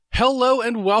Hello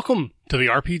and welcome to the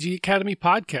RPG Academy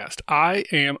podcast. I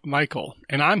am Michael,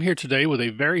 and I'm here today with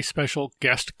a very special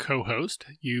guest co-host.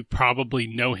 You probably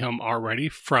know him already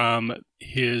from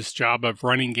his job of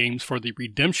running games for the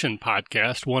Redemption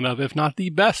podcast, one of, if not the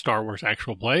best Star Wars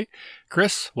actual play.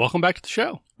 Chris, welcome back to the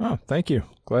show. Oh, thank you.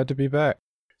 Glad to be back.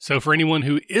 So for anyone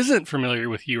who isn't familiar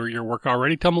with you or your work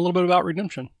already, tell them a little bit about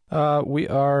Redemption. We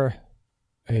are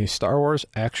a Star Wars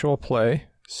actual play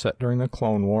set during the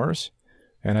Clone Wars.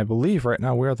 And I believe right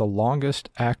now we are the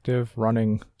longest active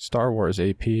running Star Wars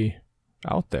AP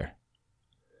out there.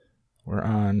 We're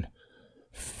on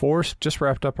just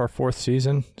wrapped up our 4th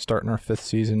season, starting our 5th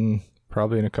season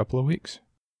probably in a couple of weeks.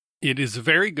 It is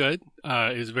very good.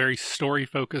 It is very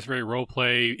story-focused, very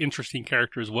role-play, interesting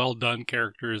characters, well-done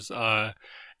characters, and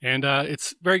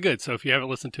it's very good. So if you haven't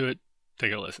listened to it,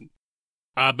 take a listen.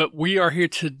 But we are here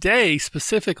today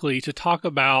specifically to talk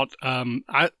about,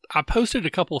 I posted a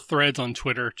couple of threads on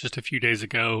Twitter just a few days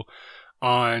ago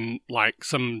on like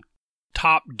some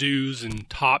top do's and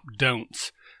top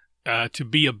don'ts to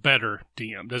be a better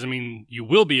DM. Doesn't mean you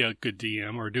will be a good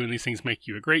DM or doing these things make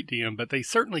you a great DM, but they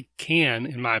certainly can,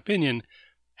 in my opinion,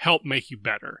 help make you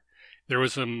better. There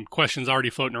was some questions already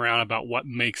floating around about what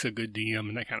makes a good DM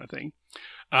and that kind of thing.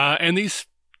 And these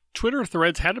Twitter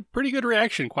threads had a pretty good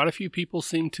reaction. Quite a few people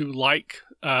seemed to like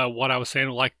what I was saying,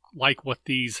 like what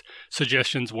these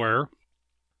suggestions were.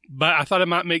 But I thought it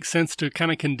might make sense to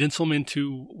kind of condense them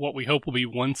into what we hope will be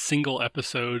one single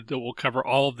episode that will cover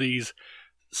all of these,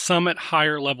 some at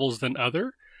higher levels than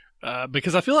other.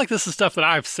 Because I feel like this is stuff that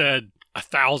I've said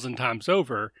 1,000 times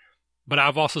over, but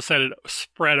I've also said it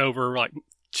spread over like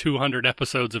 200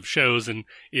 episodes of shows, and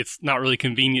it's not really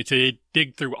convenient to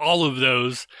dig through all of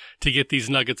those to get these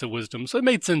nuggets of wisdom. So it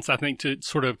made sense, I think, to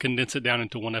sort of condense it down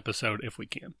into one episode if we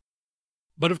can.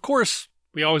 But of course,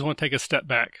 we always want to take a step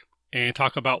back and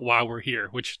talk about why we're here,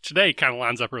 which today kind of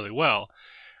lines up really well.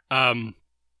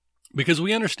 Because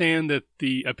we understand that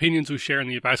the opinions we share and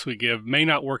the advice we give may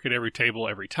not work at every table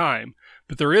every time,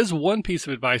 but there is one piece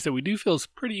of advice that we do feel is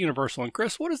pretty universal. And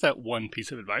Chris, what is that one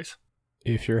piece of advice?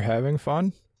 If you're having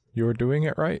fun, you're doing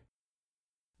it right.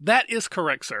 That is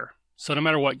correct, sir. So no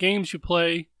matter what games you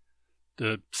play,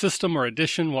 the system or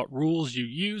edition, what rules you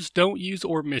use, don't use,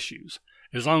 or misuse,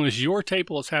 as long as your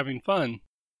table is having fun,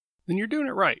 then you're doing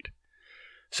it right.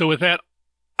 So with that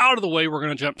out of the way, we're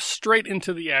going to jump straight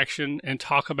into the action and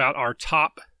talk about our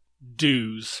top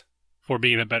do's for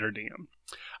being a better DM.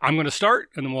 I'm going to start,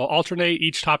 and then we'll alternate.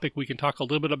 Each topic we can talk a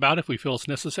little bit about if we feel it's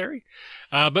necessary.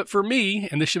 But for me,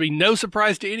 and this should be no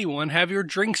surprise to anyone, have your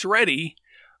drinks ready.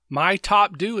 My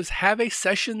top do is have a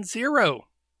session 0.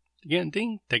 Again,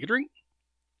 ding, take a drink.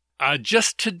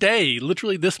 Just today,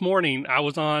 literally this morning, I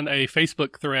was on a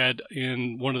Facebook thread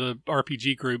in one of the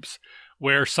RPG groups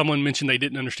where someone mentioned they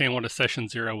didn't understand what a session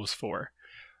 0 was for.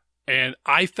 And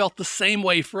I felt the same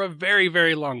way for a very,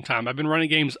 very long time. I've been running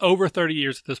games over 30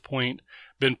 years at this point.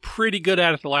 Been pretty good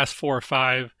at it the last 4 or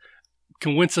 5.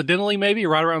 Coincidentally, maybe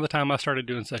right around the time I started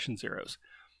doing session 0s.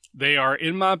 They are,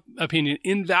 in my opinion,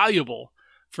 invaluable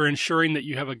for ensuring that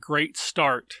you have a great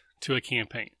start to a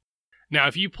campaign. Now,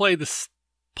 if you play with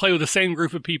the same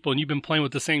group of people and you've been playing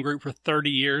with the same group for 30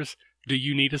 years, do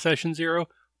you need a session 0?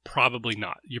 Probably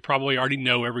not. You probably already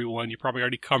know everyone. You're probably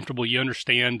already comfortable. You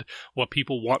understand what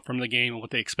people want from the game and what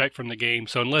they expect from the game.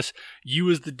 So unless you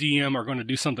as the DM are going to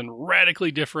do something radically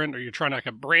different or you're trying like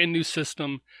a brand new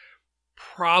system,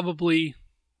 probably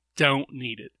don't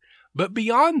need it. But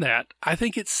beyond that, I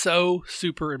think it's so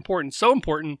super important. So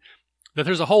important that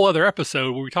there's a whole other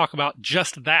episode where we talk about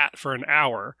just that for an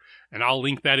hour. And I'll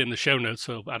link that in the show notes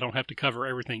so I don't have to cover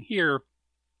everything here.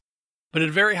 But at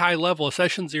a very high level, a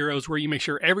session 0 is where you make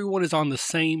sure everyone is on the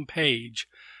same page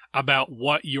about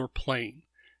what you're playing.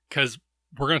 Because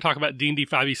we're going to talk about D&D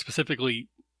 5e specifically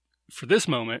for this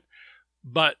moment,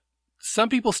 but some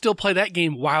people still play that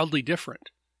game wildly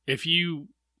different. If you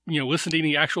listen to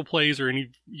any actual plays or any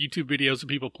YouTube videos of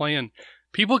people playing,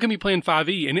 people can be playing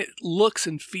 5e and it looks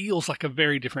and feels like a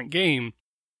very different game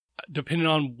depending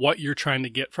on what you're trying to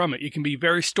get from it. It can be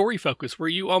very story focused where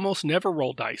you almost never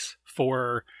roll dice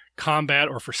for combat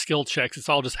or for skill checks. It's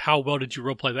all just how well did you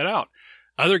roleplay that out.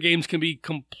 Other games can be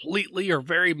completely or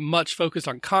very much focused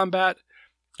on combat,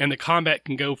 and the combat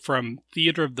can go from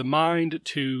theater of the mind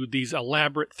to these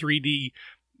elaborate 3D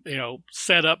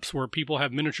setups where people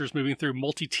have miniatures moving through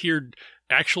multi-tiered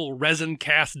actual resin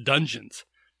cast dungeons.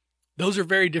 Those are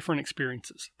very different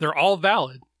experiences. They're all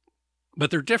valid, but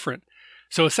they're different.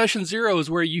 So a session 0 is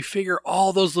where you figure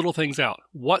all those little things out.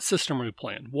 What system are we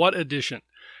playing? What edition?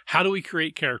 How do we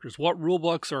create characters? What rule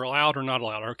books are allowed or not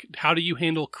allowed? Or how do you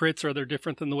handle crits? Are they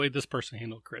different than the way this person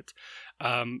handled crits?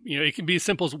 It can be as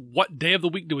simple as what day of the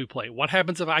week do we play? What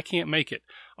happens if I can't make it?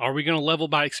 Are we going to level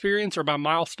by experience or by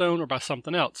milestone or by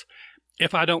something else?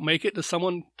 If I don't make it, does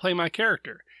someone play my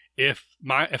character? If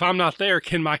I'm not there,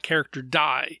 can my character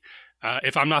die?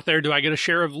 If I'm not there, do I get a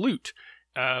share of loot?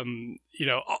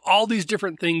 All these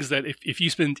different things that if you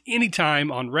spend any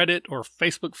time on Reddit or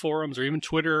Facebook forums or even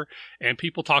Twitter and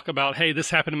people talk about, hey, this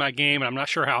happened in my game and I'm not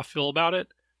sure how I feel about it,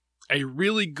 a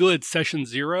really good session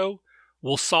 0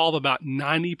 will solve about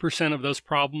 90% of those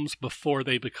problems before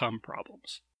they become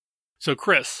problems. So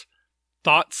Chris,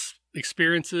 thoughts,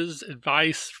 experiences,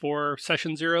 advice for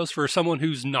session 0s for someone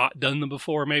who's not done them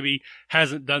before, maybe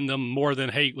hasn't done them more than,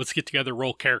 hey, let's get together,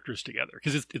 roll characters together,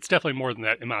 because it's definitely more than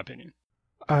that in my opinion.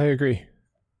 I agree.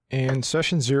 And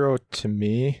session 0, to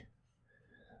me,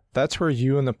 that's where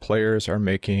you and the players are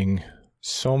making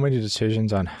so many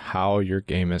decisions on how your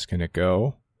game is going to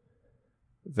go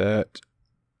that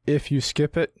if you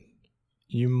skip it,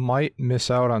 you might miss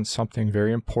out on something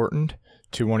very important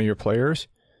to one of your players.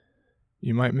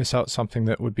 You might miss out something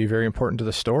that would be very important to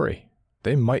the story.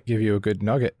 They might give you a good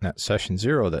nugget in that session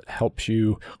 0 that helps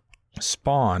you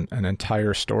spawn an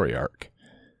entire story arc.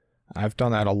 I've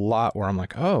done that a lot where I'm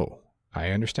like, oh, I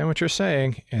understand what you're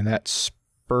saying, and that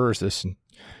spurs this,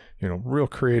 real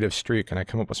creative streak, and I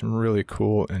come up with some really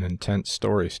cool and intense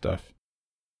story stuff.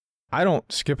 I don't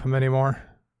skip them anymore.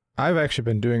 I've actually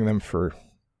been doing them for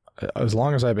as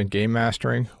long as I've been game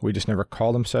mastering. We just never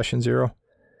called them session 0.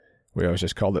 We always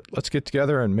just called it, let's get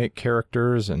together and make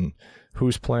characters and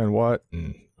who's playing what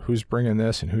and who's bringing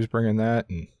this and who's bringing that,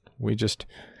 and we just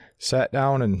sat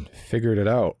down and figured it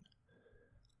out.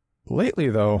 Lately,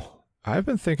 though, I've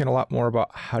been thinking a lot more about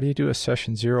how do you do a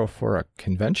session 0 for a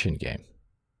convention game?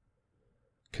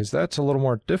 Because that's a little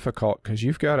more difficult because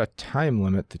you've got a time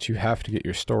limit that you have to get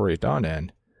your story done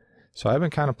in. So I've been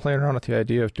kind of playing around with the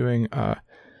idea of doing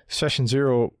session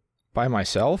 0 by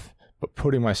myself, but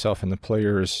putting myself in the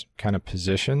players' kind of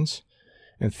positions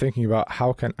and thinking about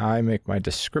how can I make my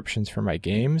descriptions for my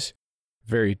games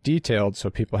very detailed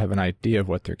so people have an idea of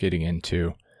what they're getting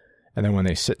into. And then when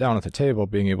they sit down at the table,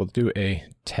 being able to do a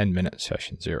 10-minute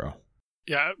session 0.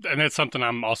 Yeah, and that's something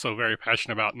I'm also very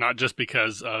passionate about, not just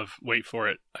because of, wait for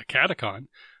it, a Catacon,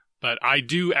 but I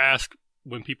do ask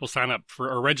when people sign up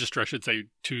for, or register, I should say,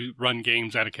 to run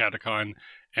games at a Catacon,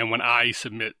 and when I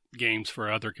submit games for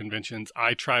other conventions,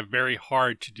 I try very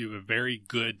hard to do a very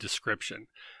good description,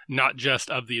 not just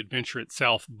of the adventure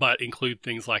itself, but include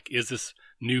things like, is this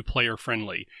new player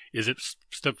friendly? Is it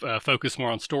focused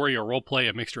more on story or role play,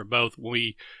 a mixture of both? When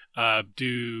we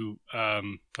do, I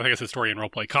think I said story and role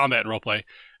play, combat and role play.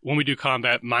 When we do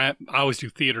combat, I always do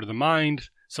theater of the mind,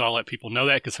 so I'll let people know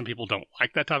that because some people don't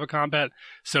like that type of combat.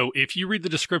 So if you read the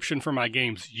description for my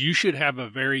games, you should have a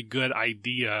very good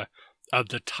idea of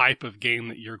the type of game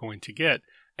that you're going to get.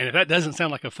 And if that doesn't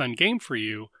sound like a fun game for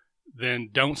you, then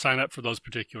don't sign up for those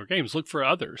particular games. Look for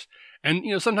others. And,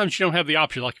 sometimes you don't have the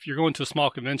option. Like if you're going to a small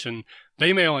convention,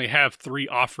 they may only have 3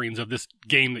 offerings of this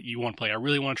game that you want to play. I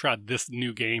really want to try this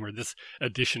new game or this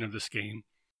edition of this game.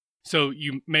 So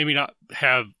you maybe not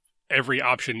have every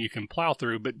option you can plow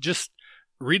through, but just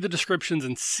read the descriptions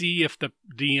and see if the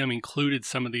DM included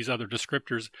some of these other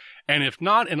descriptors. And if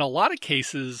not, in a lot of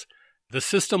cases, the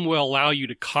system will allow you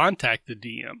to contact the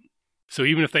DM. So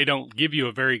even if they don't give you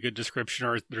a very good description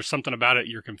or there's something about it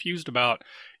you're confused about,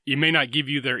 you may not give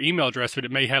you their email address, but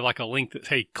it may have like a link that,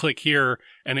 hey, click here,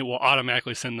 and it will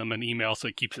automatically send them an email so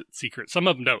it keeps it secret. Some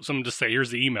of them don't. Some of them just say,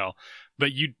 here's the email.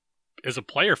 But you, as a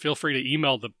player, feel free to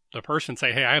email the person,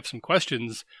 say, hey, I have some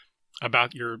questions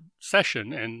about your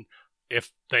session. And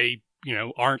if they,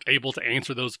 aren't able to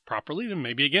answer those properly, then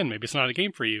maybe it's not a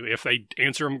game for you. If they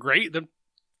answer them great, then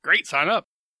great, sign up.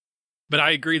 But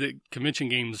I agree that convention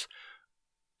games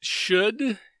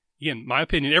should, again, my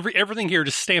opinion, everything here,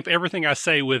 just stamp everything I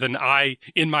say with an I,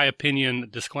 in my opinion,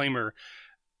 disclaimer.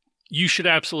 You should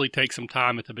absolutely take some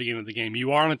time at the beginning of the game.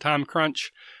 You are on a time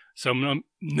crunch, so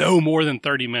no more than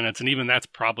 30 minutes, and even that's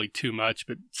probably too much,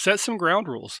 but set some ground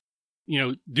rules.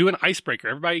 Do an icebreaker.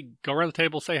 Everybody go around the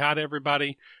table, say hi to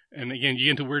everybody. And again, you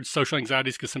get into weird social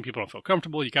anxieties because some people don't feel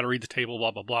comfortable. You got to read the table,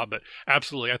 blah, blah, blah. But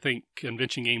absolutely, I think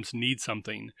convention games need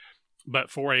something. But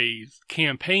for a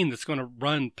campaign that's going to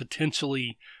run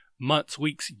potentially months,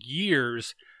 weeks,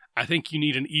 years, I think you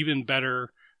need an even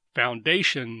better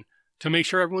foundation to make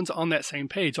sure everyone's on that same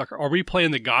page. Like, are we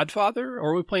playing The Godfather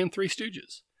or are we playing Three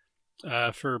Stooges?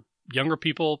 For younger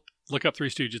people, look up Three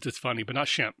Stooges. It's funny, but not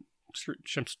Shemp.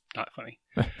 Shrimp's not funny.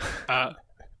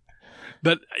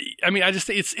 But I mean,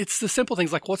 it's the simple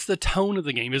things like, what's the tone of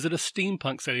the game? Is it a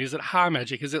steampunk setting? Is it high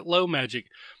magic? Is it low magic?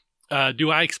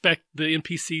 Do I expect the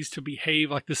NPCs to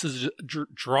behave like this is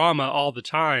drama all the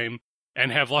time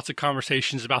and have lots of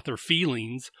conversations about their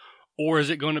feelings? Or is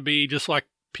it going to be just like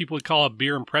people would call a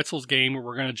beer and pretzels game, where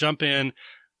we're going to jump in,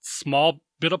 small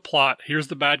bit of plot. Here's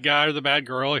the bad guy or the bad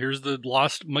girl. Here's the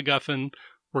lost MacGuffin.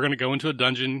 We're going to go into a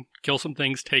dungeon, kill some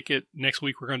things, take it. Next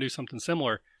week, we're going to do something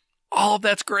similar. All of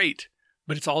that's great,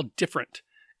 but it's all different.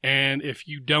 And if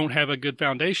you don't have a good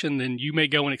foundation, then you may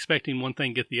go in expecting one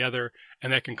thing, get the other,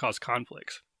 and that can cause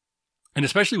conflicts. And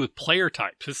especially with player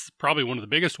types, this is probably one of the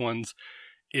biggest ones,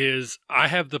 is I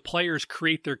have the players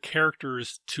create their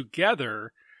characters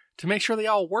together to make sure they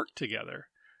all work together.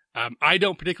 I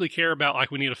don't particularly care about,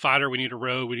 like, we need a fighter, we need a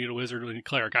rogue, we need a wizard, we need a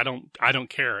cleric. I don't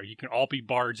care. You can all be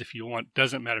bards if you want.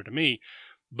 Doesn't matter to me.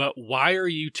 But why are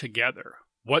you together?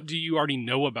 What do you already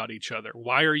know about each other?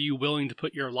 Why are you willing to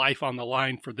put your life on the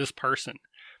line for this person?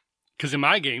 Because in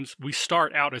my games, we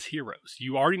start out as heroes.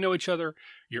 You already know each other.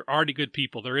 You're already good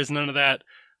people. There is none of that,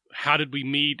 how did we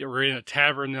meet? We're in a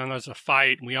tavern, then there's a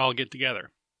fight, and we all get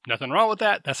together. Nothing wrong with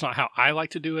that. That's not how I like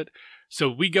to do it. So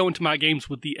we go into my games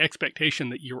with the expectation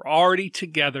that you're already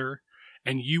together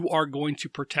and you are going to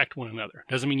protect one another.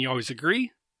 Doesn't mean you always agree.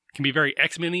 It can be very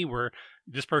X-Men-y, where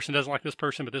this person doesn't like this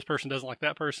person, but this person doesn't like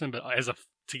that person. But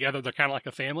together, they're kind of like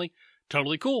a family.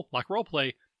 Totally cool, like role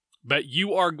play. But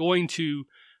you are going to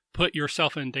put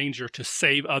yourself in danger to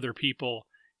save other people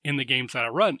in the games that I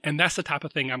run. And that's the type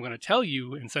of thing I'm going to tell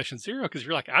you in session 0, because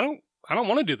you're like, I don't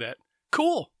want to do that.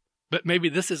 Cool. But maybe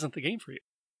this isn't the game for you.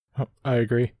 Oh, I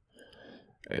agree.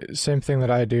 Same thing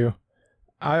that I do.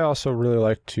 I also really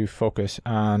like to focus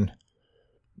on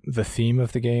the theme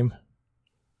of the game.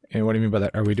 And what do you mean by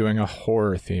that? Are we doing a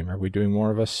horror theme? Are we doing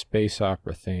more of a space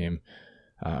opera theme?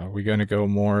 Are we going to go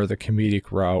more the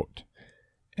comedic route?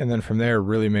 And then from there,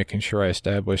 really making sure I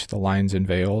establish the lines and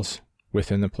veils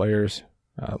within the players.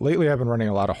 Lately, I've been running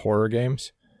a lot of horror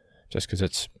games just because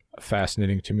it's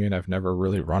fascinating to me and I've never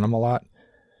really run them a lot.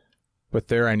 But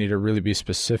there I need to really be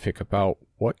specific about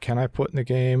what can I put in the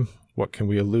game, what can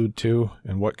we allude to,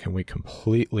 and what can we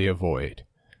completely avoid.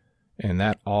 And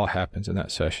that all happens in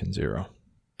that session 0.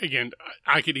 Again,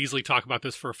 I could easily talk about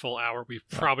this for a full hour. We've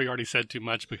probably already said too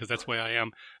much because that's the way I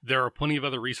am. There are plenty of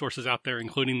other resources out there,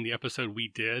 including the episode we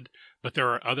did, but there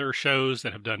are other shows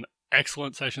that have done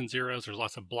excellent session 0s. There's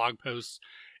lots of blog posts.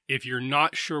 If you're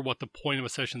not sure what the point of a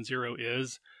session 0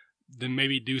 is, then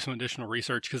maybe do some additional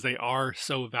research, because they are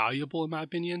so valuable, in my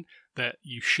opinion, that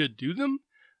you should do them.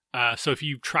 So if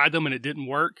you tried them and it didn't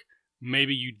work,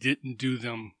 maybe you didn't do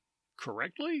them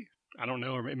correctly. I don't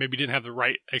know, or maybe you didn't have the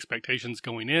right expectations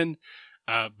going in.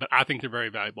 But I think they're very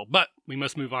valuable. But we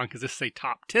must move on, because this is a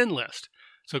top 10 list.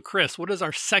 So Chris, what is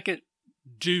our second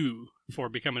do for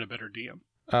becoming a better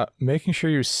DM? Making sure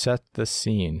you set the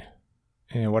scene.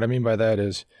 And what I mean by that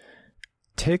is,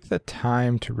 take the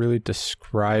time to really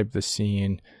describe the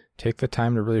scene. Take the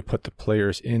time to really put the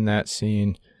players in that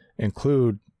scene.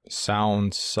 Include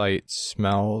sounds, sights,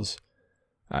 smells,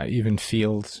 even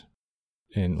feels,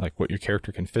 and like what your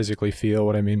character can physically feel,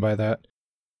 what I mean by that.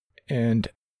 And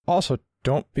also,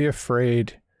 don't be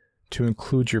afraid to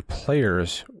include your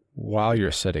players while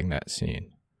you're setting that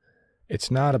scene. It's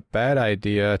not a bad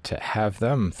idea to have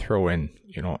them throw in,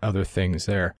 other things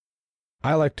there.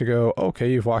 I like to go,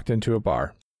 okay, you've walked into a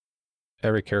bar.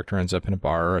 Every character ends up in a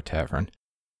bar or a tavern.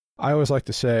 I always like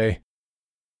to say,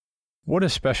 what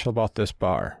is special about this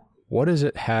bar? What does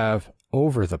it have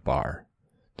over the bar?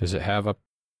 Does it have a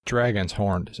dragon's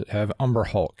horn? Does it have Umber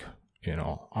Hulk,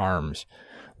 arms?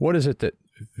 What is it that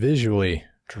visually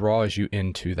draws you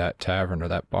into that tavern or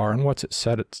that bar? And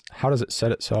how does it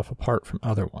set itself apart from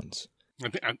other ones?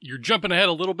 You're jumping ahead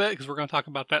a little bit, because we're going to talk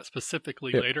about that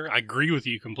specifically later. I agree with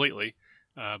you completely.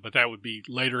 But that would be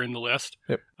later in the list.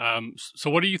 Yep. So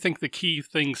what do you think the key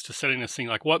things to setting a scene,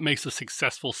 like what makes a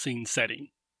successful scene setting?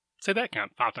 Say that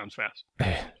count 5 times fast.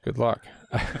 Good luck.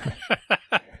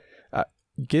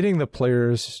 Getting the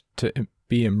players to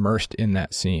be immersed in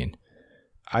that scene.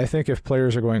 I think if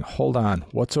players are going, hold on,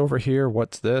 what's over here?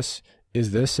 What's this?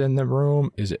 Is this in the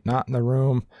room? Is it not in the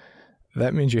room?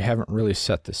 That means you haven't really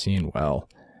set the scene well.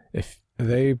 If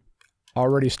they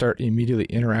already start immediately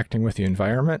interacting with the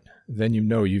environment, then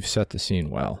you've set the scene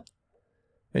well.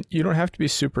 And you don't have to be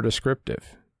super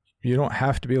descriptive. You don't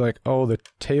have to be like, oh, the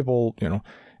table,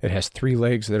 it has 3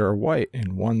 legs that are white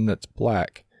and 1 that's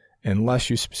black, unless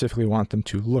you specifically want them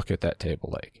to look at that table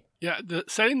leg. Yeah,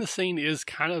 setting the scene is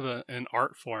kind of an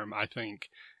art form, I think.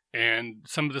 And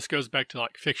some of this goes back to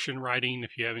like fiction writing,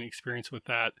 if you have any experience with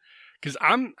that. Because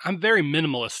I'm very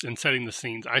minimalist in setting the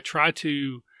scenes. I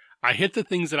hit the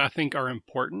things that I think are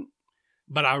important,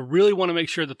 but I really want to make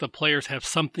sure that the players have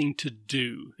something to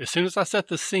do. As soon as I set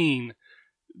the scene,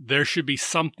 there should be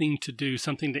something to do,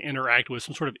 something to interact with,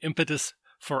 some sort of impetus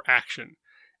for action.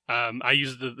 I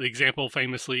use the example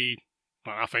famously,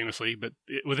 well, not famously, but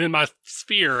within my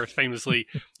sphere, famously,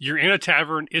 you're in a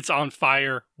tavern, it's on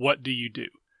fire, what do you do?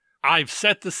 I've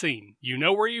set the scene. You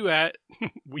know where you're at,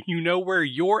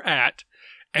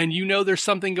 and you know there's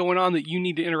something going on that you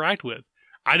need to interact with.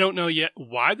 I don't know yet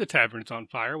why the tavern's on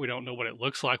fire. We don't know what it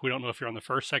looks like. We don't know if you're on the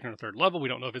first, second, or third level. We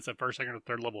don't know if it's a first, second, or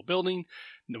third level building.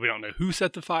 We don't know who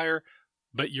set the fire.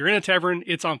 But you're in a tavern,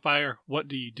 it's on fire. What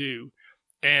do you do?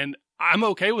 And I'm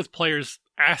okay with players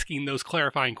asking those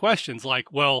clarifying questions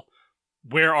like, well,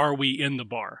 where are we in the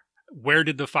bar? Where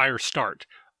did the fire start?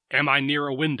 Am I near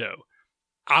a window?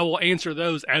 I will answer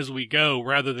those as we go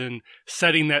rather than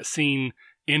setting that scene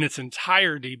in its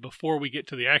entirety before we get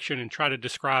to the action and try to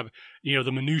describe,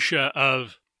 the minutia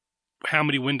of how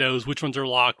many windows, which ones are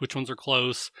locked, which ones are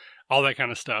close, all that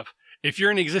kind of stuff. If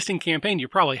you're in an existing campaign, you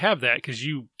probably have that because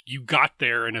you got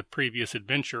there in a previous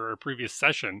adventure or a previous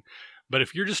session. But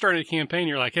if you're just starting a campaign,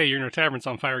 you're like, hey, you're in a tavern, it's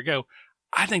on fire, go.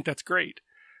 I think that's great.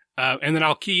 And then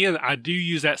I'll key in, I do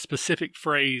use that specific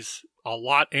phrase a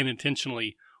lot and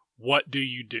intentionally. What do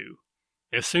you do?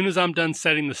 As soon as I'm done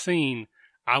setting the scene,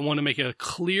 I want to make a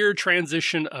clear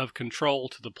transition of control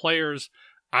to the players.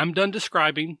 I'm done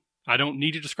describing. I don't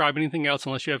need to describe anything else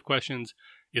unless you have questions.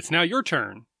 It's now your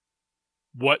turn.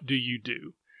 What do you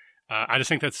do? I just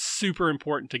think that's super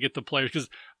important to get the players, because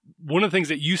one of the things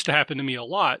that used to happen to me a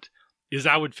lot is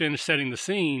I would finish setting the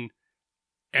scene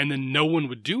and then no one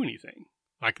would do anything.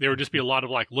 Like there would just be a lot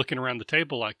of like looking around the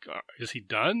table like, is he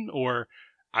done? Or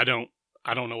I don't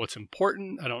know what's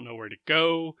important. I don't know where to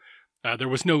go. There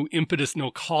was no impetus,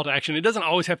 no call to action. It doesn't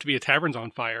always have to be a tavern's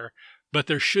on fire, but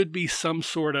there should be some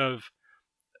sort of,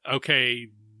 okay,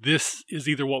 this is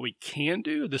either what we can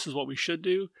do, this is what we should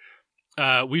do.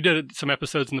 We did some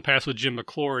episodes in the past with Jim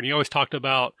McClure, and he always talked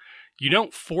about you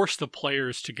don't force the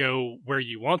players to go where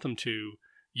you want them to,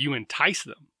 you entice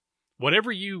them.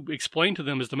 Whatever you explain to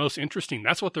them is the most interesting,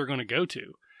 that's what they're going to go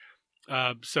to.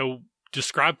 So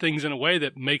describe things in a way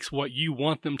that makes what you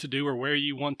want them to do or where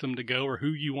you want them to go or who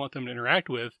you want them to interact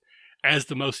with as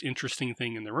the most interesting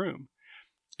thing in the room.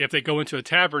 If they go into a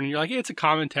tavern and you're like, hey, it's a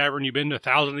common tavern, you've been to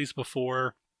 1,000 of these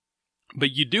before,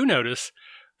 but you do notice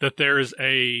that there's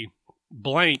a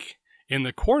blank in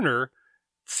the corner,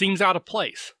 seems out of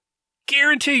place.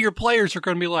 Guarantee your players are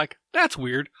going to be like, that's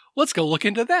weird, let's go look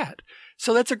into that.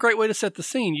 So that's a great way to set the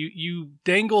scene. You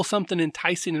dangle something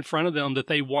enticing in front of them that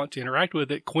they want to interact with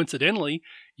that coincidentally,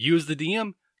 you as the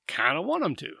DM kind of want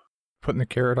them to. Putting the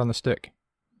carrot on the stick.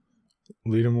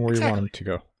 Lead them where you want them to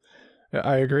go. Yeah,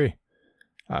 I agree.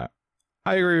 I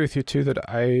agree with you too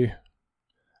that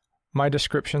my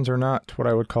descriptions are not what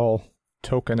I would call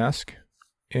token-esque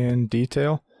in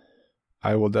detail.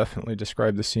 I will definitely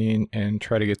describe the scene and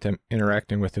try to get them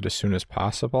interacting with it as soon as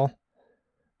possible.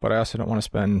 But I also don't want to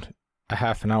spend a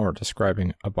half an hour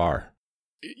describing a bar.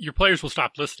 Your players will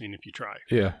stop listening if you try.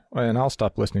 Yeah, and I'll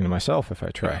stop listening to myself if I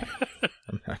try.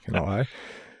 I'm not going to lie.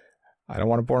 I don't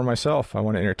want to bore myself. I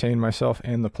want to entertain myself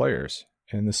and the players.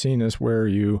 And the scene is where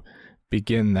you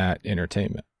begin that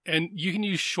entertainment. And you can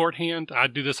use shorthand. I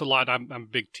do this a lot. I'm a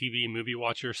big TV and movie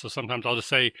watcher, so sometimes I'll just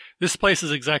say, this place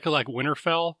is exactly like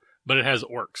Winterfell, but it has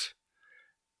orcs.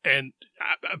 And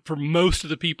for most of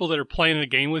the people that are playing a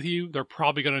game with you, they're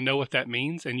probably going to know what that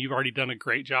means. And you've already done a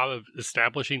great job of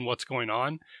establishing what's going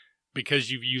on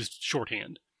because you've used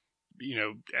shorthand.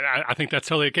 And I think that's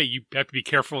totally okay. You have to be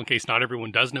careful in case not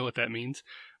everyone does know what that means.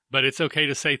 But it's okay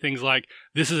to say things like,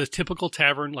 this is a typical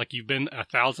tavern like you've been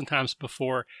 1,000 times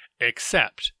before,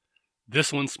 except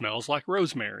this one smells like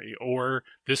rosemary, or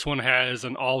this one has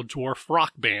an all-dwarf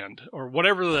rock band, or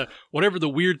whatever the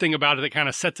weird thing about it that kind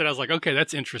of sets it as like, okay,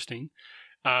 that's interesting.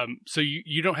 So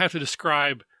you don't have to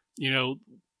describe,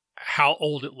 how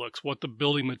old it looks, what the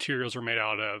building materials are made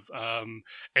out of,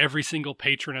 every single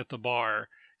patron at the bar.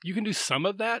 You can do some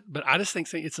of that, but I just think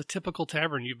saying it's a typical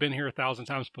tavern, you've been here 1,000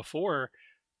 times before,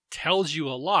 tells you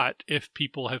a lot if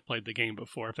people have played the game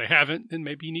before. If they haven't, then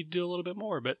maybe you need to do a little bit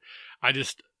more. But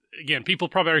again, people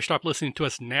probably already stopped listening to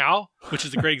us now, which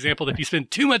is a great example that if you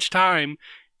spend too much time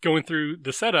going through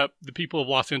the setup, the people have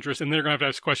lost interest and they're going to have to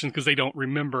ask questions because they don't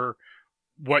remember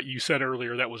what you said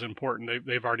earlier that was important.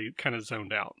 They've already kind of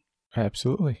zoned out.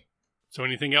 Absolutely. So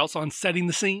anything else on setting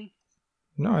the scene?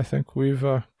 No, I think we've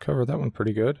covered that one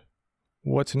pretty good.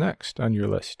 What's next on your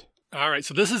list? All right,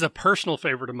 so this is a personal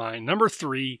favorite of mine. Number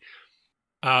 3,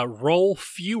 roll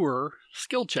fewer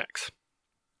skill checks.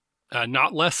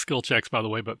 Not less skill checks, by the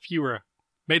way, but fewer.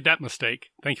 Made that mistake.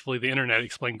 Thankfully, the internet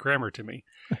explained grammar to me.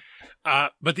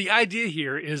 But the idea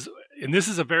here is, and this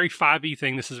is a very 5e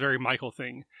thing, this is a very Michael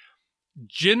thing.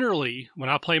 Generally, when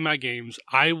I play my games,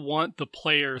 I want the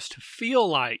players to feel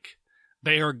like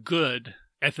they are good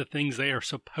at the things they are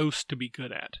supposed to be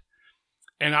good at.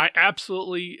 And I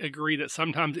absolutely agree that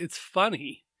sometimes it's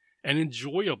funny and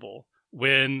enjoyable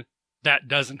when that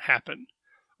doesn't happen.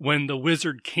 When the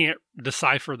wizard can't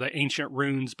decipher the ancient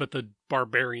runes, but the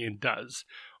barbarian does.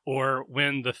 Or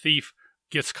when the thief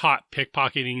gets caught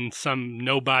pickpocketing some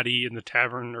nobody in the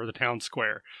tavern or the town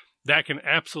square. That can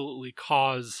absolutely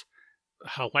cause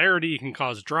hilarity, it can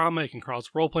cause drama, it can cause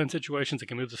role-playing situations, it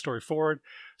can move the story forward.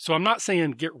 So I'm not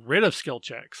saying get rid of skill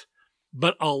checks,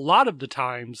 but a lot of the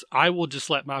times I will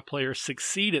just let my players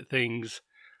succeed at things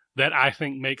that I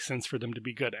think make sense for them to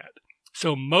be good at.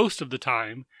 So most of the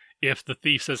time, if the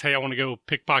thief says, hey, I want to go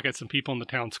pickpocket some people in the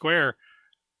town square,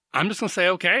 I'm just going to say,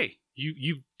 okay,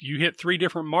 you hit 3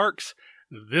 different marks.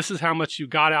 This is how much you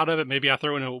got out of it. Maybe I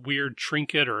throw in a weird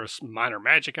trinket or a minor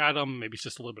magic item. Maybe it's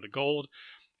just a little bit of gold.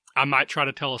 I might try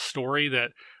to tell a story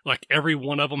that, like, every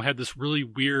one of them had this really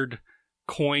weird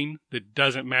coin that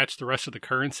doesn't match the rest of the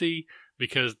currency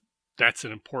because that's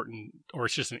an important, or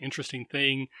it's just an interesting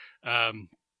thing.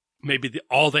 Maybe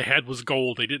all they had was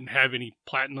gold. They didn't have any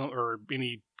platinum or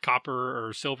any copper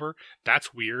or silver.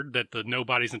 That's weird that the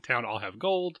nobodies in town all have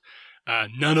gold.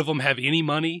 None of them have any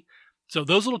money. So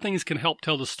those little things can help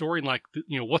tell the story, like,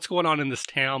 what's going on in this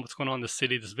town, what's going on in this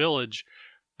city, this village.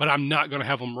 But I'm not going to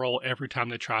have them roll every time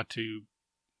they try to,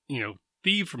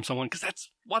 thieve from someone, because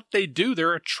that's what they do.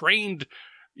 They're a trained,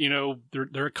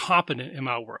 they're competent in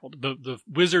my world. The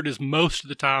wizard is most of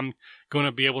the time going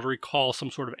to be able to recall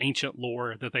some sort of ancient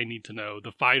lore that they need to know.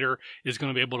 The fighter is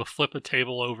going to be able to flip a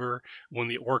table over when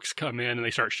the orcs come in and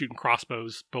they start shooting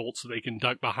crossbows bolts so they can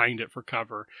duck behind it for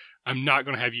cover. I'm not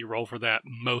going to have you roll for that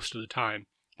most of the time.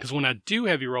 Because when I do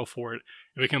have you roll for it,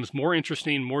 it becomes more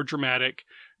interesting, more dramatic,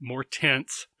 more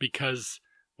tense, because,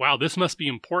 wow, this must be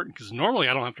important, because normally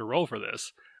I don't have to roll for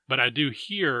this, but I do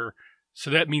here,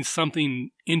 so that means something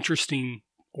interesting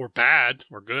or bad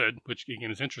or good, which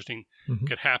again is interesting,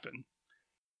 could happen.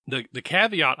 The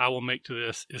caveat I will make to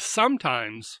this is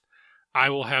sometimes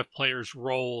I will have players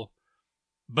roll,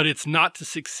 but it's not to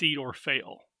succeed or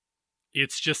fail.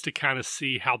 It's just to kind of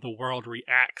see how the world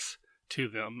reacts to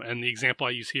them. And the example I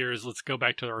use here is, let's go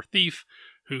back to our thief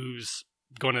who's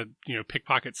going to,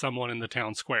 pickpocket someone in the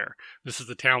town square. This is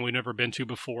the town we've never been to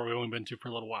before. We've only been to for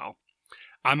a little while.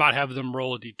 I might have them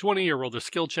roll a d20 or roll their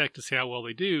skill check to see how well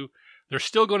they do. They're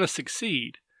still going to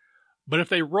succeed. But if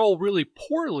they roll really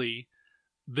poorly,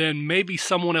 then maybe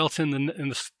someone else in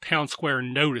the town square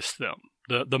noticed them.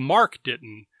 The mark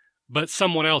didn't, but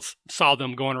someone else saw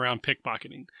them going around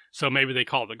pickpocketing. So maybe they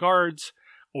call the guards,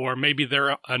 or maybe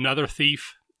they're another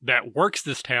thief that works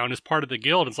this town as part of the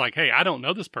guild. It's like, hey, I don't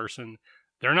know this person.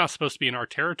 They're not supposed to be in our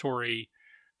territory.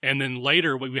 And then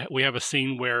later we have a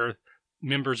scene where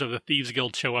members of the Thieves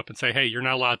Guild show up and say, hey, you're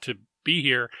not allowed to be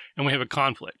here, and we have a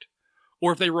conflict.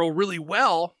 Or if they roll really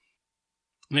well,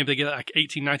 maybe they get like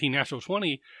 18, 19, natural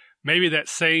 20, maybe that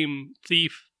same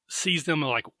thief sees them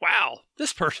and like, wow,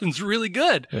 this person's really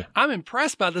good. Yeah. I'm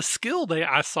impressed by the skill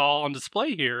I saw on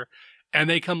display here. And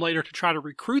they come later to try to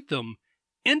recruit them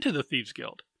into the Thieves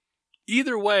Guild.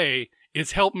 Either way,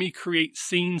 it's helped me create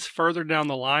scenes further down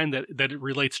the line that it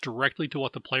relates directly to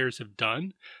what the players have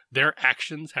done. Their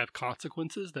actions have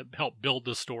consequences that help build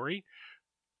the story.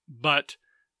 But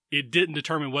it didn't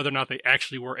determine whether or not they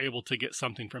actually were able to get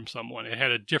something from someone. It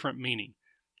had a different meaning.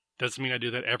 Doesn't mean I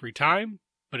do that every time,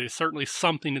 but it's certainly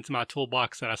something into my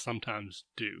toolbox that I sometimes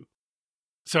do.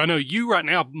 So I know you right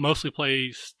now mostly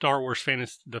play Star Wars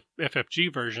Fantasy, the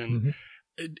FFG version.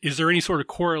 Mm-hmm. Is there any sort of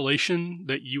correlation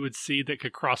that you would see that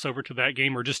could cross over to that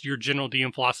game, or just your general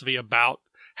DM philosophy about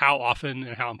how often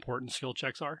and how important skill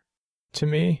checks are? To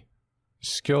me,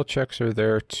 skill checks are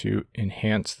there to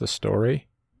enhance the story,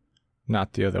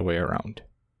 not the other way around.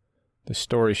 The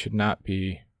story should not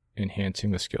be enhancing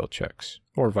the skill checks,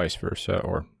 or vice versa,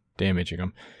 or damaging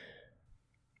them.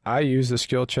 I use the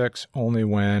skill checks only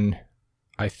when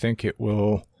I think it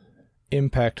will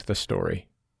impact the story.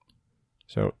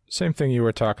 So, same thing you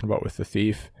were talking about with the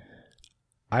thief.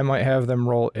 I might have them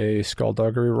roll a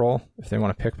skullduggery roll if they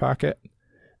want to pickpocket.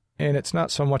 And it's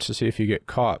not so much to see if you get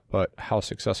caught, but how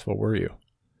successful were you?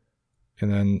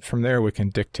 And then from there we can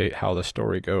dictate how the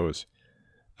story goes.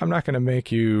 I'm not going to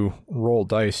make you roll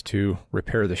dice to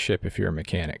repair the ship if you're a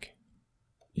mechanic.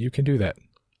 You can do that.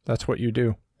 That's what you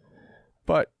do.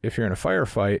 But if you're in a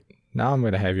firefight, now I'm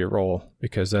going to have you roll,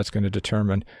 because that's going to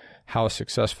determine how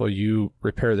successful you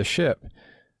repair the ship.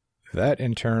 That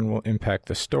in turn will impact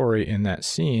the story in that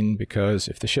scene, because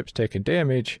if the ship's taken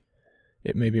damage,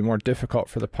 it may be more difficult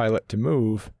for the pilot to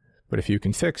move, but if you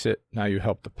can fix it, now you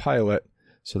help the pilot,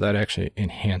 so that actually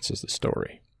enhances the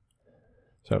story.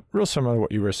 So real similar to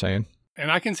what you were saying. And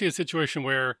I can see a situation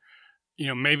where,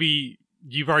 maybe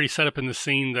you've already set up in the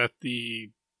scene that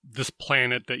this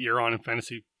planet that you're on in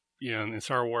fantasy, in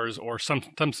Star Wars or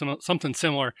something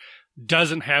similar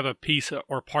doesn't have a piece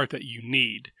or part that you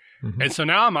need. Mm-hmm. And so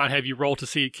now I might have you roll to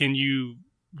see, can you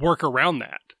work around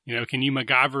that? Can you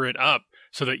MacGyver it up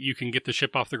so that you can get the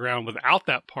ship off the ground without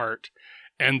that part?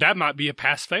 And that might be a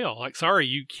pass-fail. Like, sorry,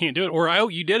 you can't do it. Or, oh,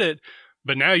 you did it,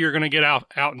 but now you're going to get out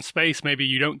in space. Maybe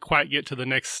you don't quite get to the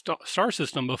next star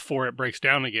system before it breaks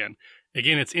down again.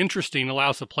 Again, it's interesting,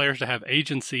 allows the players to have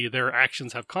agency. Their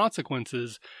actions have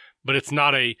consequences, but it's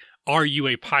not are you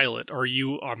a pilot? Are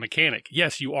you a mechanic?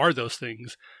 Yes, you are those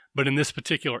things. But in this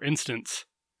particular instance,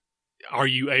 are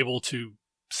you able to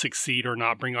succeed or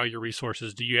not? Bring all your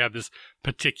resources? Do you have this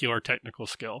particular technical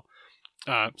skill?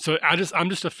 So I'm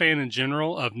just a fan in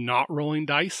general of not rolling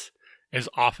dice as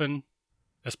often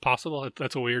as possible.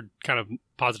 That's a weird kind of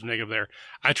positive negative there.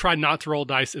 I try not to roll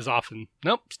dice as often.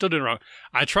 Nope, still doing it wrong.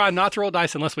 I try not to roll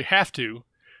dice unless we have to,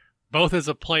 both as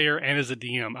a player and as a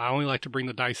DM. I only like to bring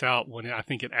the dice out when I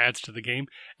think it adds to the game.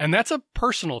 And that's a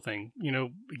personal thing.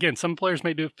 Again, some players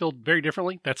may feel very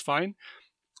differently. That's fine.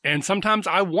 And sometimes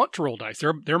I want to roll dice.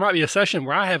 There might be a session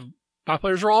where I have my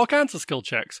players roll all kinds of skill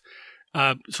checks.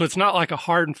 So it's not like a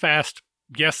hard and fast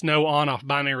yes, no, on, off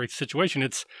binary situation.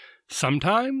 It's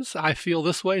sometimes I feel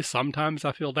this way, sometimes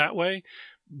I feel that way,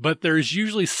 but there's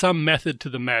usually some method to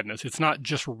the madness. It's not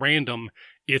just random.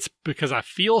 It's because I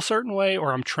feel a certain way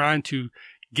or I'm trying to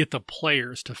get the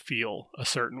players to feel a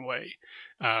certain way.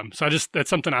 So that's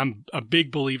something I'm a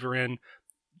big believer in.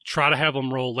 Try to have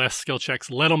them roll less skill checks,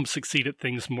 let them succeed at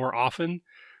things more often,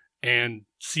 and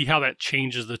see how that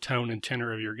changes the tone and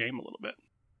tenor of your game a little bit.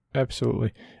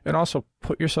 Absolutely. And also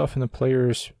put yourself in the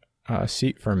player's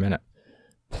seat for a minute.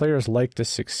 Players like to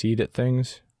succeed at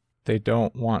things. They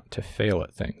don't want to fail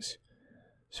at things.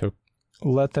 So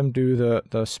let them do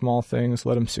the small things,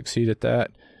 let them succeed at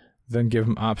that, then give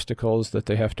them obstacles that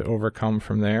they have to overcome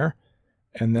from there,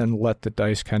 and then let the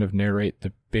dice kind of narrate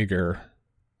the bigger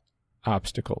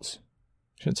obstacles.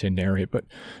 I shouldn't say narrate, but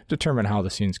determine how the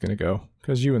scene's going to go,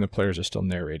 because you and the players are still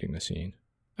narrating the scene.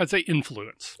 I'd say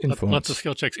influence. Let the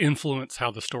skill checks influence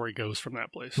how the story goes from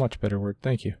that place. Much better word.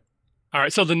 Thank you. All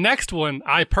right, so the next one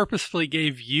I purposefully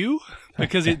gave you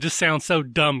because it just sounds so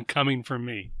dumb coming from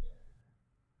me.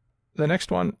 The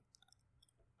next one,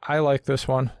 I like this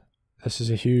one. This is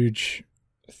a huge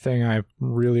thing I'm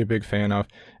really a big fan of,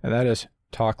 and that is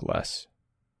talk less.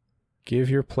 Give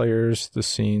your players the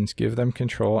scenes, give them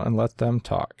control, and let them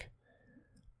talk.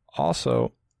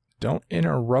 Also, don't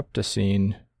interrupt a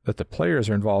scene that the players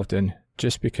are involved in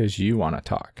just because you want to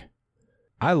talk.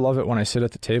 I love it when I sit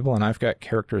at the table and I've got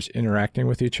characters interacting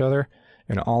with each other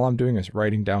and all I'm doing is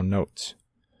writing down notes.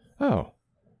 Oh,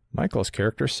 Michael's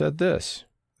character said this.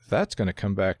 That's going to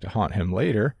come back to haunt him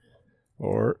later.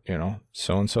 Or,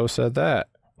 so-and-so said that.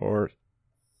 Or,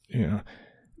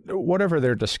 whatever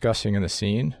they're discussing in the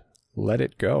scene, let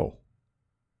it go.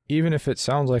 Even if it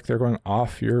sounds like they're going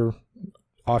off your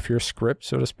script,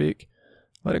 so to speak,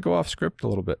 let it go off script a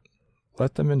little bit.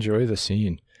 Let them enjoy the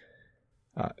scene.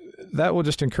 That will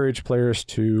just encourage players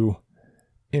to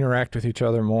interact with each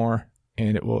other more,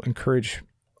 and it will encourage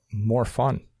more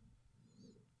fun.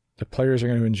 The players are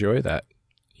going to enjoy that.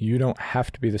 You don't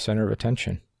have to be the center of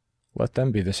attention. Let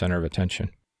them be the center of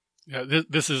attention. Yeah,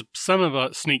 this is some of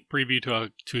a sneak preview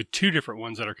to two different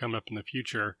ones that are coming up in the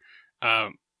future.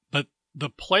 But the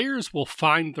players will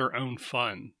find their own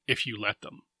fun if you let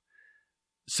them.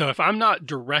 So if I'm not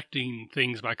directing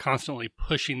things by constantly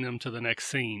pushing them to the next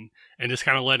scene and just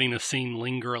kind of letting a scene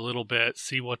linger a little bit,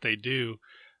 see what they do,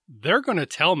 they're going to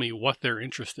tell me what they're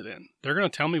interested in. They're going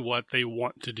to tell me what they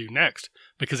want to do next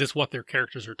because it's what their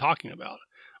characters are talking about,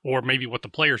 or maybe what the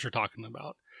players are talking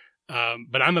about.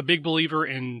 But I'm a big believer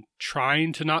in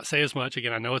trying to not say as much.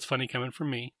 Again, I know it's funny coming from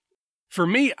me. For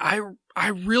me, I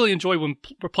really enjoy when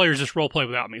players just role play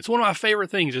without me. It's one of my favorite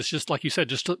things. It's just like you said,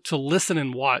 just to listen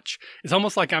and watch. It's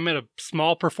almost like I'm at a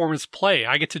small performance play.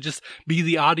 I get to just be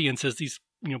the audience as these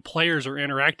players are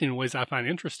interacting in ways I find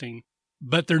interesting.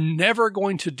 But they're never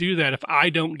going to do that if I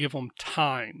don't give them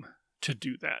time to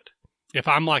do that. If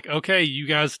I'm like, okay, you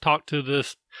guys talk to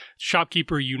this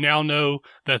shopkeeper, you now know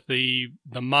that the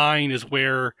mine is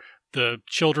where the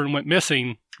children went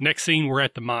missing. Next scene, we're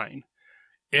at the mine.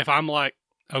 If I'm like,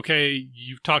 okay,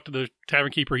 you've talked to the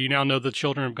tavern keeper, you now know the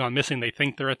children have gone missing, they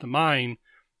think they're at the mine,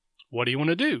 what do you want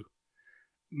to do?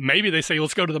 maybe they say,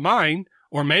 let's go to the mine.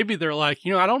 Or maybe they're like,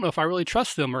 I don't know if I really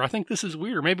trust them, or I think this is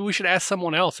weird. Maybe we should ask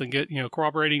someone else and get,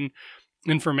 corroborating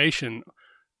information.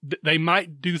 They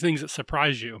might do things that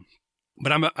surprise you.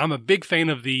 But I'm a big fan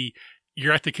of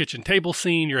you're at the kitchen table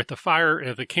scene, you're at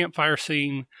the campfire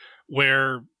scene,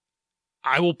 where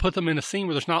I will put them in a scene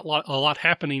where there's not a lot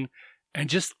happening, and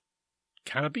just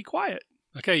kind of be quiet.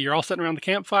 Okay, you're all sitting around the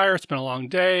campfire. It's been a long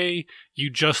day. You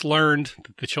just learned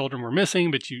that the children were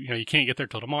missing, but you can't get there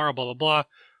till tomorrow, blah, blah, blah.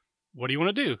 What do you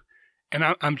want to do?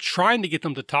 And I'm trying to get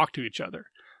them to talk to each other.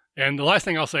 And the last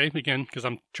thing I'll say, again, because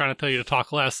I'm trying to tell you to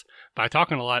talk less by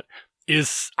talking a lot,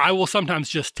 is I will sometimes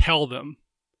just tell them,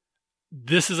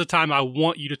 this is a time I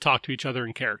want you to talk to each other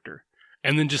in character.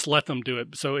 And then just let them do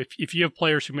it. So if you have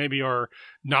players who maybe are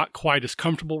not quite as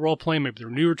comfortable role-playing, maybe they're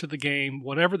newer to the game,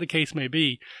 whatever the case may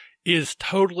be, it is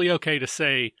totally okay to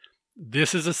say,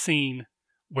 this is a scene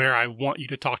where I want you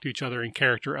to talk to each other in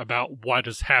character about what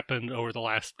has happened over the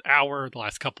last hour, the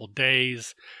last couple of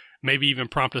days, maybe even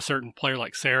prompt a certain player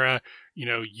like Sarah.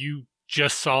 You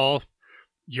just saw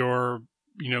your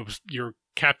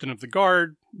captain of the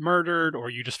guard murdered, or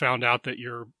you just found out that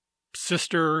your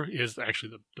sister is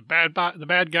actually the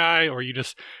bad guy, or you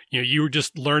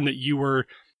just learned that you were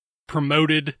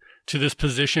promoted to this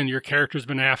position your character's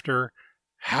been after.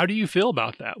 How do you feel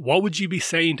about that? What would you be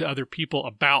saying to other people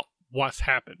about what's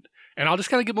happened? And I'll just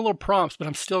kind of give them little prompts, but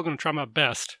I'm still going to try my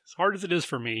best, as hard as it is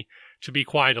for me, to be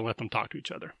quiet and let them talk to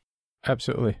each other.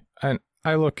 Absolutely. And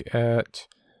I look at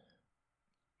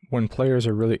when players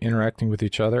are really interacting with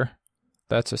each other,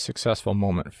 that's a successful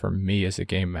moment for me as a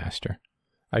game master.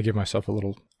 I give myself a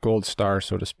little gold star,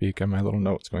 so to speak, on my little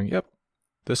notes going, yep,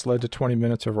 this led to 20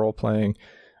 minutes of role-playing,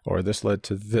 or this led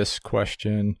to this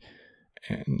question.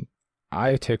 And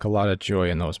I take a lot of joy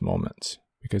in those moments,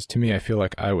 because to me, I feel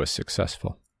like I was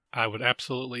successful. I would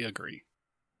absolutely agree.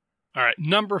 All right,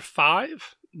 number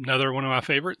 5, another one of my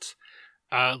favorites.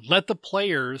 Let the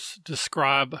players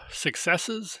describe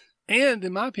successes and,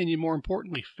 in my opinion, more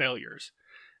importantly, failures.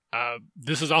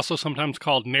 This is also sometimes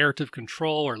called narrative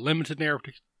control or limited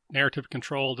narrative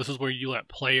control. This is where you let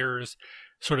players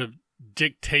sort of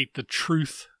dictate the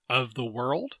truth of the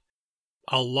world.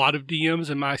 A lot of DMs,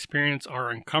 in my experience, are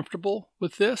uncomfortable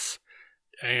with this,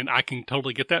 and I can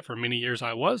totally get that. For many years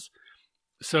I was.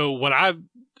 So what I've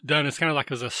done is kind of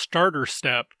like as a starter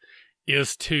step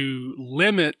is to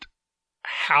limit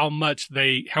how much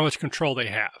control they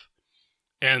have.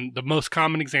 And the most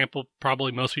common example,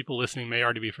 probably most people listening may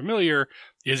already be familiar,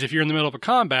 is if you're in the middle of a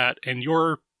combat and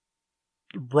your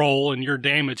roll and your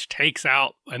damage takes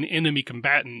out an enemy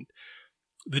combatant,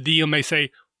 the DM may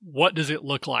say, what does it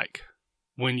look like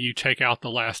when you take out the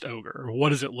last ogre? Or what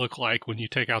does it look like when you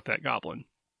take out that goblin?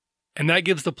 And that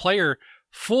gives the player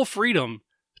full freedom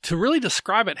to really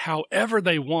describe it however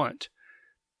they want.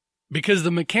 Because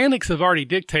the mechanics have already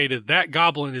dictated that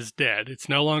goblin is dead. It's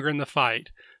no longer in the fight.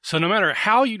 So no matter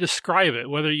how you describe it,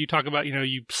 whether you talk about,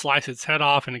 you slice its head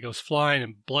off and it goes flying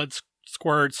and blood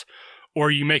squirts, or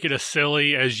you make it as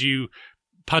silly as you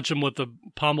punch them with the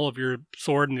pommel of your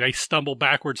sword and they stumble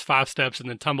backwards 5 steps and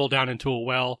then tumble down into a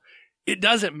well, it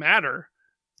doesn't matter.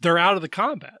 They're out of the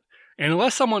combat. And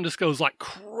unless someone just goes like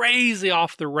crazy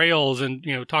off the rails and,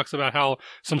 talks about how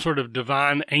some sort of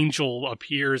divine angel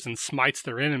appears and smites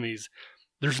their enemies,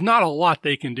 there's not a lot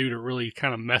they can do to really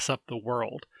kind of mess up the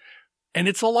world. And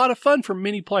it's a lot of fun for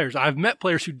many players. I've met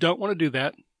players who don't want to do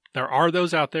that. There are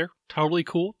those out there. Totally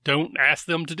cool. Don't ask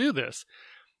them to do this.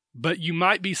 But you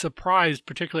might be surprised,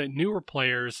 particularly at newer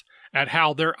players, at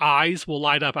how their eyes will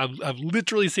light up. I've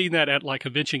literally seen that at like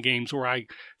convention games where I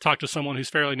talk to someone who's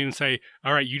fairly new and say,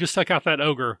 all right, you just took out that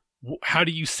ogre. How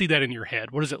do you see that in your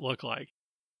head? What does it look like?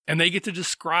 And they get to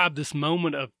describe this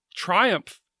moment of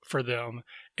triumph for them.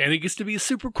 And it gets to be as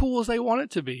super cool as they want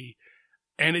it to be.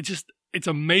 And it's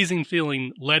amazing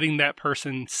feeling seeing that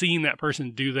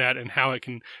person do that and how it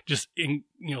can just,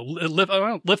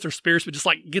 lift their spirits, but just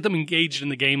like get them engaged in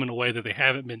the game in a way that they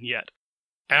haven't been yet.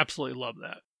 Absolutely love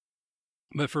that.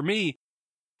 But for me,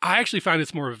 I actually find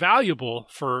it's more valuable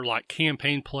for like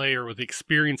campaign play or with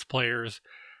experienced players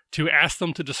to ask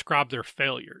them to describe their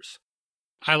failures.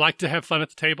 I like to have fun at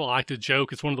the table. I like to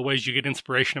joke. It's one of the ways you get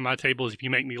inspiration at my table is if you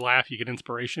make me laugh, you get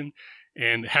inspiration.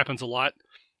 And it happens a lot.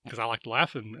 Because I like to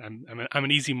laugh, and I'm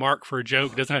an easy mark for a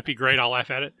joke. It doesn't have to be great. I'll laugh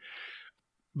at it.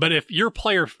 But if your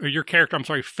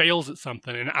character, fails at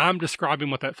something, and I'm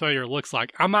describing what that failure looks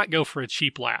like, I might go for a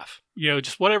cheap laugh.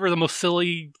 Just whatever the most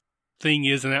silly thing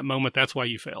is in that moment, that's why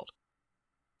you failed.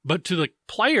 But to the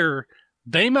player,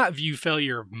 they might view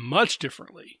failure much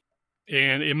differently.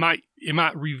 And it might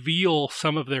reveal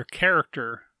some of their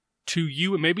character to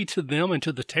you and maybe to them and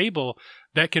to the table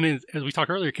that can, as we talked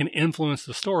earlier, can influence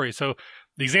the story. So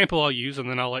the example I'll use, and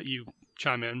then I'll let you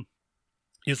chime in,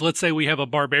 is let's say we have a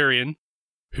barbarian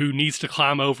who needs to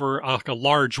climb over like a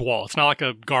large wall. It's not like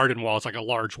a garden wall. It's like a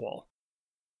large wall.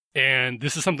 And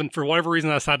this is something, for whatever reason,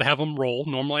 I decided to have them roll.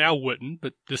 Normally I wouldn't,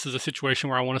 but this is a situation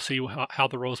where I want to see how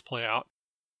the rolls play out.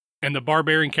 And the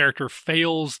barbarian character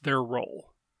fails their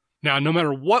roll. Now, no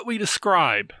matter what we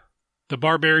describe, the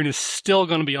barbarian is still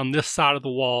going to be on this side of the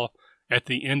wall at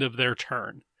the end of their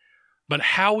turn. But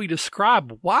how we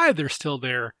describe why they're still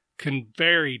there can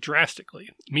vary drastically.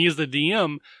 Me as the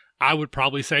DM, I would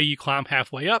probably say you climb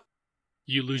halfway up,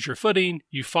 you lose your footing,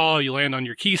 you fall, you land on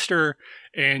your keister,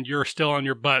 and you're still on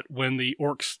your butt when the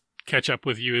orcs catch up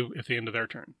with you at the end of their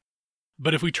turn.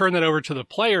 But if we turn that over to the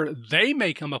player, they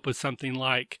may come up with something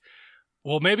like,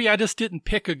 well, maybe I just didn't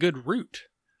pick a good route.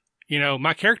 You know,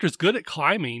 my character's good at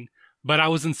climbing, but I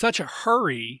was in such a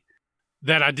hurry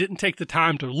that I didn't take the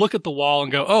time to look at the wall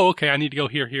and go, oh, okay, I need to go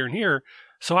here, here, and here.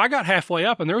 So I got halfway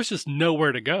up and there was just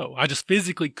nowhere to go. I just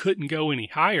physically couldn't go any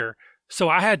higher. So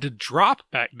I had to drop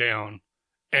back down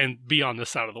and be on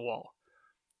this side of the wall.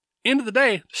 End of the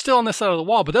day, still on this side of the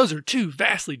wall, but those are two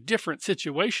vastly different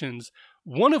situations,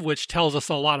 one of which tells us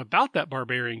a lot about that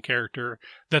barbarian character,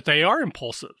 that they are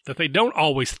impulsive, that they don't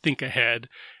always think ahead.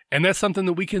 And that's something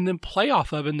that we can then play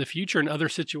off of in the future in other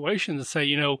situations and say,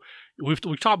 you know,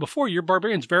 we've talked before, your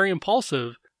barbarian's very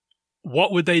impulsive.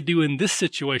 What would they do in this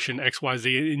situation,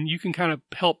 XYZ? And you can kind of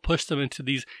help push them into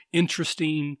these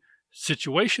interesting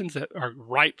situations that are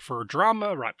ripe for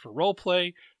drama, ripe for role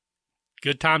play.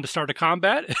 Good time to start a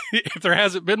combat. If there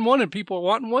hasn't been one and people are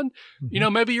wanting one, you know,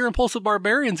 maybe your impulsive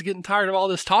barbarian's getting tired of all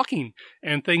this talking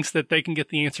and thinks that they can get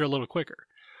the answer a little quicker.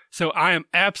 So I am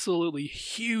absolutely a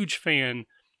huge fan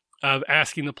of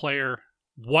asking the player,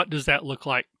 what does that look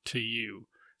like to you?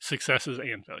 Successes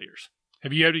and failures.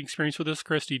 Have you had any experience with this,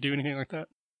 Chris? Do you do anything like that?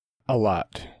 A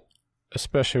lot,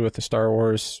 especially with the Star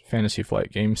Wars Fantasy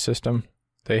Flight game system.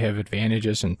 They have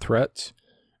advantages and threats,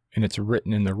 and it's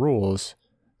written in the rules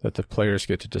that the players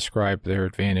get to describe their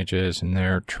advantages and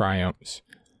their triumphs.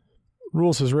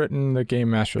 Rules is written, the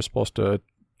game master is supposed to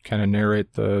kind of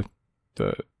narrate the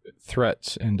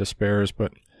threats and despairs,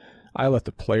 but I let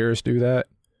the players do that.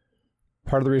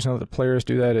 Part of the reason I let the players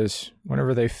do that is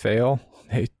whenever they fail,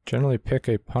 they generally pick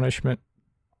a punishment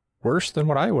worse than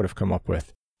what I would have come up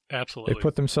with. Absolutely. They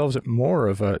put themselves at more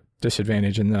of a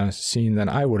disadvantage in the scene than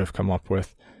I would have come up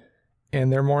with,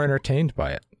 and they're more entertained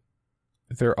by it.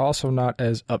 They're also not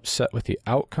as upset with the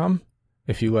outcome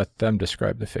if you let them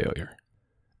describe the failure.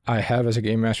 I have, as a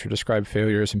game master, described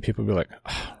failures, and people be like,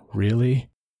 oh, really?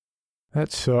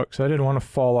 That sucks. I didn't want to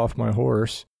fall off my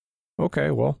horse. Okay,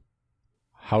 well,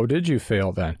 how did you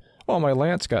fail then? Oh, my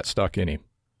lance got stuck in him.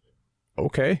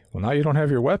 Okay, well, now you don't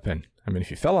have your weapon. I mean,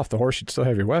 if you fell off the horse, you'd still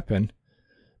have your weapon.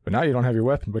 But now you don't have your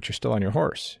weapon, but you're still on your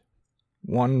horse.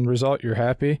 One result, you're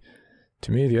happy.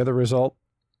 To me, the other result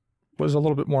was a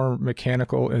little bit more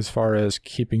mechanical as far as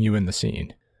keeping you in the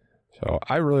scene. So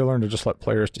I really learned to just let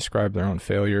players describe their own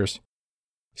failures.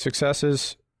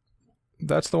 Successes,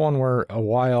 that's the one where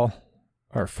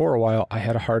for a while, I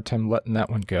had a hard time letting that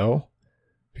one go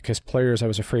because players I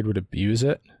was afraid would abuse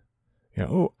it. You know,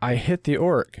 oh, I hit the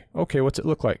orc. Okay, what's it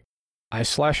look like? I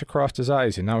slash across his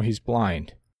eyes and now he's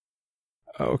blind.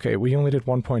 Okay, we only did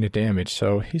 1 point of damage,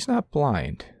 so he's not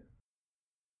blind.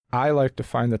 I like to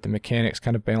find that the mechanics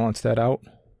kind of balance that out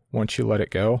once you let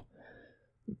it go.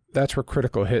 That's where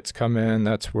critical hits come in.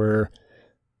 That's where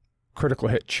critical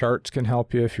hit charts can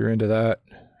help you if you're into that.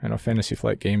 I know Fantasy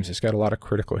Flight Games has got a lot of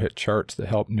critical hit charts that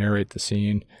help narrate the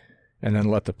scene and then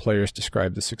let the players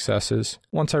describe the successes.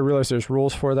 Once I realized there's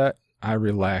rules for that, I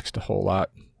relaxed a whole lot.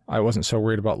 I wasn't so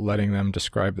worried about letting them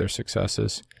describe their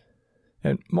successes.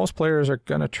 And most players are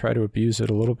going to try to abuse it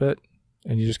a little bit,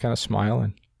 and you just kind of smile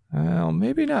and, well,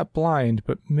 maybe not blind,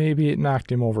 but maybe it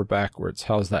knocked him over backwards.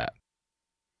 How's that?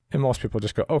 And most people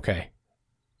just go, okay.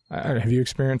 Have you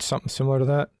experienced something similar to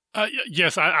that?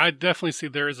 Yes, I definitely see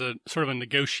there is a sort of a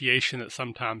negotiation that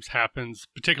sometimes happens,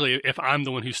 particularly if I'm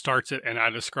the one who starts it and I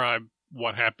describe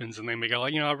what happens, and they may go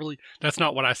like, that's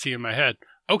not what I see in my head.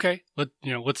 Okay,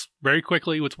 let's very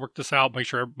quickly, let's work this out, make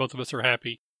sure both of us are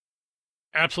happy.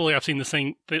 Absolutely, I've seen the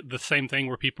same thing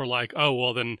where people are like, oh,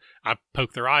 well, then I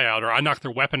poke their eye out or I knock their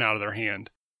weapon out of their hand.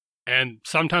 And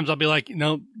sometimes I'll be like,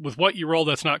 with what you roll,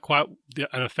 that's not quite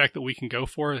an effect that we can go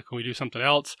for. Can we do something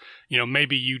else?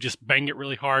 Maybe you just bang it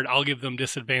really hard. I'll give them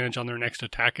disadvantage on their next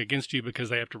attack against you because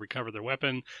they have to recover their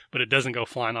weapon, but it doesn't go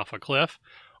flying off a cliff.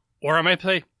 Or I might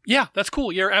say, yeah, that's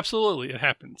cool. Yeah, absolutely. It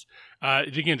happens.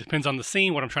 It depends on the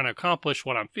scene, what I'm trying to accomplish,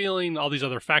 what I'm feeling, all these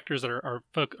other factors that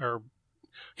are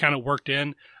kind of worked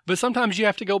in. But sometimes you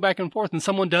have to go back and forth, and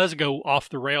someone does go off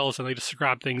the rails and they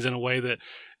describe things in a way that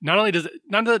not only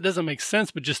doesn't make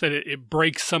sense, but just that it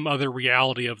breaks some other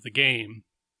reality of the game.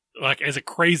 Like, as a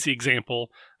crazy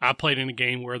example, I played in a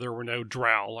game where there were no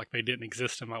drow, like they didn't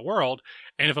exist in my world.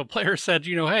 And if a player said,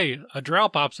 hey, a drow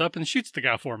pops up and shoots the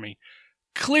guy for me,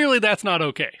 clearly that's not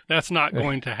okay. That's not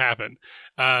going to happen.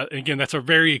 Again, that's a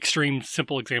very extreme,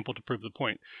 simple example to prove the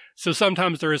point. So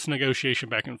sometimes there is negotiation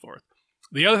back and forth.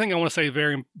 The other thing I want to say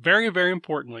very, very, very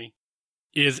importantly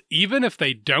is even if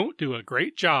they don't do a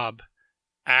great job,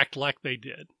 act like they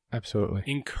did. Absolutely.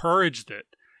 Encourage it.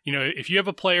 If you have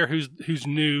a player who's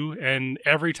new and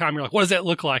every time you're like, what does that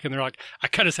look like? And they're like, I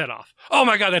cut his head off. Oh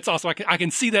my God, that's awesome. I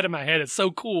can see that in my head. It's so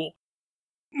cool.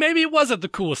 Maybe it wasn't the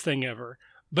coolest thing ever,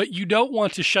 but you don't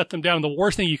want to shut them down. The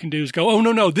worst thing you can do is go, oh,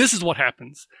 no, this is what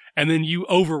happens. And then you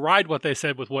override what they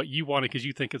said with what you wanted because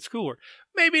you think it's cooler.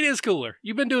 Maybe it is cooler.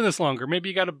 You've been doing this longer. Maybe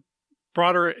you got a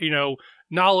broader,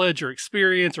 knowledge or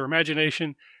experience or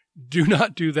imagination. Do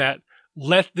not do that.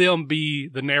 Let them be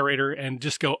the narrator and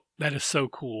just go, that is so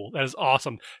cool. That is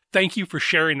awesome. Thank you for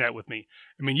sharing that with me.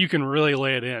 I mean, you can really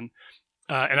lay it in.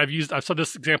 And I've said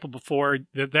this example before,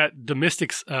 that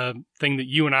Domestics thing that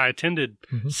you and I attended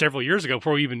several years ago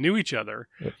before we even knew each other.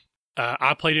 Yep.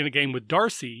 I played in a game with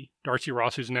Darcy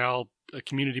Ross, who's now a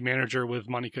community manager with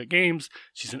Monte Cook Games.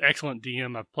 She's an excellent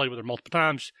DM. I've played with her multiple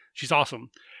times. She's awesome.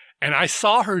 And I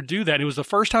saw her do that. It was the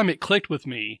first time it clicked with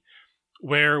me,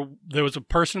 where there was a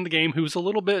person in the game who was a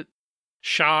little bit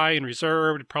shy and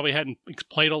reserved, probably hadn't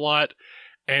played a lot.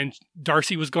 And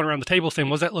Darcy was going around the table saying,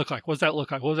 what does that look like? What does that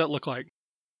look like? What does that look like?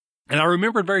 And I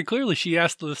remembered very clearly, she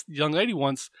asked this young lady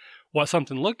once what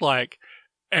something looked like.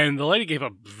 And the lady gave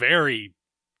a very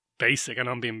basic, and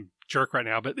I'm being a jerk right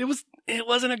now, but it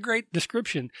wasn't a great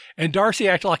description. And Darcy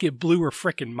acted like it blew her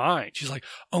freaking mind. She's like,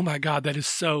 oh my God, that is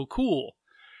so cool.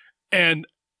 And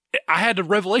I had a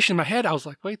revelation in my head. I was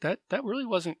like, wait, that really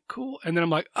wasn't cool. And then I'm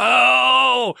like,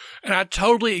 oh, and I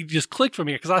totally just clicked for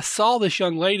me because I saw this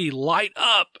young lady light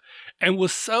up and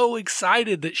was so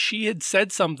excited that she had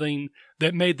said something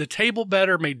that made the table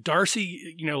better, made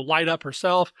Darcy, light up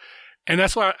herself. And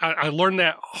that's why I learned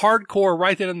that hardcore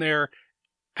right then and there.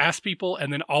 Ask people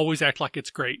and then always act like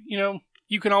it's great.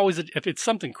 You can always, if it's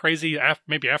something crazy,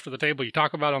 maybe after the table, you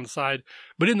talk about it on the side,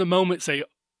 but in the moment say,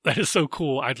 that is so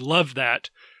cool. I'd love that.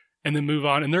 And then move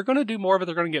on. And they're going to do more of it.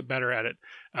 They're going to get better at it.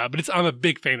 But I'm a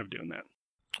big fan of doing that.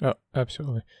 Oh,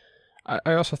 absolutely.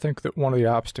 I also think that one of the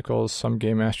obstacles some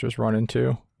game masters run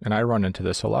into, and I run into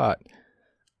this a lot,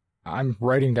 I'm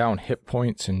writing down hit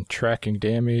points and tracking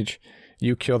damage.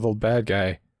 You kill the bad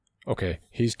guy. Okay,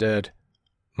 he's dead.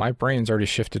 My brain's already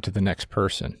shifted to the next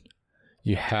person.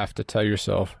 You have to tell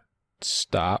yourself,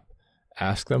 stop,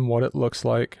 ask them what it looks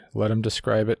like, let them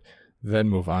describe it, then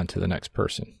move on to the next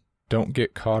person. Don't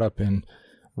get caught up in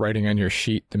writing on your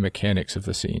sheet the mechanics of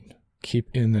the scene. Keep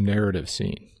in the narrative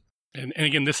scene. And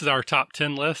again, this is our top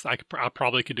 10 list. I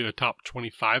probably could do a top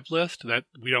 25 list. That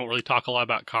we don't really talk a lot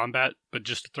about combat, but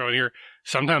just to throw in here,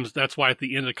 sometimes that's why at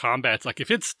the end of the combat, it's like if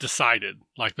it's decided,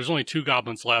 like there's only 2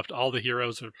 goblins left, all the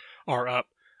heroes are up,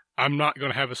 I'm not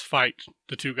going to have us fight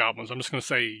the 2 goblins. I'm just going to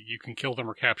say you can kill them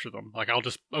or capture them. Like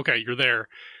okay, you're there,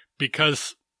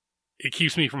 because it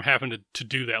keeps me from having to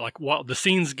do that. Like while the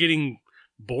scene's getting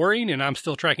boring and I'm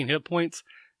still tracking hit points,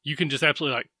 you can just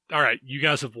absolutely all right, you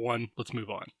guys have won. Let's move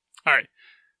on. All right.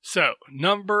 So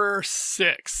number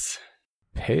 6.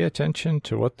 Pay attention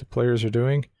to what the players are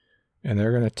doing, and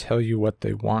they're going to tell you what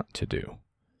they want to do.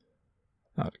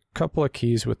 Now, a couple of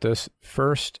keys with this.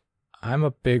 First, I'm a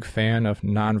big fan of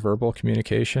nonverbal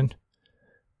communication.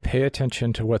 Pay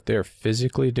attention to what they're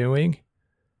physically doing,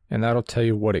 and that'll tell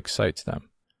you what excites them.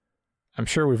 I'm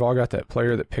sure we've all got that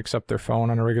player that picks up their phone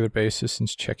on a regular basis and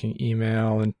is checking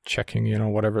email and checking,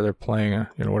 whatever they're playing,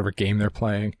 whatever game they're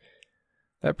playing.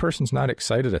 That person's not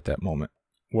excited at that moment.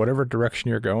 Whatever direction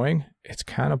you're going, it's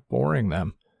kind of boring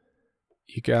them.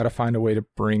 You got to find a way to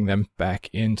bring them back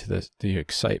into the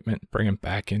excitement, bring them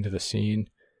back into the scene.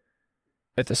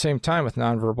 At the same time with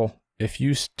nonverbal, if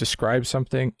you describe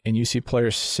something and you see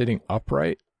players sitting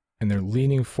upright and they're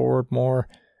leaning forward more,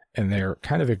 and they're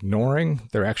kind of ignoring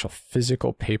their actual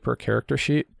physical paper character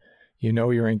sheet,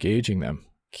 you're engaging them.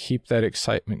 Keep that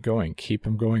excitement going. Keep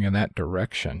them going in that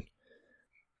direction.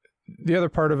 The other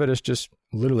part of it is just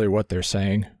literally what they're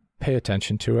saying. Pay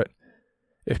attention to it.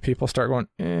 If people start going,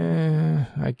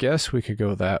 I guess we could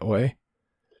go that way,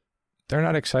 they're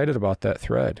not excited about that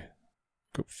thread.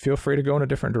 Feel free to go in a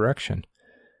different direction.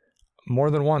 More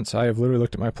than once, I have literally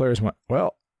looked at my players and went,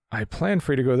 well, I planned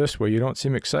for you to go this way. You don't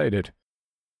seem excited.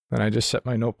 Then I just set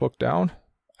my notebook down.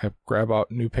 I grab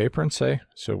out new paper and say,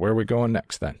 so where are we going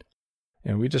next then?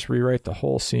 And we just rewrite the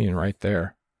whole scene right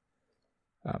there.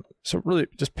 So really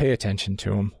just pay attention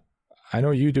to them. I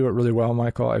know you do it really well,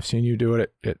 Michael. I've seen you do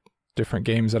it at different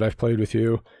games that I've played with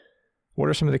you. What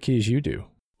are some of the keys you do?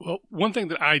 Well, one thing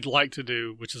that I'd like to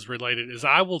do, which is related, is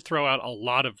I will throw out a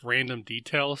lot of random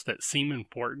details that seem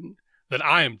important that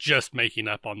I am just making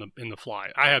up in the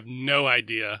fly. I have no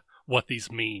idea what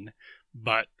these mean,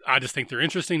 but I just think they're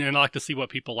interesting, and I like to see what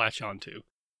people latch on to.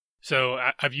 So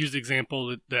I've used the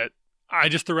example that I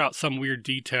just threw out some weird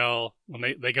detail when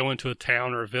they go into a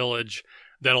town or a village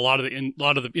that a lot of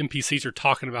the NPCs are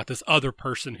talking about this other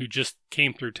person who just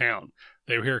came through town.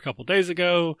 They were here a couple days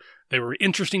ago. They were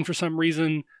interesting for some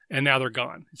reason, and now they're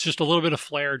gone. It's just a little bit of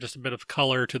flair, just a bit of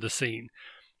color to the scene.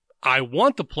 I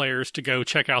want the players to go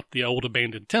check out the old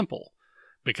abandoned temple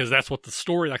because that's what the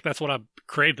story, like that's what I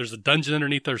created. There's a dungeon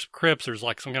underneath, there's crypts, there's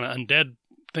like some kind of undead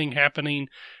thing happening,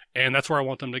 and that's where I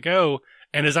want them to go.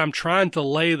 And as I'm trying to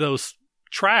lay those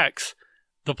tracks,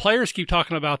 the players keep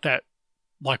talking about that.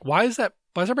 Like, why is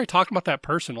everybody talking about that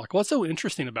person? Like, what's so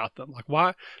interesting about them? Like,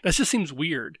 why? That just seems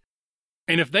weird.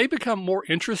 And if they become more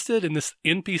interested in this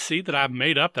NPC that I've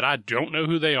made up that I don't know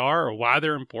who they are or why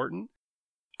they're important,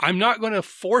 I'm not going to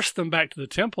force them back to the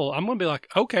temple. I'm going to be like,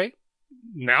 okay,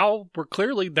 now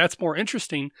that's more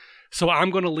interesting. So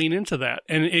I'm going to lean into that.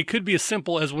 And it could be as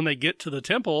simple as when they get to the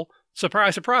temple,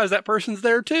 surprise, surprise, that person's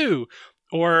there too.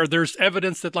 Or there's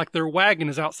evidence that like their wagon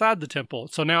is outside the temple.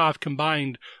 So now I've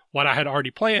combined what I had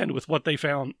already planned with what they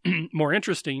found more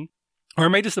interesting. Or I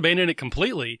may just abandon it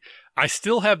completely. I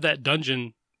still have that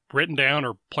dungeon written down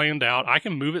or planned out. I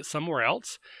can move it somewhere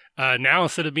else. Now,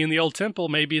 instead of being the old temple,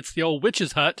 maybe it's the old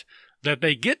witch's hut that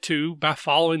they get to by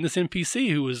following this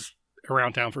NPC who was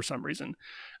around town for some reason.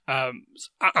 I'm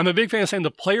a big fan of saying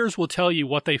the players will tell you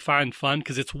what they find fun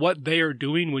because it's what they are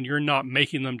doing when you're not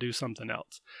making them do something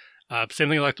else. Same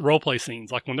thing like the role-play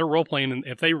scenes. Like when they're role-playing, and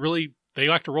if they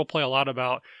like to role-play a lot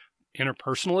about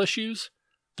interpersonal issues,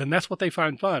 then that's what they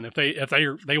find fun. If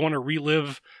they want to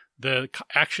relive the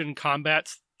action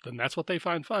combats, then that's what they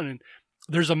find fun. And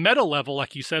there's a meta level,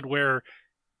 like you said, where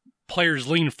players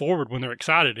lean forward when they're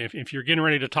excited. If you're getting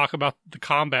ready to talk about the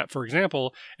combat, for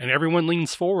example, and everyone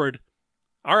leans forward,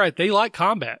 all right, they like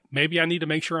combat. Maybe I need to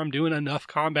make sure I'm doing enough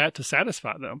combat to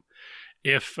satisfy them.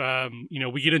 If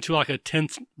we get into like a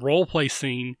tense role play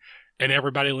scene and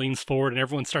everybody leans forward and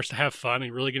everyone starts to have fun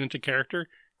and really get into character,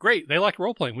 great. They like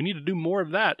role playing. We need to do more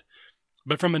of that.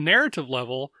 But from a narrative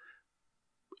level,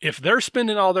 if they're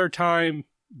spending all their time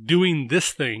doing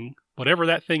this thing, whatever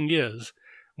that thing is,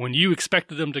 when you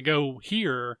expected them to go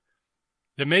here,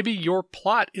 then maybe your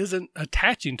plot isn't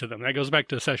attaching to them. That goes back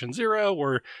to session 0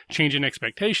 or changing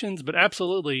expectations. But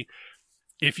absolutely,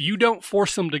 if you don't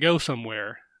force them to go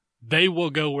somewhere, they will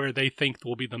go where they think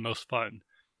will be the most fun.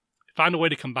 Find a way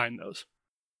to combine those.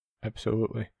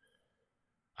 Absolutely.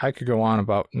 I could go on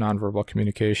about nonverbal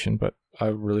communication, but I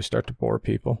would really start to bore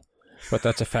people. But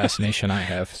that's a fascination I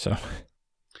have. So,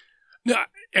 no,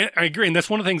 I agree, and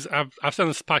that's one of the things I've said on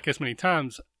this podcast many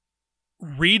times.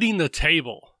 Reading the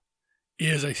table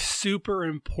is a super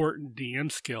important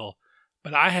DM skill,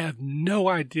 but I have no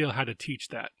idea how to teach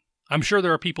that. I'm sure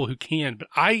there are people who can, but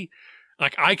I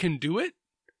can do it.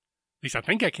 At least I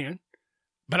think I can.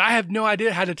 But I have no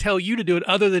idea how to tell you to do it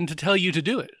other than to tell you to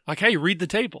do it. Like, hey, read the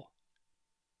table.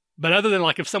 But other than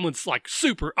like if someone's like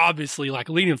super obviously like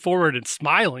leaning forward and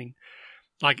smiling,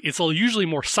 like it's usually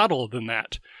more subtle than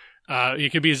that.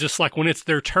 It could be just like when it's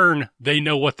their turn, they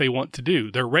know what they want to do.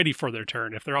 They're ready for their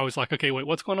turn. If they're always like, okay, wait,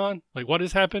 what's going on? Like, what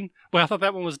has happened? Well, I thought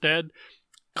that one was dead.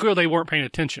 Clearly they weren't paying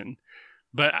attention.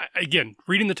 But again,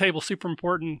 reading the table is super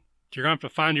important. You're going to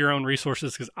have to find your own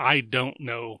resources because I don't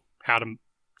know how to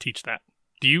teach that.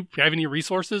 Do you have any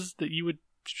resources that you would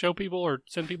show people or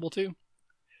send people to?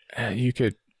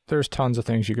 There's tons of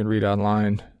things you can read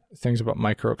online, things about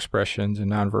microexpressions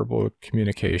and nonverbal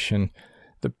communication.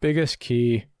 The biggest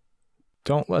key,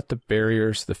 don't let the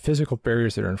physical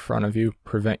barriers that are in front of you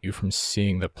prevent you from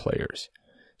seeing the players.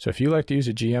 So if you like to use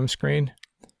a GM screen,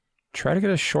 try to get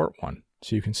a short one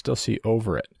so you can still see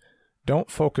over it.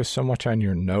 Don't focus so much on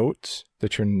your notes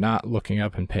that you're not looking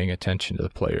up and paying attention to the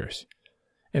players.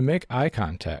 And make eye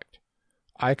contact.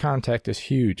 Eye contact is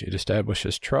huge. It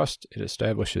establishes trust. It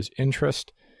establishes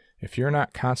interest. If you're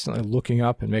not constantly looking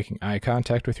up and making eye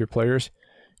contact with your players,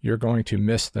 you're going to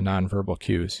miss the nonverbal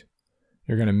cues.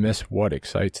 You're going to miss what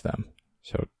excites them.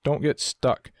 So don't get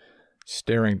stuck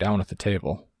staring down at the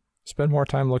table. Spend more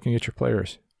time looking at your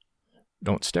players.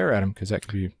 Don't stare at them because that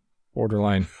could be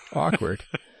borderline awkward.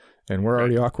 And we're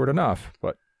already awkward enough,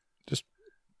 but just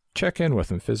check in with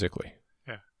them physically.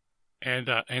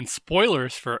 And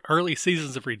spoilers for early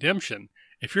seasons of Redemption.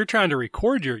 If you're trying to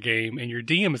record your game and your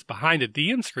DM is behind a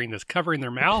DM screen that's covering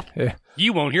their mouth,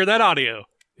 you won't hear that audio.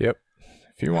 Yep.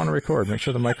 If you want to record, make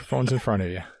sure the microphone's in front of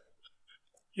you.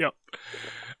 Yep.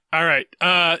 All right.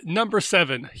 Number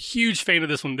 7. Huge fan of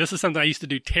this one. This is something I used to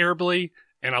do terribly,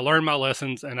 and I learned my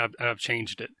lessons, and I've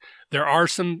changed it. There are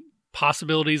some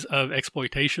possibilities of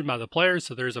exploitation by the players,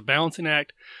 so there's a balancing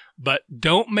act, but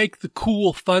don't make the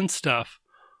cool, fun stuff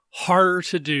harder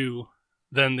to do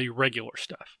than the regular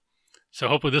stuff. So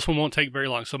hopefully this one won't take very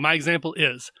long. So my example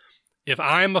is, if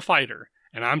I'm a fighter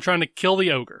and I'm trying to kill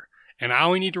the ogre, and I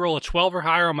only need to roll a 12 or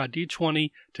higher on my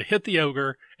d20 to hit the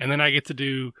ogre, and then I get to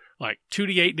do like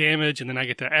 2d8 damage, and then I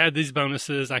get to add these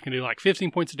bonuses. I can do like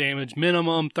 15 points of damage,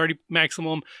 minimum, 30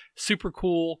 maximum, super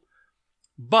cool.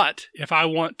 But if I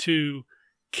want to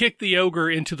kick the ogre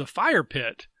into the fire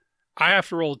pit, I have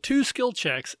to roll 2 skill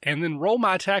checks and then roll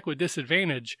my attack with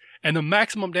disadvantage, and the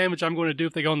maximum damage I'm going to do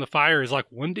if they go in the fire is like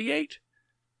 1d8.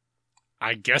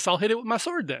 I guess I'll hit it with my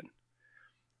sword then.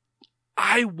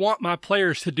 I want my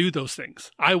players to do those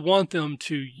things. I want them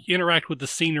to interact with the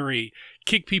scenery,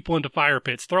 kick people into fire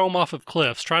pits, throw them off of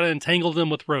cliffs, try to entangle them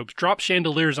with ropes, drop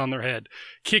chandeliers on their head,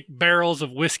 kick barrels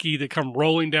of whiskey that come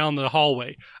rolling down the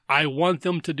hallway. I want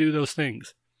them to do those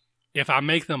things. If I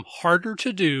make them harder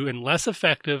to do and less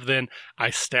effective than I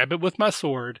stab it with my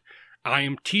sword, I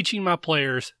am teaching my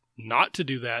players not to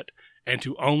do that and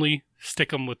to only stick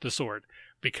them with the sword,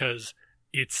 because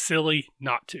it's silly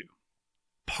not to.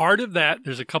 Part of that,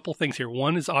 there's a couple things here.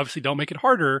 One is obviously don't make it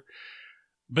harder,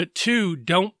 but 2,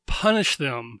 don't punish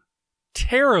them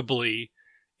terribly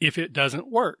if it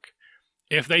doesn't work.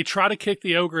 If they try to kick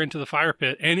the ogre into the fire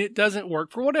pit and it doesn't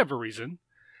work for whatever reason,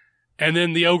 and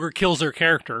then the ogre kills their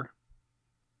character,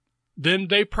 then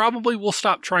they probably will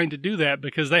stop trying to do that,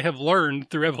 because they have learned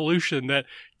through evolution that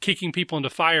kicking people into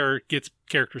fire gets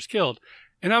characters killed.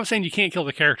 And I'm saying you can't kill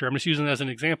the character. I'm just using it as an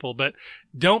example, but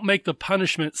don't make the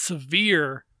punishment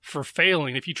severe for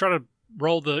failing. If you try to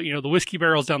roll the whiskey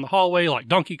barrels down the hallway like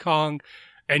Donkey Kong,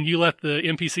 and you let the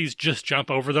NPCs just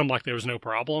jump over them like there was no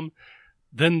problem,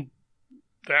 then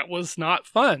that was not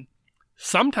fun.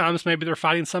 Sometimes maybe they're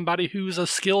fighting somebody who's a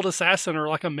skilled assassin or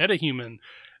like a metahuman,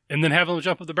 and then having them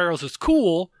jump up the barrels is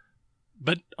cool,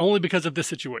 but only because of this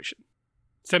situation.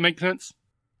 Does that make sense?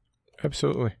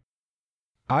 Absolutely.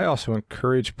 I also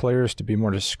encourage players to be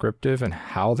more descriptive in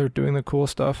how they're doing the cool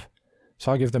stuff.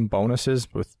 So I give them bonuses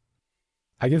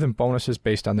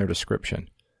based on their description.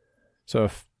 So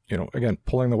if, again,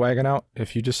 pulling the wagon out,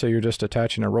 if you just say you're just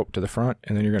attaching a rope to the front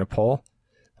and then you're going to pull,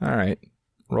 all right,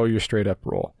 roll your straight up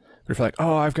roll. But if you're like,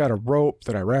 oh, I've got a rope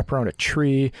that I wrap around a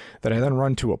tree, that I then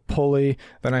run to a pulley,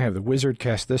 then I have the wizard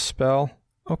cast this spell,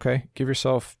 okay, give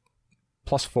yourself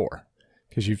 +4.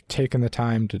 Because you've taken the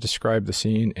time to describe the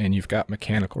scene and you've got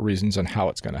mechanical reasons on how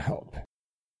it's going to help.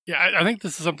 Yeah, I think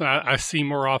this is something I see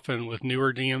more often with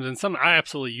newer DMs, and something I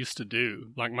absolutely used to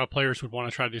do. Like, my players would want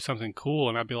to try to do something cool,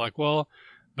 and I'd be like, well,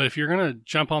 but if you're going to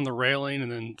jump on the railing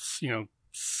and then,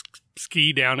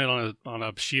 ski down it on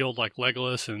a shield like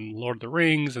Legolas and Lord of the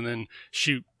Rings, and then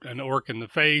shoot an orc in the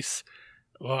face,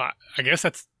 well, I guess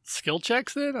that's skill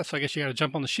checks then. So I guess you got to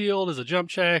jump on the shield as a jump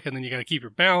check, and then you got to keep your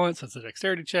balance. That's a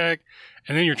dexterity check.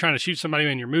 And then you're trying to shoot somebody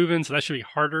when you're moving, so that should be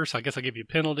harder. So I guess I'll give you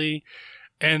a penalty.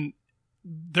 And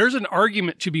there's an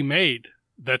argument to be made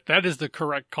that is the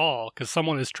correct call, because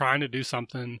someone is trying to do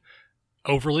something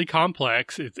overly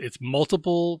complex. It's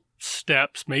multiple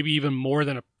steps, maybe even more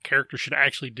than a character should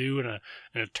actually do in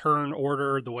a turn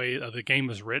order, the way the game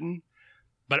is written.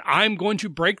 But I'm going to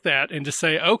break that and just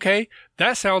say, okay,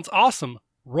 that sounds awesome.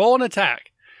 Roll an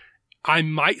attack. I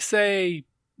might say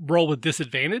roll with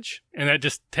disadvantage, and that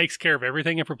just takes care of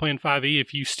everything. If we're playing 5e,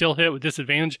 if you still hit with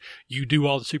disadvantage, you do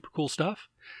all the super cool stuff.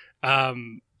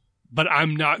 But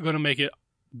I'm not going to make it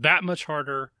that much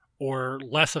harder or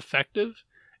less effective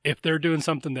if they're doing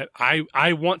something that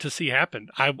I want to see happen.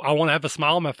 I want to have a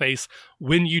smile on my face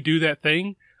when you do that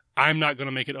thing. I'm not going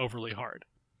to make it overly hard.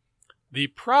 The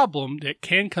problem that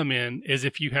can come in is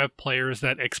if you have players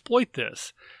that exploit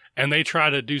this and they try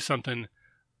to do something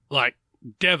like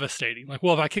devastating. Like,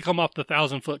 well, if I kick them off the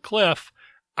 1,000-foot cliff,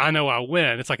 I know I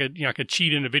win. It's like a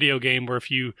cheat in a video game where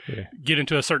if you get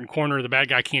into a certain corner, the bad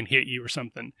guy can't hit you or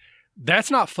something.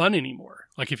 That's not fun anymore.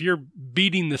 Like, if you're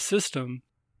beating the system,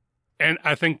 and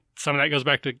I think some of that goes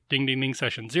back to Ding Ding Ding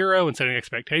Session 0 and setting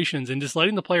expectations and just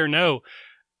letting the player know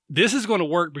this is going to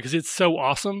work because it's so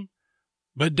awesome.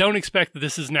 But don't expect that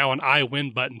this is now an I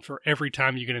win button for every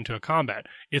time you get into a combat.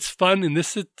 It's fun in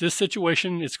this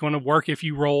situation. It's going to work if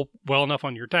you roll well enough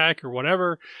on your attack or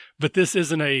whatever. But this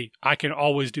isn't I can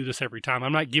always do this every time.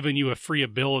 I'm not giving you a free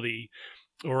ability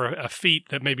or a feat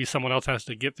that maybe someone else has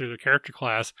to get through the character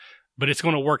class, but it's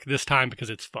going to work this time because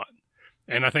it's fun.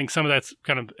 And I think some of that's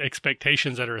kind of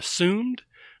expectations that are assumed,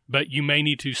 but you may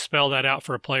need to spell that out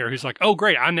for a player who's like, oh,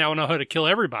 great, I now know how to kill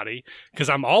everybody because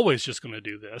I'm always just going to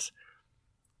do this.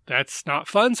 That's not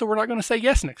fun, so we're not going to say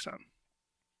yes next time.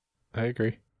 I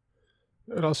agree.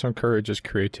 It also encourages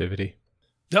creativity.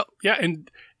 No, yeah,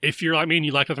 and if you're like me and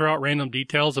you like to throw out random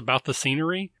details about the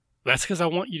scenery, that's because I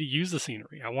want you to use the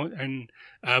scenery. I'm going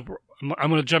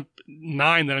to jump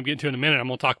 9 that I'm getting to in a minute. I'm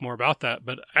going to talk more about that.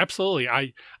 But absolutely,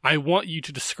 I want you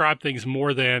to describe things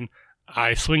more than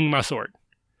I swing my sword.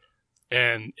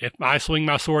 And if I swing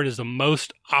my sword is the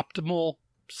most optimal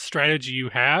strategy you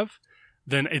have,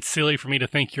 then it's silly for me to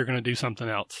think you're going to do something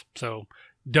else. So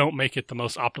don't make it the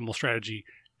most optimal strategy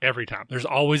every time. There's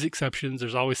always exceptions.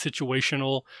 There's always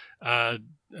situational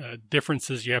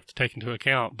differences you have to take into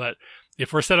account. But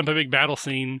if we're setting up a big battle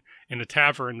scene in a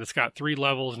tavern that's got 3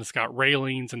 levels and it's got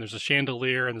railings and there's a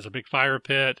chandelier and there's a big fire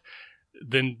pit,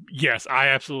 then yes, I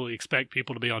absolutely expect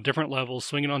people to be on different levels,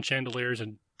 swinging on chandeliers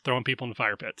and throwing people in the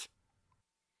fire pits.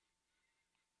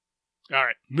 All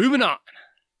right, moving on.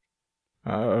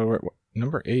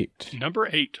 Number 8. Number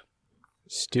 8.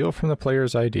 Steal from the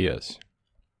player's ideas.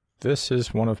 This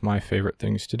is one of my favorite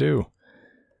things to do.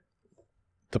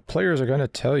 The players are going to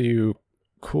tell you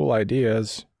cool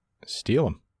ideas. Steal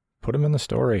them. Put them in the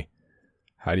story.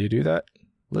 How do you do that?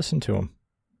 Listen to them.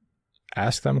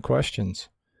 Ask them questions.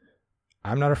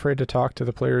 I'm not afraid to talk to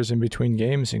the players in between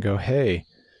games and go, hey,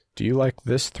 do you like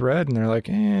this thread? And they're like,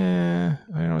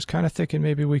 I was kind of thinking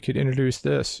maybe we could introduce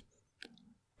this.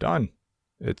 Done.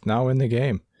 It's now in the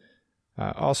game.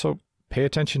 Also, pay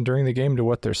attention during the game to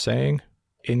what they're saying,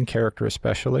 in character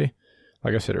especially.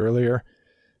 Like I said earlier,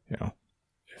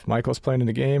 if Michael's playing in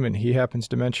the game and he happens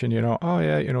to mention,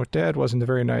 Dad wasn't a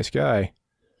very nice guy,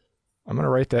 I'm going to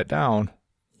write that down.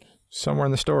 Somewhere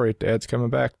in the story, Dad's coming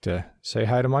back to say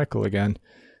hi to Michael again,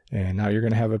 and now you're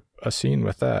going to have a scene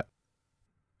with that.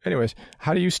 Anyways,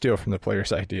 how do you steal from the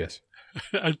players' ideas?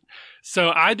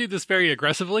 So I do this very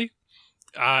aggressively.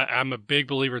 I'm a big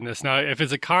believer in this. Now, if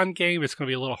it's a con game, it's going to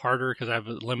be a little harder because I have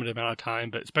a limited amount of time,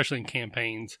 but especially in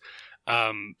campaigns.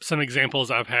 Some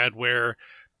examples I've had where,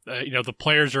 the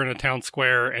players are in a town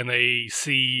square and they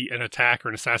see an attack or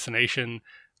an assassination.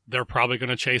 They're probably going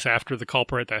to chase after the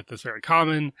culprit. That's very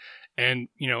common. And,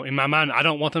 in my mind, I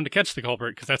don't want them to catch the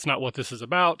culprit because that's not what this is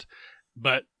about.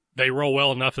 But they roll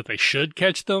well enough that they should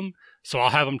catch them. So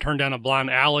I'll have them turn down a blind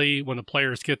alley. When the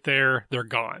players get there, they're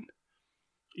gone.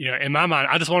 In my mind,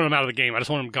 I just wanted them out of the game. I just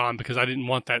wanted them gone because I didn't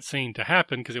want that scene to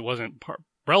happen because it wasn't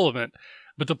relevant.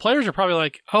 But the players are probably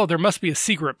like, oh, there must be a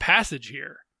secret passage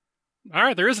here. All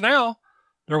right, there is now.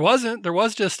 There wasn't. There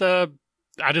was just I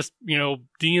just,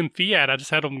 DM fiat. I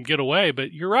just had them get away.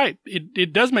 But you're right.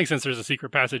 It does make sense there's a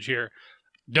secret passage here.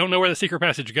 Don't know where the secret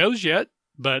passage goes yet,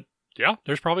 but yeah,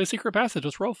 there's probably a secret passage.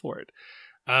 Let's roll for it.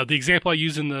 The example I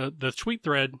use in the tweet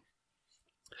thread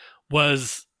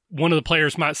was one of the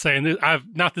players might say, and I've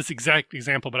not this exact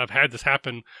example, but I've had this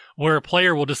happen where a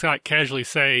player will just like casually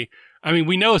say, I mean,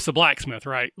 we know it's the blacksmith,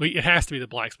 right? It has to be the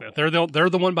blacksmith. They're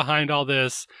the one behind all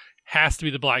this. Has to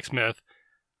be the blacksmith.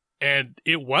 And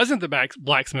it wasn't the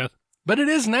blacksmith, but it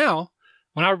is now.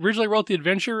 When I originally wrote the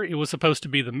adventure, it was supposed to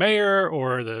be the mayor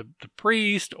or the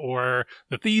priest or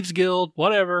the thieves guild,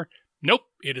 whatever. Nope,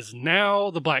 it is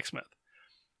now the blacksmith.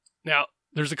 Now,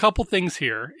 there's a couple things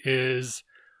here is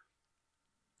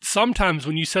sometimes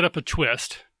when you set up a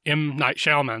twist, M. Night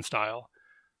Shyamalan style,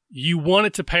 you want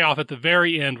it to pay off at the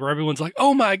very end where everyone's like,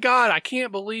 oh my God, I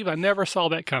can't believe I never saw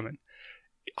that coming.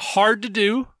 Hard to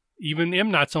do. Even M.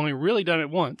 Night's only really done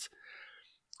it once.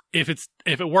 If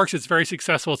it works, it's very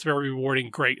successful, it's very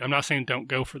rewarding, great. I'm not saying don't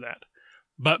go for that.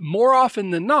 But more often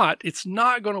than not, it's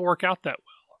not going to work out that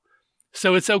well.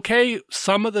 So it's okay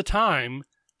some of the time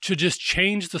to just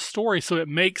change the story so it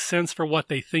makes sense for what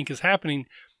they think is happening.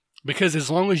 Because as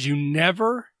long as you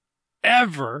never,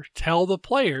 ever tell the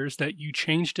players that you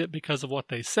changed it because of what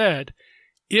they said,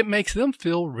 it makes them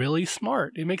feel really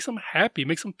smart. It makes them happy. It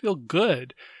makes them feel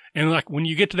good. And like when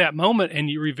you get to that moment and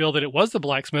you reveal that it was the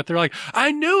blacksmith, they're like,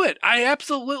 I knew it. I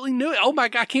absolutely knew it. Oh my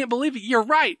God, I can't believe it. You're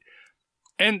right.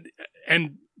 And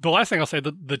the last thing I'll say,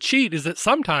 the cheat is that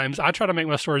sometimes I try to make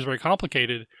my stories very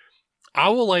complicated. I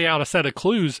will lay out a set of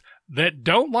clues that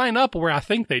don't line up where I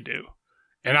think they do.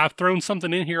 And I've thrown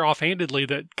something in here offhandedly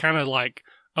that kind of like,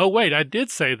 oh wait, I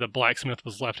did say the blacksmith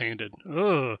was left-handed.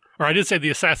 Ugh. Or I did say the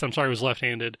assassin, was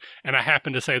left-handed. And I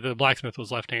happened to say the blacksmith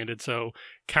was left-handed. So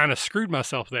kind of screwed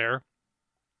myself there.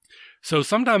 So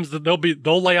sometimes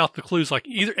they'll lay out the clues like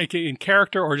either in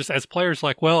character or just as players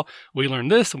like, well, we learned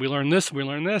this and we learned this and we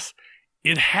learned this.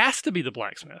 it has to be the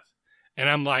blacksmith. And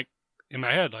I'm like, in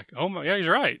my head, like, oh my, yeah,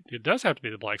 you're right. It does have to be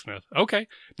the blacksmith. Okay,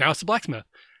 now it's the blacksmith.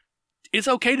 It's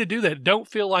okay to do that. Don't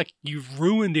feel like you've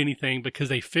ruined anything because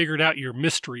they figured out your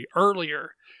mystery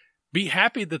earlier. Be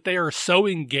happy that they are so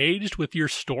engaged with your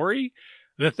story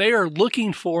that they are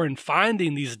looking for and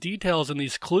finding these details and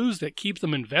these clues that keep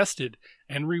them invested,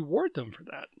 and reward them for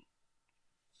that.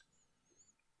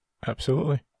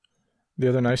 Absolutely. The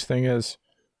other nice thing is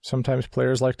sometimes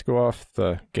players like to go off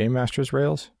the Game Master's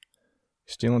rails.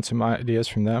 Stealing some ideas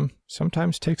from them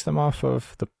sometimes takes them off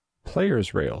of the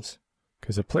player's rails,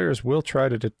 because the players will try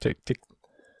to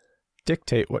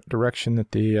dictate what direction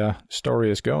that the story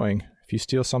is going. If you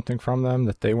steal something from them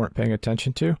that they weren't paying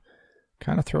attention to,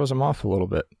 kind of throws them off a little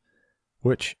bit,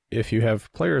 which if you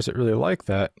have players that really like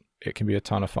that, it can be a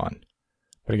ton of fun.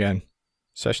 But again,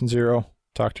 session 0,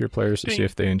 talk to your players to see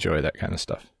if they enjoy that kind of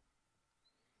stuff.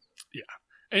 Yeah.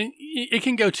 And it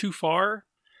can go too far.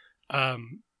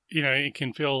 It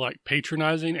can feel like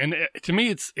patronizing. And to me,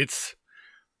 it's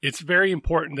very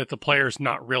important that the players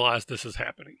not realize this is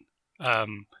happening.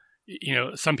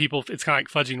 Some people, it's kind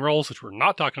of like fudging rolls, which we're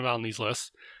not talking about on these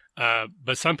lists.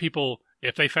 But some people,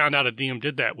 if they found out a DM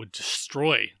did that, would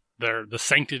destroy the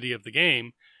sanctity of the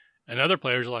game. And other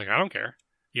players are like, I don't care,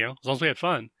 as long as we had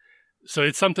fun. So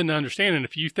it's something to understand. And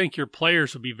if you think your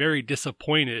players would be very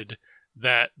disappointed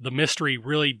that the mystery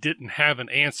really didn't have an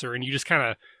answer and you just kind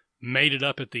of made it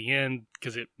up at the end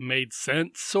because it made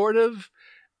sense, sort of,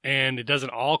 and it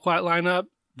doesn't all quite line up,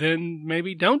 then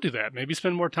maybe don't do that. Maybe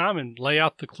spend more time and lay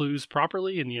out the clues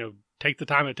properly and, take the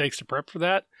time it takes to prep for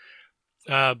that.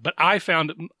 But I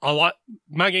found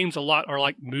my games a lot are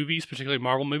like movies, particularly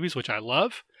Marvel movies, which I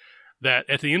love, that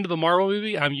at the end of a Marvel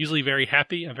movie, I'm usually very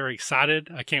happy. I'm very excited.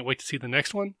 I can't wait to see the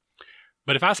next one.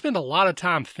 But if I spend a lot of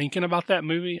time thinking about that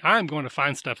movie, I'm going to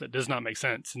find stuff that does not make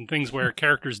sense, and things where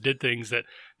characters did things that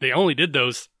they only did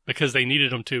those because they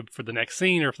needed them to for the next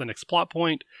scene or for the next plot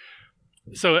point.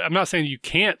 So I'm not saying you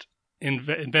can't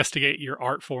investigate your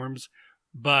art forms,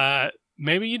 but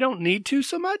maybe you don't need to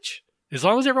so much. As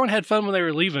long as everyone had fun when they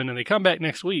were leaving and they come back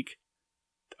next week,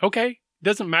 okay.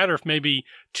 Doesn't matter if maybe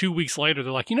 2 weeks later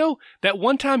they're like, that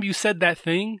one time you said that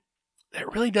thing,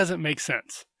 that really doesn't make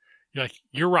sense. You're like,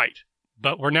 you're right.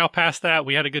 But we're now past that.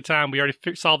 We had a good time. We already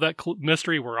solved that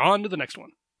mystery. We're on to the next one.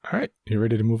 All right. You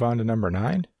ready to move on to number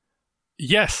 9?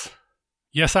 Yes.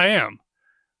 Yes, I am.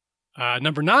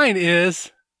 Number 9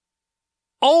 is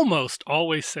almost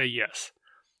always say yes.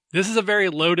 This is a very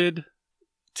loaded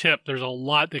tip. There's a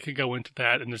lot that could go into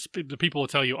that. And the people will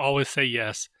tell you always say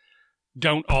yes.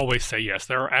 Don't always say yes.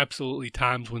 There are absolutely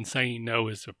times when saying no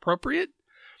is appropriate.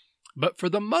 But for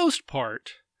the most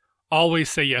part, always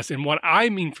say yes. And what I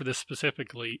mean for this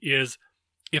specifically is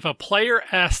if a player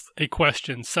asks a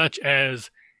question such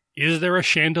as, is there a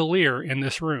chandelier in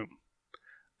this room?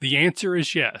 The answer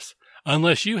is yes.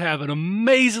 Unless you have an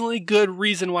amazingly good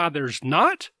reason why there's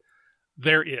not,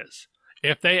 there is.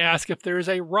 If they ask if there is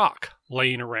a rock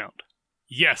laying around,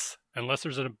 yes. Unless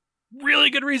there's a really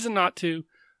good reason not to,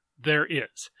 there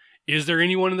is. Is there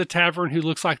anyone in the tavern who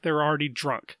looks like they're already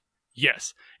drunk?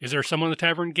 Yes. Is there someone in the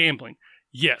tavern gambling?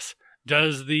 Yes.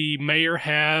 Does the mayor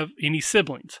have any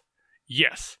siblings?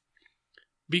 Yes.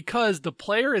 Because the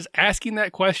player is asking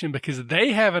that question because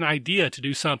they have an idea to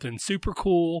do something super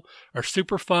cool or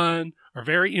super fun or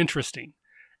very interesting.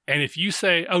 And if you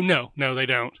say, oh, no, they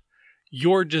don't,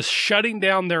 you're just shutting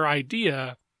down their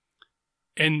idea,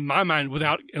 in my mind,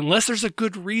 unless there's a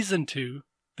good reason to,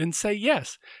 then say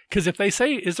yes. Because if they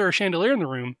say, is there a chandelier in the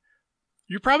room,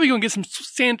 you're probably going to get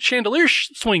some chandelier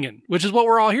swinging, which is what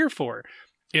we're all here for.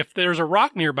 If there's a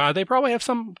rock nearby, they probably have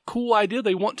some cool idea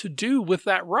they want to do with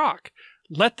that rock.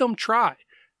 Let them try.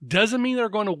 Doesn't mean they're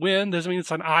going to win. Doesn't mean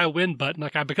it's an I win button.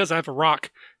 Because I have a rock,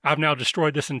 I've now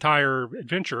destroyed this entire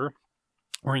adventure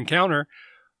or encounter.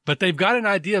 But they've got an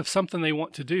idea of something they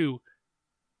want to do.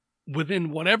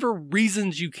 Within whatever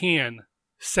reasons you can,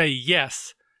 say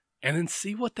yes, and then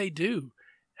see what they do.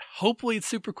 Hopefully it's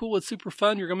super cool. It's super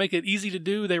fun. You're going to make it easy to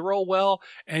do. They roll well.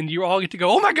 And you all get to go,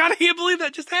 oh my God, I can't believe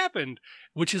that just happened.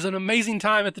 Which is an amazing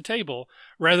time at the table.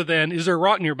 Rather than, is there a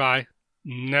rock nearby?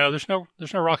 No, there's no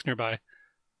rocks nearby.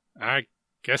 I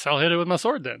guess I'll hit it with my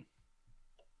sword then.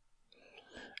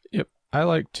 Yep. I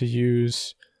like to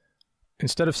use,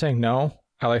 instead of saying no,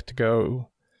 I like to go,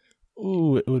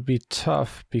 ooh, it would be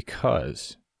tough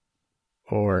because,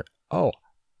 or, oh,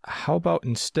 how about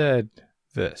instead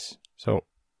this? So,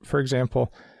 for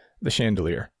example, the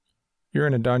chandelier. You're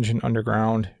in a dungeon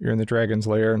underground, you're in the dragon's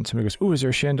lair, and somebody goes, ooh, is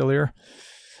there a chandelier?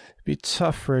 It'd be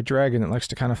tough for a dragon that likes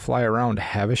to kind of fly around to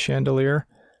have a chandelier.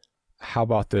 How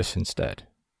about this instead?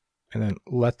 And then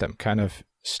let them kind of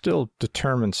still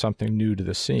determines something new to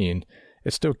the scene.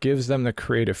 It still gives them the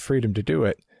creative freedom to do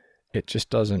it. It just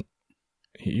doesn't,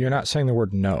 you're not saying the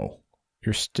word no.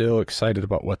 You're still excited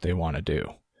about what they want to do.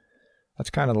 That's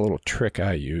kind of the little trick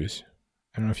I use.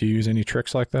 I don't know if you use any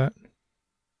tricks like that.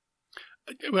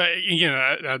 Well,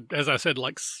 as I said,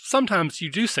 like sometimes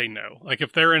you do say no. Like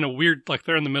if they're in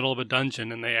they're in the middle of a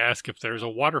dungeon and they ask if there's a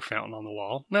water fountain on the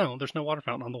wall. No, there's no water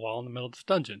fountain on the wall in the middle of this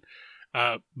dungeon.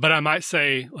 But I might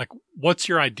say, like, what's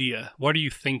your idea? What are you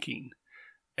thinking?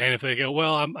 And if they go,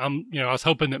 well, I was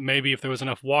hoping that maybe if there was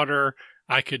enough water,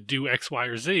 I could do X, Y,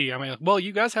 or Z. I mean, well,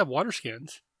 you guys have water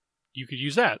skins. You could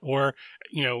use that. Or,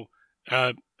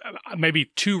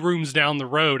 maybe 2 rooms down the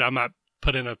road, I might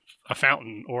put in a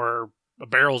fountain or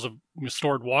barrels of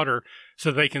stored water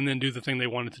so they can then do the thing they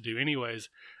wanted to do anyways.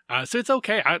 So it's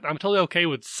okay. I'm totally okay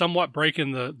with somewhat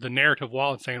breaking the narrative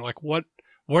wall and saying, like, what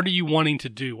are you wanting to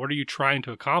do? What are you trying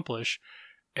to accomplish?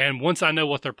 And once I know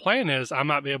what their plan is, I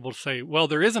might be able to say, well,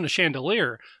 there isn't a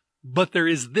chandelier, but there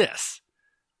is this.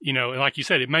 And like you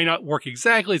said, it may not work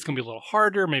exactly. It's going to be a little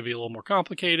harder, maybe a little more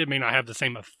complicated, may not have the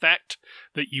same effect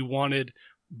that you wanted,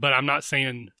 but I'm not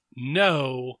saying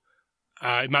no.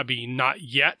 It might be not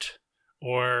yet,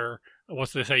 or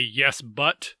what's they say, yes,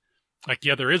 but. Like,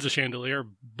 yeah, there is a chandelier,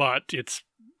 but it's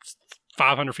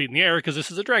 500 feet in the air because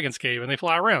this is a dragon's cave and they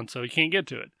fly around, so you can't get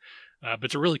to it. But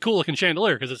it's a really cool looking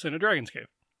chandelier because it's in a dragon's cave.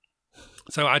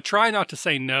 So I try not to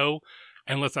say no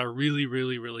unless I really,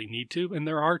 really, really need to. And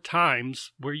there are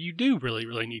times where you do really,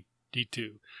 really need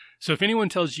to. So if anyone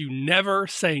tells you never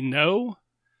say no,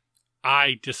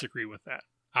 I disagree with that.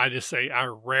 I just say I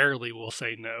rarely will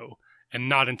say no, and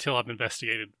not until I've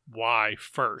investigated why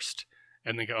first.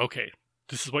 And then go, okay,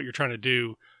 this is what you're trying to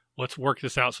do. Let's work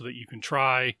this out so that you can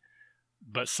try.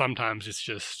 But sometimes it's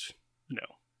just no.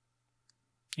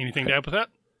 Anything to add with that?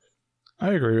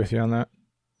 I agree with you on that.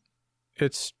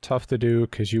 It's tough to do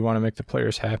because you want to make the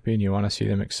players happy and you want to see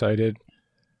them excited.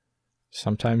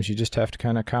 Sometimes you just have to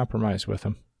kind of compromise with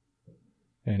them.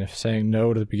 And if saying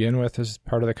no to begin with is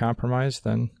part of the compromise,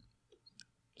 then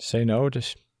say no,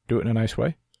 just do it in a nice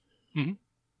way. Mm-hmm.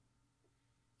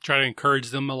 Try to encourage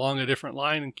them along a different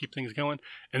line and keep things going.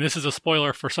 And this is a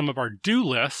spoiler for some of our do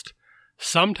list.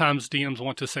 Sometimes DMs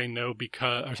want to say no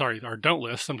our don't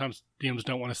list. Sometimes DMs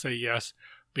don't want to say yes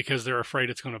because they're afraid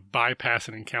it's going to bypass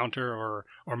an encounter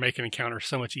or make an encounter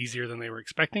so much easier than they were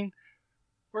expecting.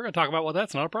 We're going to talk about why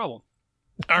that's not a problem.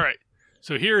 All right.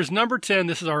 So here's number 10.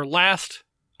 This is our last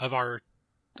of our,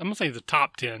 I'm going to say the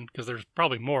top 10 because there's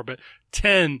probably more, but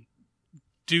 10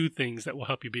 do things that will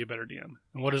help you be a better DM.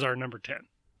 And what is our number 10?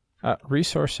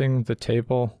 Resourcing the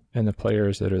table and the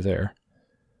players that are there.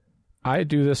 I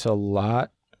do this a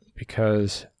lot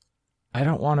because I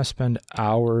don't want to spend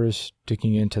hours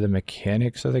digging into the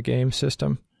mechanics of the game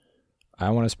system. I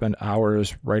want to spend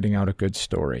hours writing out a good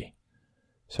story.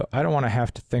 So I don't want to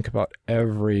have to think about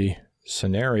every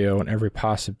scenario and every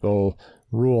possible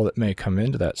rule that may come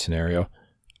into that scenario.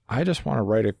 I just want to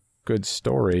write a good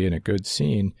story and a good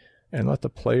scene and let the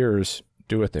players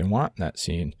do what they want in that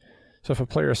scene. So if a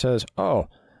player says, oh,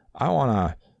 I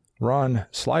want to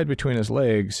slide between his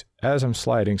legs as I'm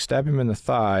sliding, stab him in the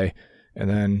thigh, and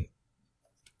then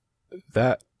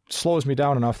that slows me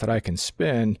down enough that I can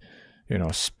spin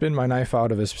my knife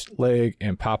out of his leg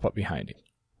and pop up behind him.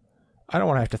 I don't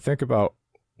want to have to think about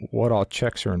what all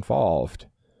checks are involved.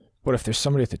 But if there's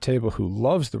somebody at the table who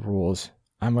loves the rules,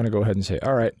 I'm going to go ahead and say,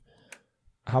 all right,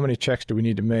 how many checks do we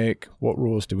need to make? What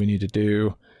rules do we need to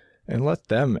do? And let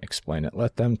them explain it.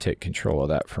 Let them take control of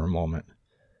that for a moment.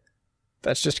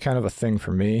 That's just kind of a thing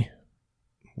for me.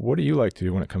 What do you like to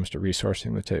do when it comes to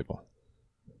resourcing the table?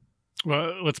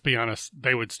 Well, let's be honest.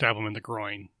 They would stab them in the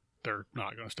groin. They're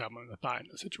not going to stab them in the thigh in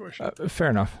this situation. Fair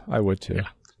enough. I would too. Yeah.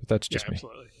 But that's just me.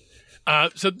 Absolutely.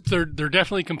 So they're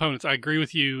definitely components. I agree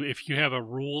with you. If you have a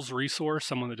rules resource,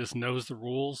 someone that just knows the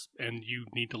rules and you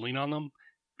need to lean on them,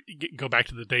 go back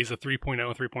to the days of 3.0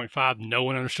 and 3.5. No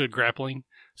one understood grappling.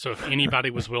 So if anybody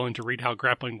was willing to read how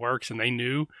grappling works and they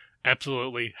knew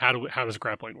absolutely how does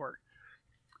grappling work,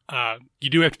 you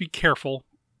do have to be careful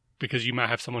because you might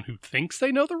have someone who thinks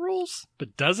they know the rules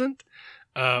but doesn't,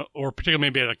 or particularly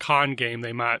maybe at a con game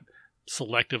they might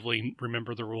selectively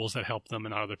remember the rules that help them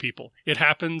and other people. It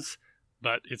happens,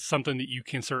 but it's something that you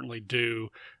can certainly do.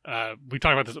 We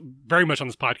talk about this very much on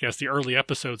this podcast, the early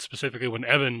episodes, specifically when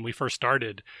Evan, we first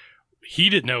started, he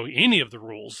didn't know any of the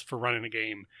rules for running a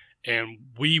game, and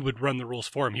we would run the rules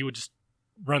for him. He would just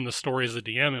run the story as a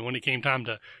DM, and when it came time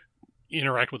to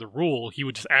interact with a rule, he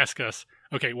would just ask us,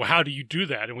 okay, well, how do you do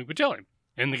that? And we would tell him.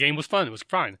 And the game was fun. It was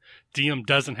fine. DM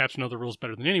doesn't have to know the rules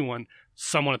better than anyone.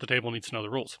 Someone at the table needs to know the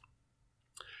rules.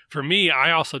 For me,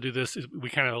 I also do this, as we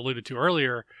kind of alluded to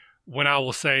earlier, when I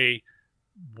will say,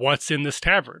 what's in this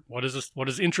tavern? What is this? What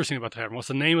is interesting about the tavern? What's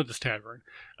the name of this tavern?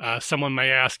 Someone may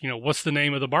ask, what's the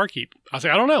name of the barkeep? I'll say,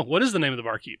 I don't know. What is the name of the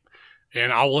barkeep?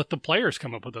 And I'll let the players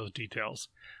come up with those details.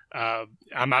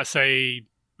 I might say,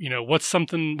 what's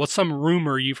some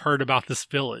rumor you've heard about this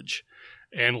village?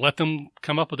 And let them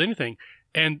come up with anything.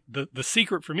 And the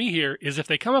secret for me here is if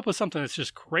they come up with something that's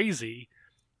just crazy,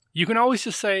 you can always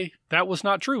just say that was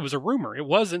not true. It was a rumor. It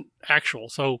wasn't actual.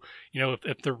 So,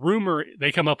 if the rumor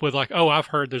they come up with like, oh, I've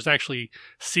heard there's actually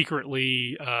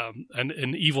secretly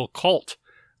an evil cult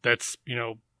that's,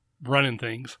 running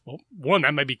things. Well, one,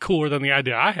 that may be cooler than the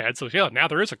idea I had. So yeah, now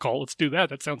there is a cult. Let's do that.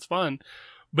 That sounds fun.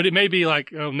 But it may be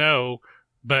like, oh no,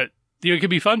 but it could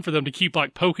be fun for them to keep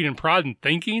like poking and prodding,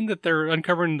 thinking that they're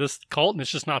uncovering this cult and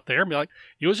it's just not there. And be like,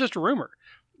 it was just a rumor.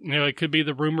 It could be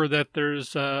the rumor that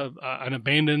there's an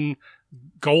abandoned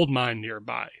gold mine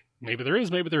nearby. Maybe there is,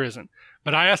 maybe there isn't.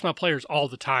 But I ask my players all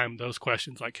the time those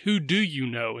questions, like, who do you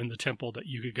know in the temple that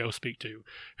you could go speak to?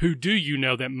 Who do you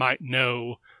know that might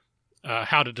know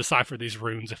how to decipher these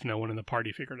runes if no one in the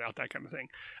party figured out, that kind of thing?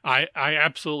 I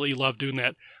absolutely love doing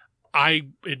that. I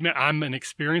admit I'm an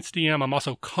experienced DM. I'm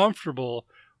also comfortable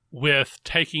with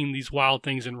taking these wild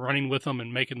things and running with them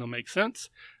and making them make sense.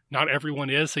 Not everyone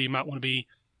is, so you might want to be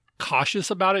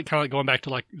cautious about it. Kind of like going back to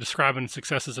like describing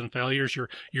successes and failures.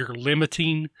 You're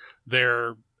limiting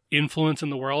their influence in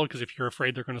the world because if you're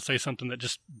afraid they're going to say something that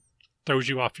just throws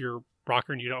you off your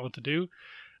rocker and you don't know what to do.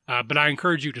 But I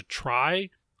encourage you to try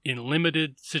in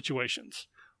limited situations.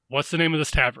 What's the name of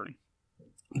this tavern?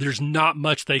 There's not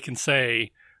much they can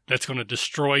say that's going to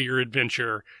destroy your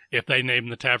adventure if they name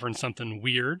the tavern something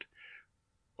weird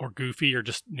or goofy or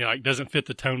just like doesn't fit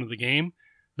the tone of the game.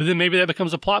 But then maybe that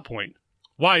becomes a plot point.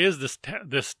 Why is this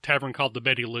tavern called the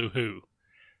Betty Lou Who?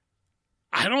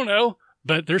 I don't know,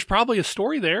 but there's probably a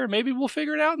story there. Maybe we'll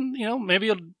figure it out, and maybe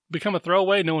it'll become a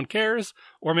throwaway. No one cares,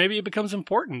 or maybe it becomes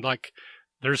important. Like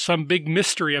there's some big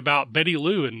mystery about Betty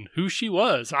Lou and who she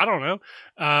was. I don't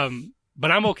know. But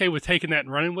I'm okay with taking that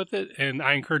and running with it, and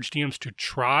I encourage DMs to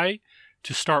try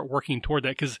to start working toward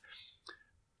that, because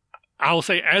I will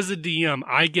say as a DM,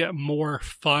 I get more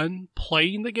fun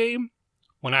playing the game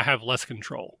when I have less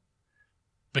control,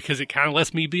 because it kind of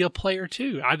lets me be a player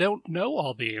too. I don't know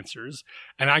all the answers,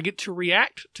 and I get to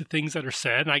react to things that are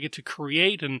said, and I get to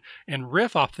create and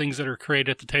riff off things that are created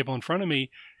at the table in front of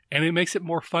me, and it makes it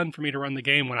more fun for me to run the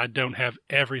game when I don't have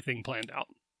everything planned out.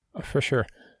 For sure.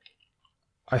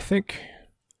 I think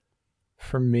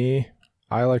for me,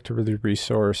 I like to really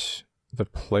resource the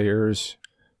players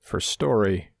for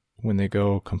story when they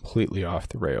go completely off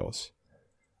the rails.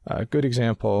 A good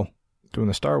example, doing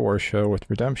the Star Wars show with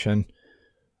Redemption,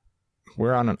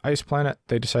 we're on an ice planet.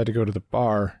 They decide to go to the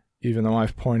bar, even though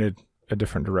I've pointed a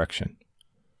different direction.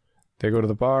 They go to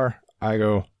the bar. I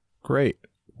go, great.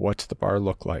 What's the bar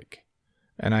look like?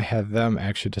 And I had them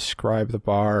actually describe the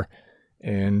bar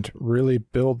and really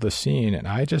build the scene. And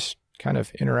I just kind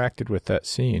of interacted with that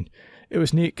scene. It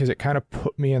was neat because it kind of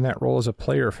put me in that role as a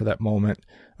player for that moment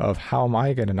of how am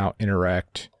I going to now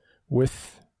interact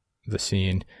with the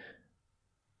scene.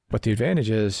 But the advantage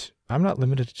is I'm not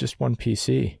limited to just one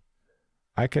PC.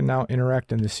 I can now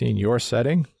interact in the scene you're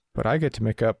setting, but I get to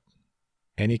make up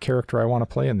any character I want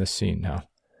to play in this scene now.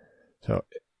 So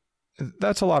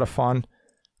that's a lot of fun.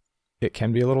 It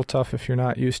can be a little tough if you're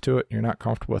not used to it, you're not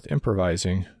comfortable with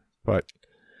improvising, but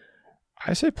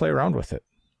I say play around with it.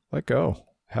 Let go.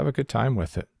 Have a good time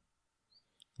with it.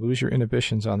 Lose your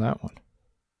inhibitions on that one.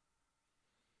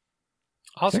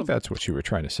 Awesome. I think that's what you were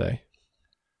trying to say.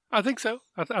 I think so.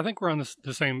 I think we're on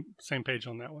the same page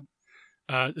on that one.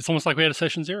 It's almost like we had a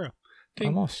session 0. Ding.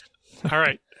 Almost. All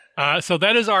right. So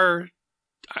that is our,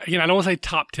 I don't want to say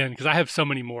top 10 because I have so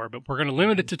many more, but we're going to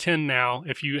limit it to 10 now.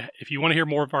 If you want to hear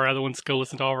more of our other ones, go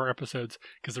listen to all of our episodes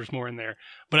because there's more in there.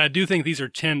 But I do think these are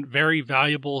 10 very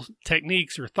valuable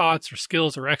techniques or thoughts or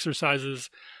skills or exercises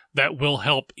that will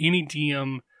help any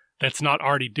DM that's not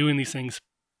already doing these things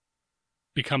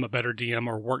become a better DM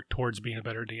or work towards being a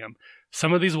better DM.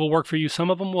 Some of these will work for you. Some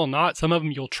of them will not. Some of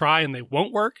them you'll try and they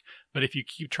won't work. But if you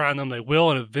keep trying them, they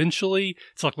will. And eventually,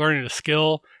 it's like learning a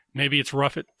skill. Maybe it's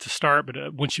rough to start,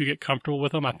 but once you get comfortable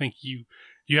with them, I think you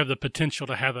have the potential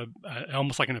to have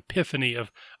almost like an epiphany of,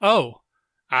 oh,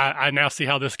 I now see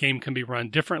how this game can be run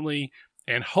differently.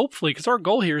 And hopefully, because our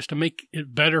goal here is to make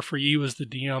it better for you as the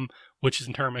DM, which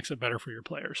in turn makes it better for your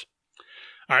players.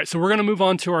 All right, so we're going to move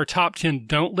on to our top 10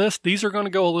 don't list. These are going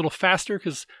to go a little faster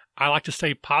because I like to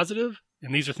stay positive,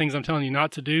 and these are things I'm telling you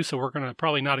not to do, so we're going to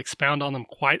probably not expound on them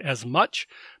quite as much,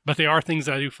 but they are things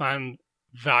that I do find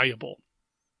valuable.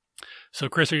 So,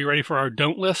 Chris, are you ready for our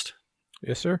don't list?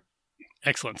 Yes, sir.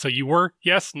 Excellent. So you were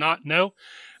yes, not no.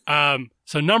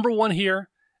 So number one here,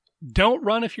 don't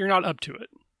run if you're not up to it.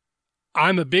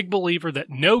 I'm a big believer that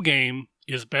no game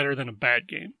is better than a bad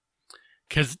game.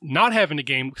 Because not having a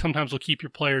game sometimes will keep your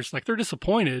players, like, they're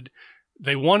disappointed.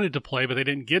 They wanted to play, but they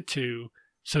didn't get to,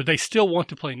 so they still want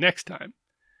to play next time.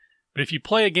 But if you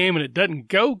play a game and it doesn't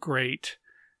go great,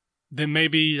 then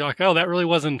maybe you're like, oh, that really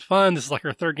wasn't fun. This is like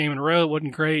our third game in a row. It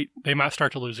wasn't great. They might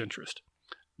start to lose interest.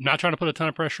 I'm not trying to put a ton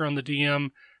of pressure on the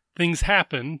DM. Things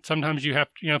happen. Sometimes you have,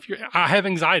 I have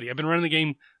anxiety. I've been running the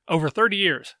game over 30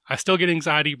 years. I still get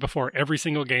anxiety before every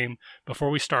single game. Before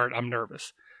we start, I'm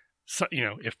nervous. So,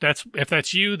 if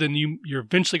that's you, then you're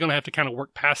eventually going to have to kind of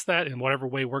work past that in whatever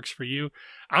way works for you.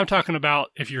 I'm talking about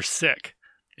if you're sick,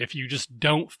 if you just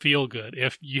don't feel good,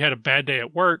 if you had a bad day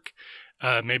at work,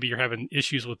 maybe you're having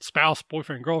issues with spouse,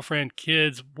 boyfriend, girlfriend,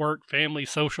 kids, work, family,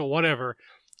 social, whatever.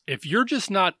 If you're just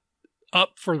not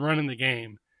up for running the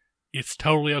game, it's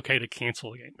totally okay to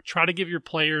cancel the game. Try to give your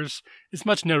players as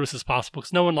much notice as possible,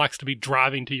 because no one likes to be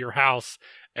driving to your house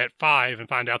at 5 and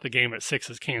find out the game at 6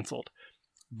 is canceled.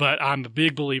 But I'm a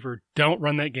big believer, don't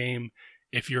run that game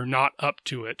if you're not up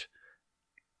to it.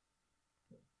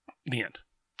 The end.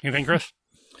 Anything, Chris?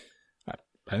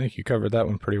 I think you covered that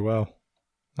one pretty well.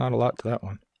 Not a lot to that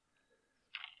one.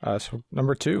 So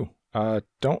number 2,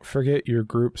 don't forget your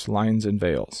group's lines and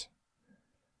veils.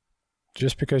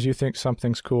 Just because you think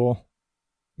something's cool,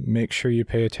 make sure you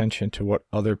pay attention to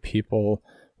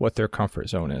what their comfort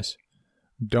zone is.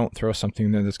 Don't throw something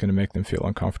in there that's going to make them feel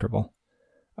uncomfortable.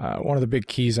 One of the big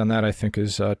keys on that, I think,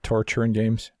 is torture in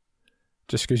games.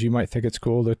 Just because you might think it's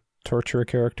cool to torture a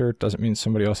character doesn't mean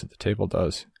somebody else at the table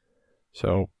does.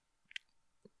 So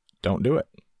don't do it.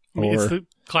 It's the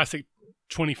classic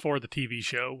 24, the TV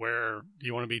show, where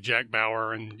you want to be Jack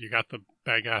Bauer and you got the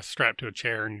bad guy strapped to a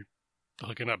chair and you're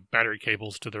hooking up battery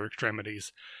cables to their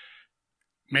extremities.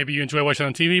 Maybe you enjoy watching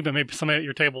on TV, but maybe somebody at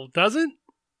your table doesn't.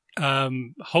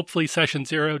 Hopefully session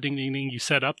 0, ding, ding, ding, you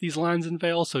set up these lines and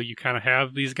veils so you kind of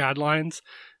have these guidelines,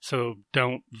 so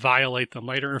don't violate them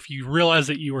later. If you realize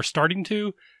that you are starting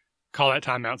to, call that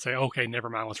timeout and say, okay, never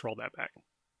mind, let's roll that back.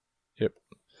 Yep.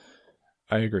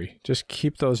 I agree. Just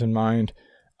keep those in mind.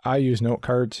 I use note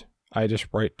cards. I just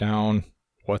write down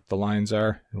what the lines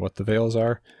are and what the veils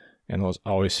are, and those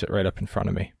always sit right up in front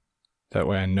of me. That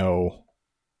way I know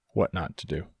what not to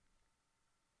do.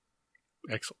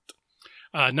 Excellent.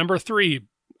 Number 3,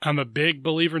 I'm a big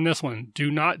believer in this one.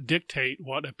 Do not dictate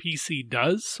what a PC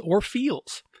does or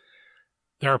feels.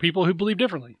 There are people who believe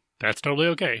differently. That's totally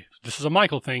okay. This is a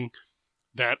Michael thing,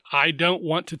 that I don't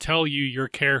want to tell you your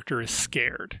character is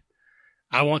scared.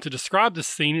 I want to describe this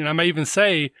scene, and I may even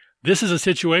say, this is a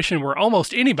situation where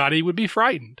almost anybody would be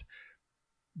frightened.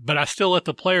 But I still let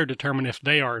the player determine if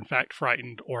they are in fact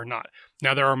frightened or not.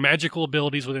 Now, there are magical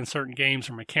abilities within certain games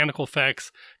or mechanical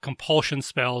effects, compulsion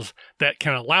spells that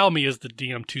can allow me as the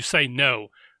DM to say, no,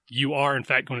 you are in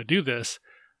fact going to do this.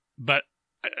 But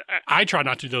I try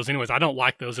not to do those anyways. I don't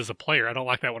like those as a player. I don't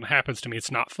like that when it happens to me.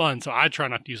 It's not fun, so I try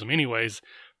not to use them anyways.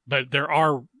 But there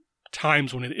are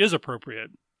times when it is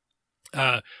appropriate.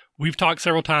 We've talked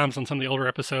several times on some of the older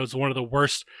episodes, one of the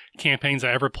worst campaigns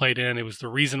I ever played in. It was the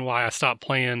reason why I stopped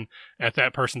playing at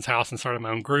that person's house and started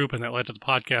my own group, and that led to the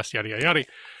podcast, yada, yada,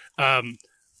 yada.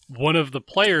 One of the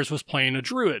players was playing a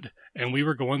druid, and we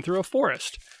were going through a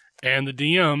forest. And the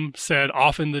DM said,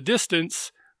 off in the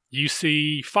distance, you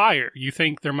see fire. You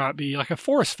think there might be like a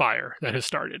forest fire that has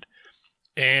started.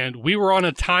 And we were on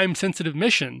a time-sensitive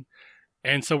mission.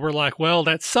 And so we're like, well,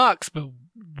 that sucks, but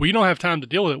we don't have time to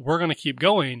deal with it. We're going to keep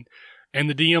going. And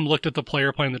the DM looked at the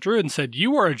player playing the druid and said,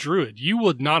 you are a druid. You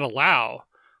would not allow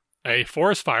a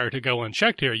forest fire to go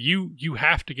unchecked here. You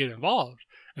have to get involved.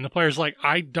 And the player's like,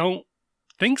 I don't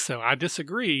think so. I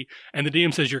disagree. And the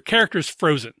DM says, your character's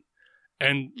frozen.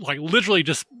 And like literally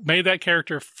just made that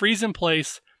character freeze in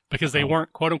place because they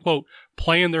weren't, quote unquote,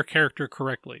 playing their character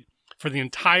correctly. For the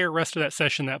entire rest of that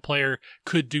session, that player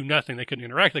could do nothing. They couldn't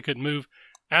interact. They couldn't move.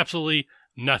 Absolutely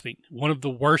nothing. One of the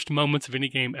worst moments of any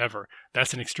game ever.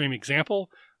 That's an extreme example,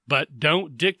 but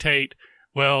don't dictate,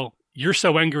 well, you're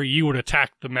so angry you would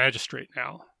attack the magistrate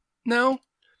now. No,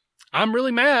 I'm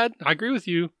really mad. I agree with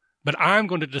you, but I'm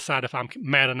going to decide if I'm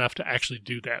mad enough to actually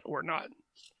do that or not.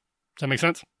 Does that make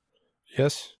sense?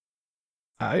 Yes.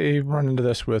 I run into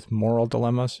this with moral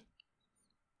dilemmas.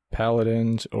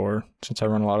 Paladins, or since I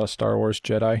run a lot of Star Wars,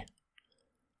 Jedi.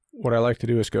 What I like to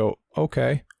do is go,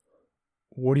 okay,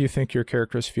 what do you think your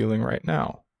character is feeling right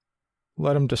now?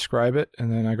 Let them describe it, and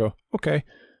then I go, okay,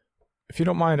 if you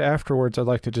don't mind afterwards, I'd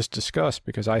like to just discuss,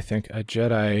 because I think a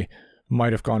Jedi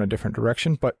might have gone a different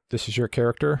direction, but this is your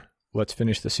character. let's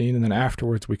finish the scene, and then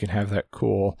afterwards we can have that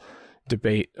cool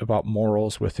debate about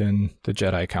morals within the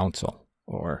Jedi Council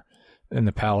or in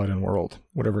the Paladin world,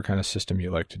 whatever kind of system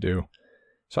you like to do.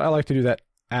 So I like to do that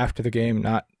after the game,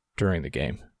 not during the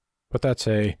game. But that's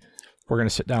we're going to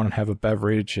sit down and have a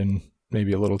beverage and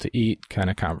maybe a little to eat kind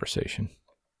of conversation.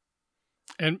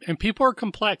 And people are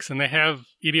complex, and they have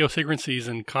idiosyncrasies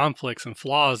and conflicts and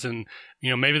flaws. And,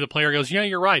 maybe the player goes, yeah,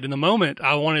 you're right. In the moment,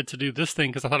 I wanted to do this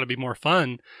thing because I thought it'd be more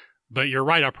fun. But you're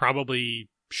right, I probably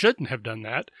shouldn't have done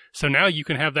that. So now you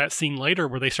can have that scene later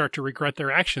where they start to regret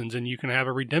their actions, and you can have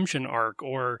a redemption arc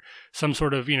or some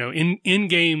sort of,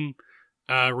 in-game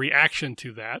reaction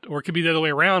to that. Or it could be the other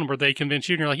way around where they convince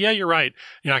you and you're like, yeah, you're right.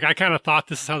 I kind of thought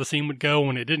this is how the scene would go.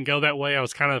 When it didn't go that way, I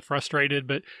was kind of frustrated.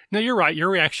 But no, you're right. Your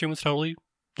reaction was totally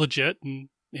legit, and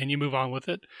you move on with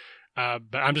it.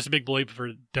 But I'm just a big believer for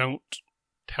don't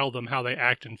tell them how they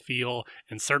act and feel,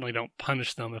 and certainly don't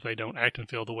punish them if they don't act and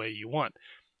feel the way you want.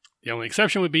 The only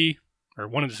exception would be, or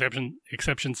one of the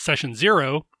exceptions, session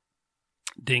 0,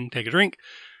 ding, take a drink.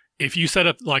 If you set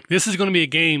up, like, this is going to be a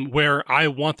game where I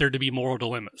want there to be moral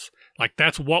dilemmas. Like,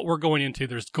 that's what we're going into.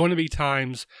 There's going to be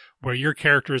times where your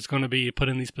character is going to be put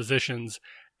in these positions,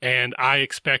 and I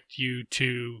expect you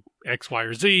to X, Y,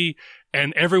 or Z,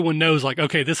 and everyone knows, like,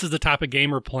 okay, this is the type of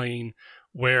game we're playing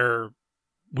where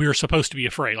we're supposed to be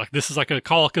afraid. Like, this is like a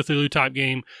Call of Cthulhu type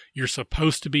game. You're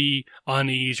supposed to be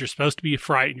uneasy. You're supposed to be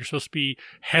frightened. You're supposed to be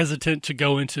hesitant to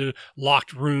go into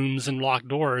locked rooms and locked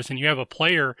doors. And you have a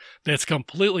player that's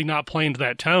completely not playing to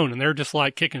that tone. And they're just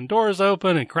like kicking doors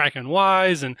open and cracking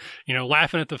wise and,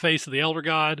 laughing at the face of the Elder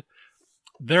God.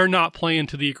 They're not playing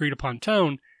to the agreed upon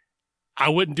tone. I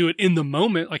wouldn't do it in the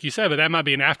moment, like you said, but that might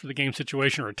be an after the game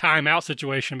situation or a timeout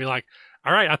situation. Be like,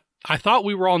 all right, I thought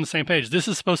we were all on the same page. This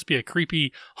is supposed to be a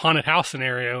creepy haunted house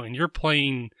scenario, and you're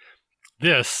playing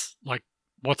this. Like,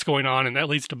 what's going on? And that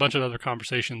leads to a bunch of other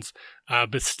conversations.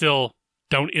 But still,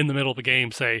 don't in the middle of the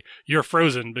game say you're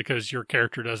frozen because your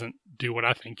character doesn't do what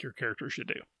I think your character should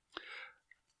do.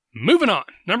 Moving on,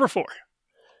 number 4.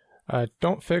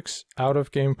 Don't fix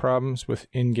out-of-game problems with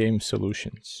in-game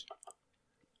solutions.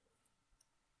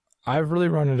 I've really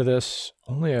run into this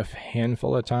only a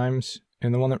handful of times,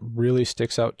 and the one that really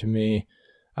sticks out to me,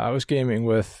 I was gaming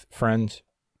with friends,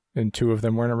 and 2 of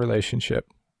them were in a relationship,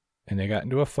 and they got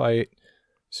into a fight,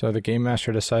 so the game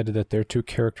master decided that their 2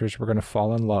 characters were going to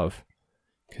fall in love,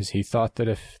 because he thought that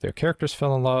if their characters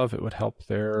fell in love, it would help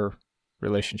their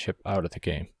relationship out of the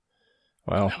game.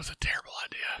 Well, that was a terrible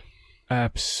idea.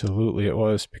 Absolutely it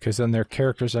was, because then their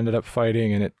characters ended up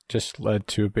fighting, and it just led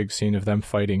to a big scene of them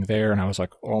fighting there, and I was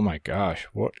like, oh my gosh,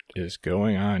 what is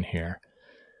going on here?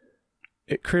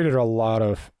 It created a lot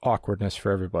of awkwardness for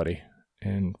everybody,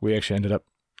 and we actually ended up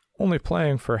only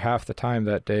playing for half the time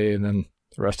that day, and then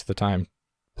the rest of the time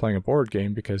playing a board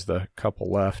game because the couple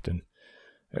left, and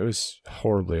it was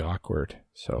horribly awkward.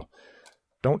 So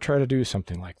don't try to do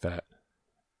something like that.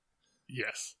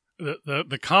 Yes.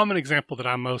 The common example that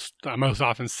I most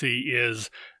often see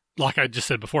is, like I just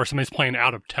said before, somebody's playing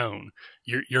out of tone.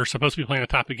 You're supposed to be playing a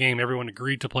type of game. Everyone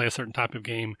agreed to play a certain type of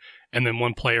game, and then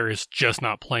one player is just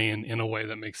not playing in a way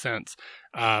that makes sense.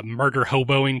 Murder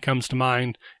hoboing comes to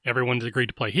mind. Everyone's agreed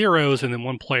to play heroes, and then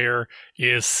one player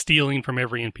is stealing from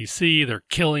every NPC. They're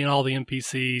killing all the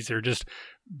NPCs. They're just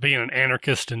being an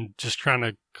anarchist and just trying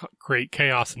to create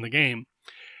chaos in the game.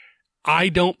 I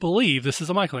don't believe, this is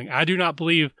a Michael thing, I do not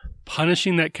believe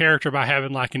punishing that character by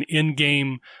having like an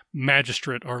in-game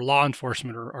magistrate or law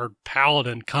enforcement or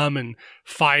paladin come and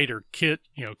fight or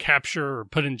capture or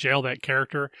put in jail that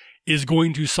character is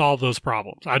going to solve those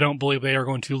problems. I don't believe they are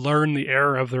going to learn the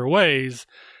error of their ways,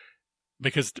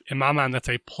 because in my mind, that's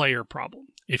a player problem.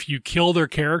 If you kill their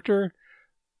character,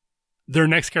 their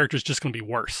next character is just going to be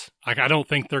worse. Like, I don't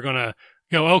think they're going to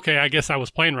go, okay, I guess I was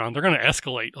playing wrong. They're going to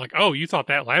escalate. Like, oh, you thought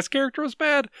that last character was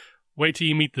bad? Wait till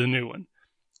you meet the new one.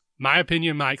 My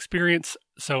opinion, my experience,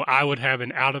 so I would have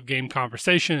an out-of-game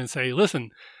conversation and say,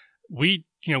 listen, we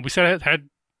had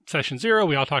session 0.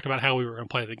 We all talked about how we were going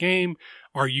to play the game.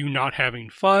 Are you not having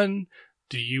fun?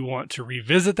 Do you want to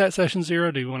revisit that session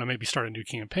 0? Do you want to maybe start a new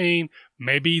campaign?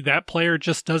 Maybe that player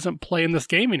just doesn't play in this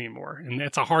game anymore. And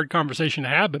it's a hard conversation to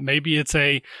have, but maybe it's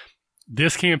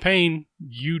this campaign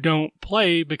you don't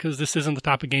play because this isn't the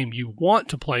type of game you want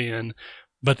to play in,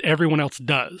 but everyone else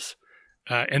does.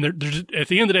 And there's, at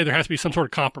the end of the day, there has to be some sort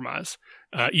of compromise.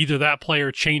 Either that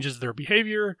player changes their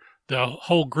behavior, the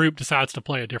whole group decides to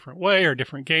play a different way or a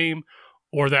different game,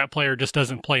 or that player just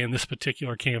doesn't play in this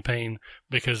particular campaign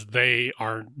because they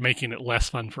are making it less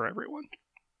fun for everyone.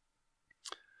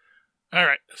 All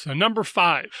right, so number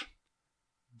 5,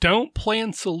 don't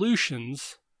plan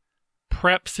solutions,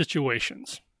 prep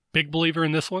situations. big believer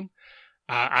in this one.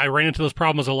 I ran into those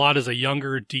problems a lot as a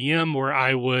younger DM where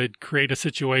I would create a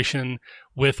situation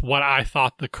with what I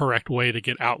thought the correct way to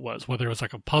get out was, whether it was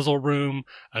like a puzzle room,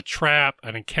 a trap,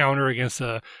 an encounter against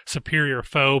a superior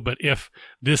foe. But if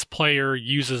this player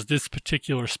uses this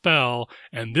particular spell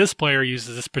and this player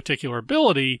uses this particular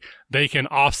ability, they can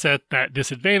offset that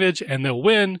disadvantage and they'll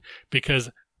win, because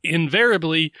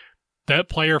invariably that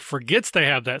player forgets they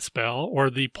have that spell, or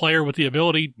the player with the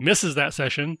ability misses that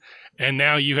session, and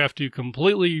now you have to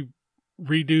completely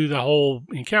redo the whole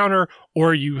encounter,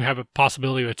 or you have a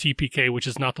possibility of a TPK, which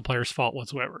is not the player's fault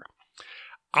whatsoever.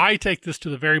 I take this to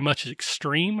the very much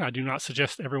extreme. I do not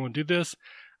suggest everyone do this.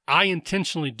 I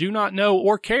intentionally do not know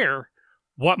or care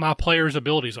what my players'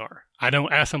 abilities are. I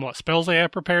don't ask them what spells they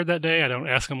have prepared that day. I don't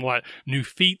ask them what new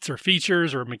feats or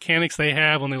features or mechanics they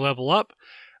have when they level up.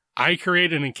 I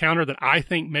create an encounter that I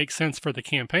think makes sense for the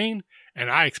campaign,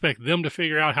 and I expect them to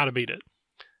figure out how to beat it.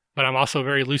 But I'm also a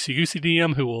very loosey-goosey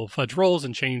DM who will fudge rolls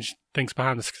and change things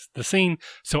behind the scene,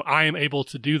 so I am able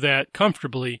to do that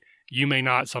comfortably. You may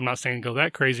not, so I'm not saying go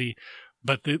that crazy.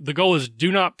 But the goal is,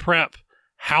 do not prep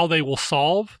how they will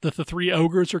solve that the 3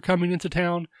 ogres are coming into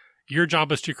town. Your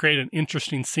job is to create an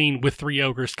interesting scene with 3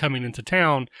 ogres coming into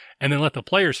town, and then let the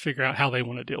players figure out how they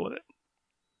want to deal with it.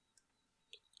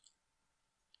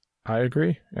 I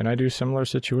agree, and I do similar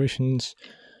situations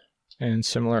and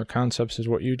similar concepts as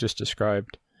what you just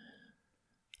described.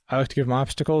 I like to give them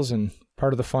obstacles, and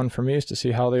part of the fun for me is to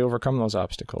see how they overcome those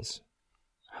obstacles.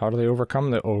 How do they overcome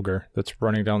the ogre that's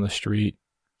running down the street,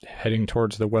 heading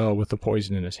towards the well with the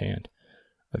poison in his hand?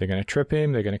 Are they going to trip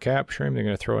him? They're going to capture him? They're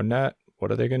going to throw a net?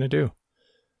 What are they going to do?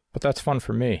 But that's fun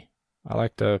for me. I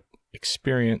like to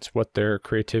experience what their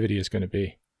creativity is going to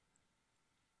be.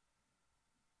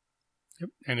 Yep.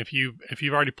 And if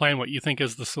you've already planned what you think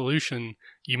is the solution,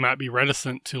 you might be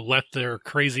reticent to let their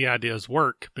crazy ideas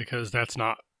work, because that's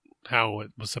not how it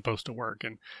was supposed to work,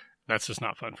 and that's just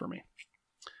not fun for me.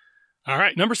 All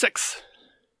right, number 6.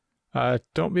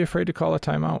 Don't be afraid to call a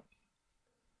timeout.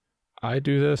 I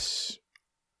do this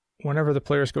whenever the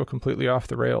players go completely off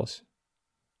the rails.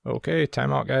 Okay,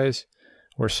 timeout, guys.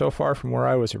 We're so far from where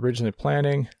I was originally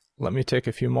planning. Let me take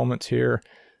a few moments here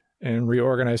and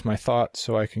reorganize my thoughts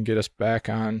so I can get us back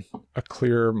on a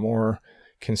clearer, more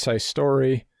concise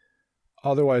story.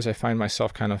 Otherwise, I find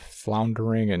myself kind of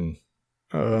floundering and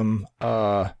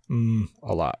a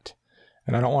lot.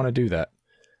 And I don't want to do that.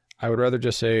 I would rather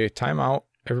just say, time out,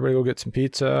 everybody go get some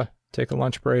pizza, take a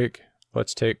lunch break.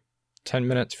 Let's take 10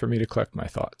 minutes for me to collect my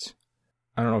thoughts.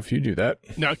 I don't know if you do that.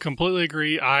 No, I completely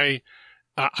agree. I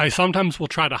sometimes will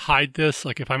try to hide this.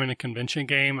 Like if I'm in a convention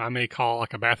game, I may call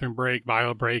like a bathroom break,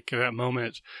 bio break at that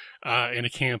moment. In a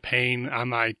campaign, I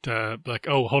might like,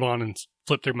 oh, hold on, and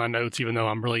flip through my notes, even though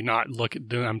I'm really not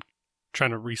I'm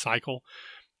trying to recycle.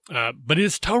 But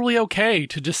it's totally okay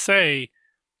to just say,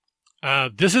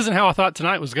 this isn't how I thought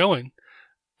tonight was going.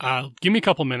 Give me a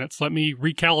couple minutes. Let me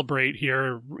recalibrate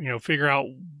here, figure out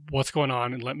what's going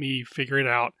on, and let me figure it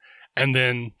out, and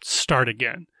then start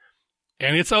again.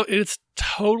 And it's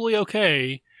totally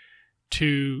okay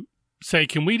to say,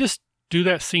 can we just do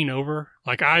that scene over?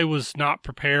 Like, I was not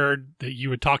prepared that you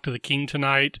would talk to the king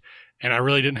tonight, and I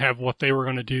really didn't have what they were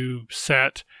going to do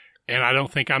set, and I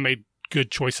don't think I made good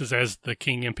choices as the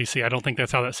king NPC. I don't think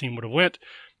that's how that scene would have went.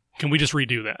 Can we just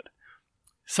redo that?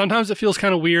 Sometimes it feels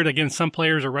kind of weird. Again, some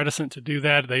players are reticent to do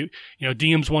that.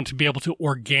 DMs want to be able to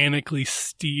organically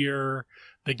steer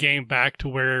the game back to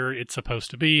where it's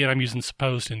supposed to be. And I'm using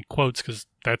supposed in quotes because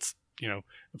that's,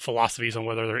 philosophies on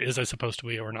whether there is a supposed to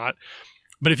be or not.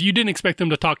 But if you didn't expect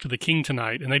them to talk to the king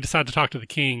tonight and they decide to talk to the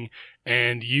king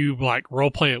and you like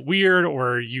role play it weird,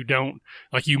 or you don't,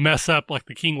 like you mess up, like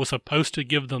the king was supposed to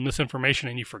give them this information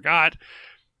and you forgot,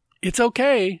 it's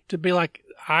okay to be like,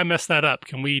 I messed that up.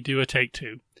 Can we do a take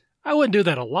 2? I wouldn't do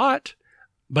that a lot,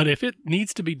 but if it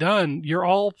needs to be done, you're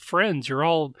all friends. You're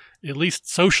all at least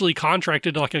socially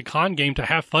contracted like a con game to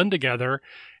have fun together.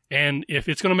 And if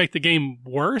it's going to make the game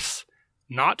worse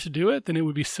not to do it, then it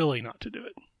would be silly not to do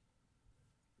it.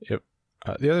 Yep.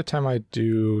 The other time I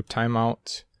do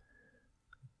timeouts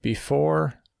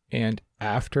before and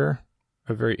after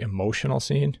a very emotional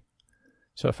scene.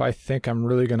 So if I think I'm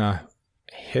really going to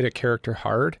hit a character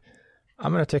hard,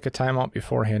 I'm going to take a timeout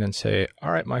beforehand and say,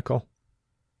 all right, Michael,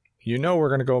 we're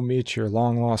going to go meet your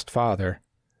long-lost father.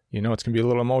 It's going to be a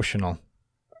little emotional.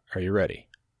 Are you ready?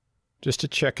 Just to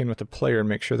check in with the player and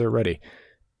make sure they're ready.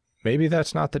 Maybe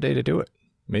that's not the day to do it.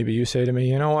 Maybe you say to me,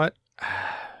 you know what?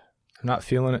 I'm not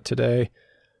feeling it today.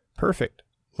 Perfect.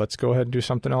 Let's go ahead and do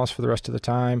something else for the rest of the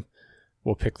time.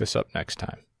 We'll pick this up next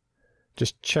time.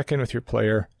 Just check in with your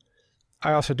player.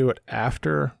 I also do it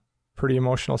after pretty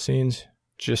emotional scenes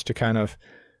just to kind of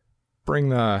bring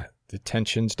the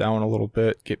tensions down a little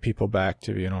bit, get people back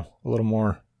to, a little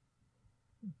more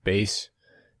base.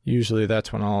 Usually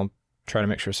that's when I'll try to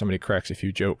make sure somebody cracks a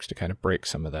few jokes to kind of break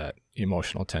some of that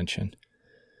emotional tension.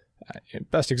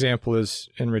 Best example is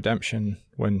in Redemption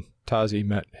when Tazi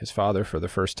met his father for the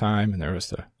first time, and there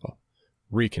was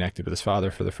reconnected with his father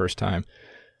for the first time.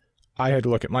 I had to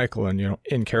look at Michael and,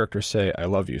 in character say, "I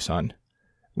love you, son."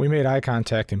 We made eye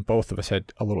contact and both of us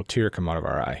had a little tear come out of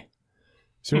our eye.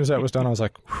 As soon as that was done, I was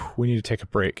like, we need to take a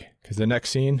break because the next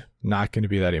scene, not going to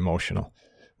be that emotional.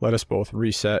 Let us both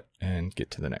reset and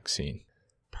get to the next scene.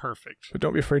 Perfect. But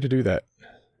don't be afraid to do that.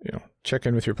 Check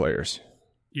in with your players.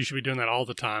 You should be doing that all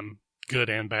the time, good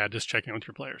and bad, just checking in with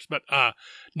your players. But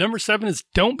number 7 is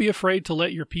don't be afraid to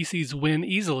let your PCs win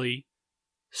easily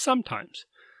sometimes.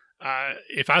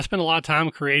 If I spend a lot of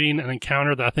time creating an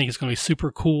encounter that I think is going to be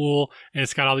super cool, and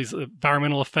it's got all these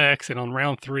environmental effects, and on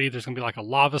round 3, there's going to be like a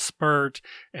lava spurt,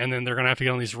 and then they're going to have to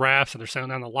get on these rafts, and they're sailing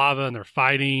down the lava, and they're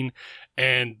fighting,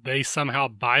 and they somehow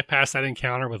bypass that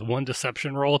encounter with one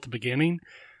deception roll at the beginning,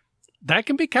 that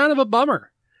can be kind of a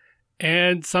bummer.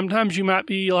 And sometimes you might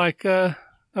be like,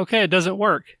 okay, it doesn't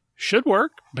work. Should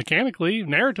work, mechanically,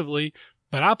 narratively,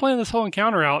 but I planned this whole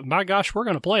encounter out, and by gosh, we're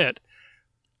going to play it.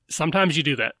 Sometimes you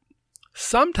do that.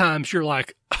 Sometimes you're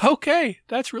like, okay,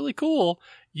 that's really cool.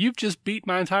 You've just beat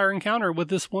my entire encounter with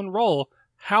this one roll.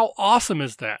 How awesome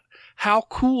is that? How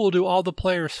cool do all the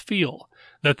players feel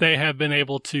that they have been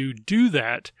able to do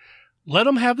that? Let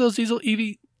them have those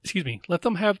easy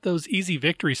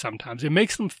victories sometimes. It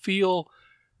makes them feel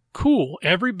cool.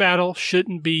 Every battle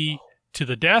shouldn't be to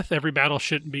the death. Every battle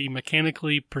shouldn't be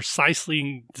mechanically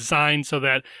precisely designed so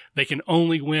that they can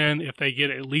only win if they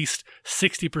get at least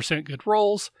 60% good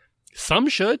rolls. Some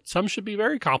should be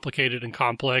very complicated and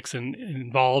complex and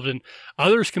involved, and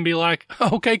others can be like,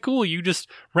 okay, cool, you just,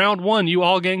 round 1, you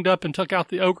all ganged up and took out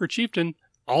the ogre chieftain.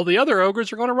 All the other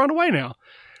ogres are going to run away now.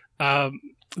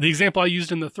 The example I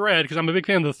used in the thread, because I'm a big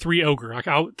fan of the 3 ogre.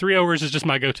 3 ogres is just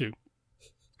my go-to.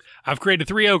 I've created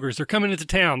 3 ogres. They're coming into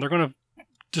town. They're going to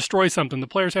destroy something. The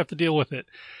players have to deal with it.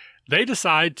 They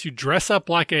decide to dress up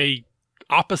like a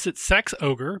opposite sex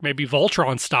ogre, maybe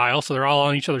Voltron style, so they're all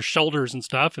on each other's shoulders and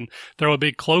stuff, and throw a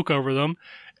big cloak over them,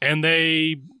 and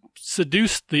they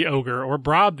seduce the ogre or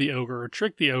bribe the ogre or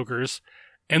trick the ogres,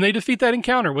 and they defeat that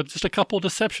encounter with just a couple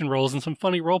deception rolls and some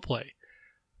funny roleplay.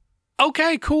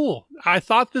 Okay, cool. I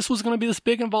thought this was going to be this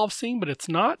big involved scene, but it's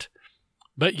not.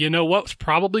 But you know what's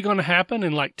probably going to happen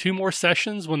in like 2 more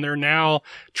sessions when they're now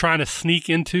trying to sneak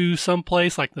into some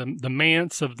place like the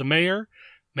manse of the mayor?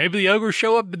 Maybe the ogres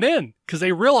show up then because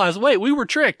they realize, wait, we were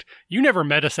tricked. You never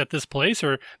met us at this place,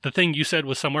 or the thing you said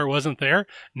was somewhere wasn't there.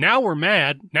 Now we're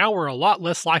mad. Now we're a lot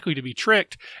less likely to be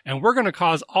tricked, and we're going to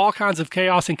cause all kinds of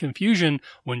chaos and confusion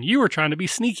when you were trying to be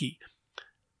sneaky.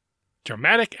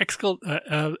 Dramatic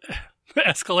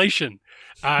escalation.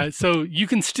 So you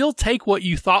can still take what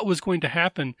you thought was going to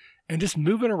happen and just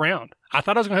move it around. I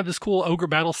thought I was going to have this cool ogre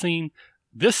battle scene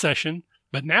this session,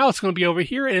 but now it's going to be over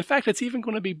here. And in fact, it's even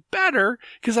going to be better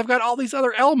because I've got all these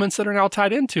other elements that are now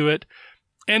tied into it.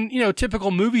 And,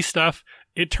 typical movie stuff,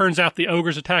 it turns out the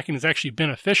ogres attacking is actually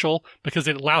beneficial because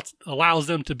it allows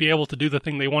them to be able to do the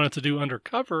thing they wanted to do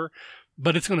undercover,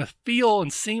 but it's going to feel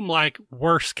and seem like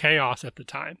worse chaos at the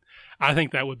time. I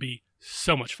think that would be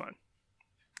so much fun.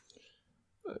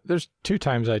 There's 2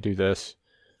 times I do this.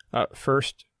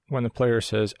 First, when the player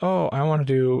says, oh, I want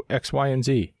to do X, Y, and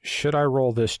Z. Should I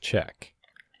roll this check?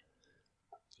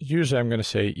 Usually I'm going to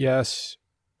say, yes,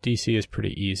 DC is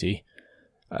pretty easy.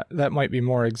 That might be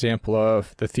more example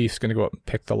of the thief's going to go up and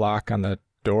pick the lock on the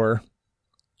door.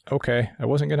 Okay, I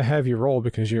wasn't going to have you roll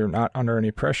because you're not under any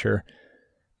pressure,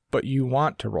 but you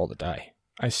want to roll the die.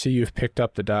 I see you've picked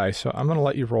up the die, so I'm going to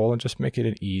let you roll and just make it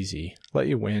an easy. Let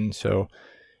you win so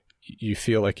you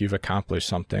feel like you've accomplished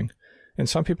something. And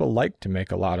some people like to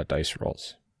make a lot of dice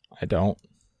rolls. I don't.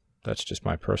 That's just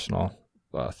my personal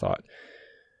thought.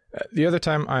 The other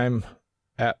time I'm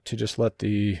apt to just let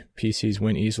the PCs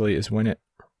win easily is when it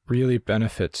really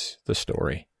benefits the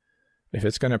story. If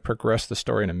it's going to progress the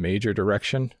story in a major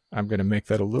direction, I'm going to make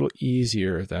that a little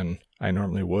easier than I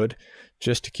normally would,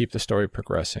 just to keep the story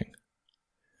progressing.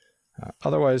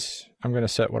 Otherwise, I'm going to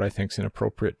set what I think is an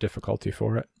appropriate difficulty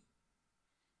for it.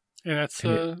 And that's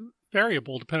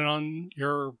variable depending on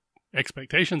your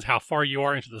expectations, how far you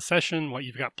are into the session, what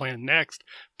you've got planned next,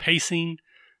 pacing.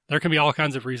 There can be all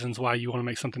kinds of reasons why you want to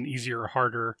make something easier or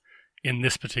harder in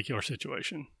this particular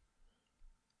situation.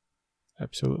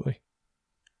 Absolutely.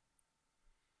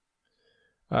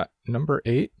 Number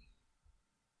 8,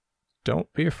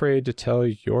 don't be afraid to tell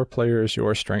your players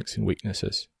your strengths and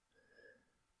weaknesses.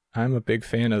 I'm a big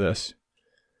fan of this.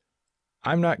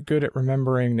 I'm not good at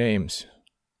remembering names.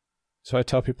 So I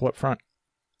tell people up front,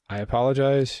 I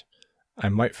apologize. I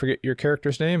might forget your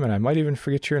character's name, and I might even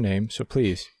forget your name. So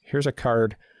please, here's a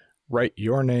card. Write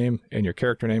your name and your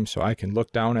character name so I can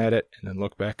look down at it and then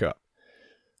look back up.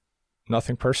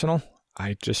 Nothing personal.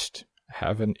 I just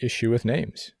have an issue with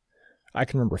names. I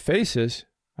can remember faces.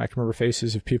 I can remember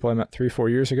faces of people I met 3-4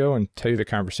 years ago and tell you the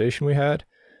conversation we had,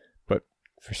 but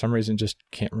for some reason just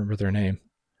can't remember their name.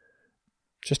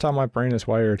 Just how my brain is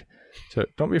wired. So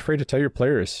don't be afraid to tell your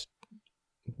players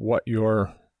what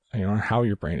how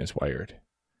your brain is wired.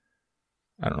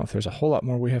 I don't know if there's a whole lot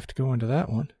more we have to go into that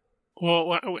one.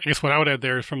 Well, I guess what I would add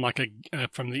there is from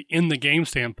the in the game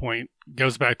standpoint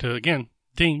goes back to, again,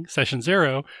 session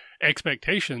 0,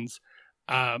 expectations.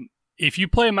 If you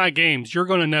play my games, you're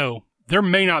going to know there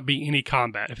may not be any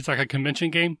combat. If it's like a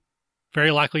convention game,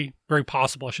 very likely, very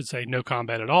possible, I should say, no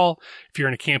combat at all. If you're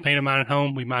in a campaign of mine at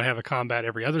home, we might have a combat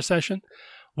every other session.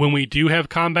 When we do have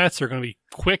combats, they're going to be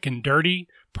quick and dirty,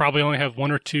 probably only have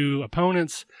 1 or 2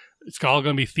 opponents. It's all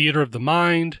going to be theater of the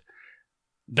mind.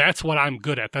 That's what I'm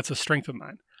good at. That's a strength of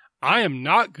mine. I am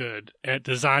not good at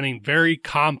designing very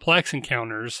complex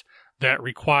encounters that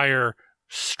require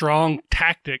strong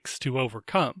tactics to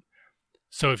overcome.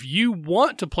 So if you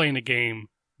want to play in a game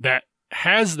that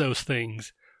has those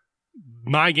things,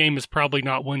 my game is probably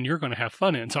not one you're going to have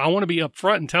fun in. So I want to be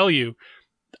upfront and tell you,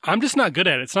 I'm just not good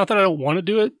at it. It's not that I don't want to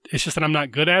do it. It's just that I'm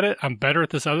not good at it. I'm better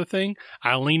at this other thing.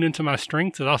 I lean into my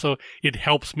strengths. It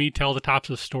helps me tell the types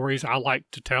of stories I like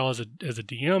to tell as a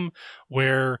DM,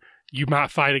 where you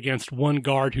might fight against one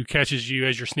guard who catches you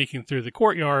as you're sneaking through the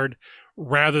courtyard,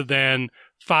 rather than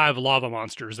 5 lava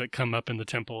monsters that come up in the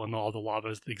temple and all the lava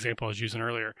is the example I was using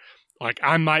earlier. Like,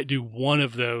 I might do one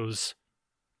of those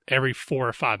every 4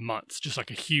 or 5 months, just like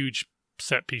a huge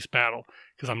set piece battle,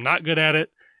 because I'm not good at it.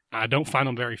 I don't find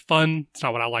them very fun. It's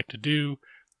not what I like to do,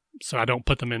 so I don't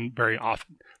put them in very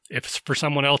often. If it's for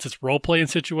someone else, it's role-playing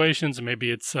situations, and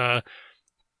maybe it's, I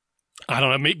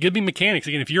don't know, give me mechanics.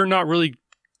 Again, if you're not really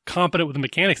competent with the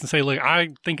mechanics and say, look, I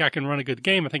think I can run a good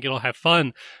game, I think it'll have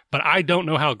fun, but I don't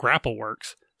know how grapple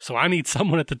works, so I need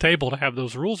someone at the table to have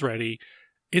those rules ready,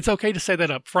 it's okay to say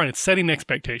that up front. It's setting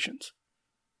expectations.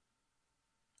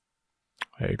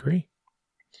 I agree.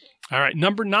 All right,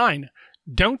 number 9.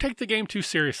 Don't take the game too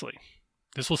seriously.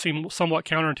 This will seem somewhat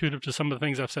counterintuitive to some of the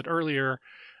things I've said earlier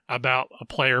about a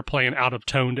player playing out of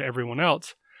tone to everyone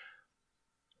else.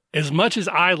 As much as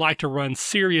I like to run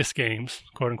serious games,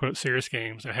 quote-unquote serious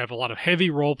games, that have a lot of heavy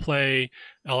role play,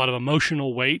 a lot of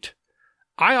emotional weight,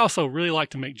 I also really like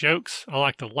to make jokes. I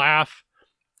like to laugh.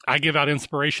 I give out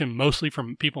inspiration mostly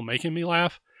from people making me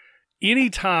laugh. Any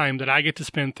time that I get to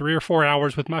spend 3 or 4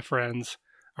 hours with my friends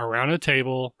around a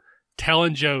table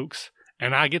telling jokes,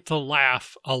 and I get to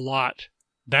laugh a lot,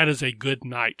 that is a good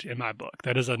night in my book.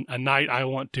 That is a night I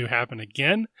want to happen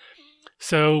again.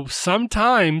 So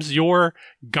sometimes your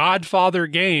Godfather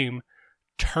game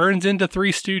turns into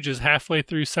Three Stooges halfway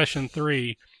through session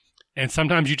 3, and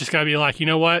sometimes you just got to be like, you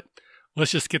know what?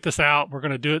 Let's just get this out. We're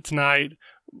going to do it tonight.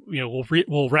 We'll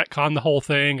retcon the whole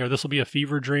thing, or this will be a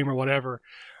fever dream or whatever.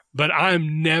 But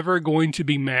I'm never going to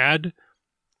be mad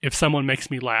if someone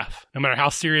makes me laugh, no matter how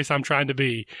serious I'm trying to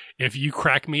be. If you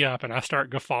crack me up and I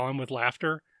start guffawing with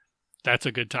laughter, that's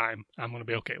a good time. I'm going to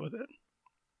be okay with it.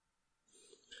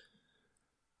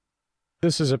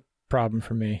 This is a problem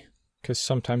for me, because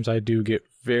sometimes I do get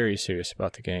very serious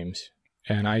about the games,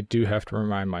 and I do have to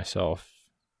remind myself,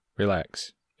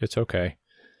 relax, it's okay.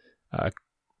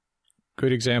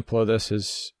 Good example of this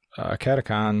is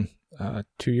Catacon.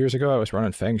 2 years ago, I was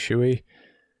running Feng Shui,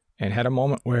 and had a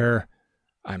moment where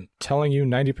I'm telling you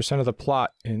 90% of the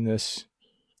plot in this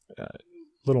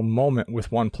little moment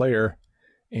with one player,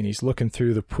 and he's looking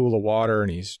through the pool of water, and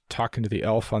he's talking to the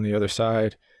elf on the other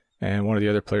side, and one of the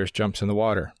other players jumps in the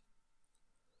water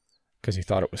because he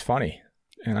thought it was funny.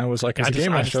 And I was like, as a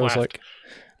game master,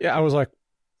 I was like,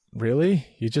 really?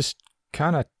 You just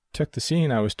kind of took the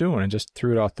scene I was doing and just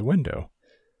threw it out the window.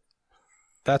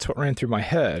 That's what ran through my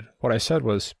head. What I said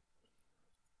was,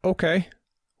 okay,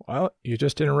 well, you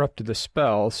just interrupted the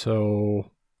spell, so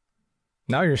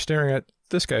now you're staring at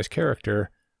this guy's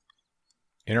character.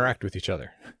 Interact with each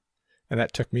other. And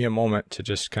that took me a moment to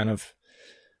just kind of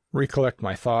recollect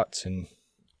my thoughts and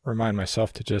remind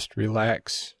myself to just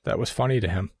relax. That was funny to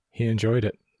him. He enjoyed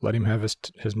it. Let him have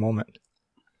his moment.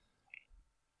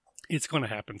 It's going to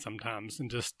happen sometimes, and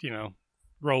just,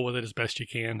 roll with it as best you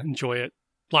can. Enjoy it.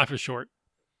 Life is short.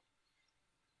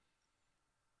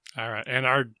 All right. And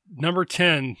our number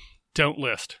 10, don't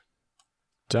list.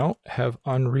 Don't have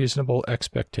unreasonable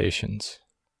expectations.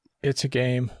 It's a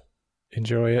game.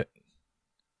 enjoy it.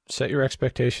 Set your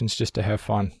expectations just to have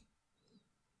fun.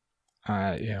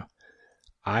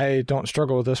 I don't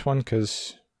struggle with this one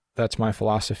because that's my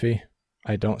philosophy.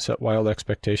 I don't set wild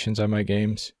expectations on my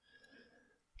games.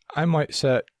 I might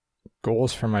set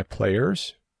goals for my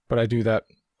players, but I do that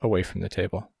away from the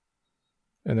table.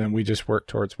 And then we just work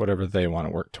towards whatever they want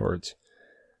to work towards.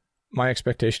 My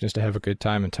expectation is to have a good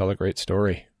time and tell a great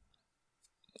story.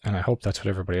 And I hope that's what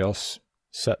everybody else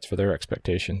sets for their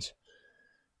expectations.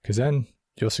 Because then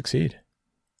you'll succeed.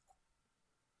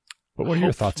 But what are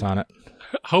your thoughts on it?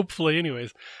 Hopefully,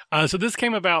 anyways. So this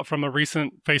came about from a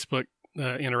recent Facebook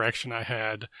interaction I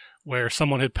had where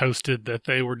someone had posted that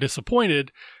they were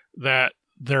disappointed that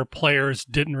their players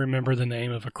didn't remember the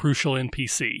name of a crucial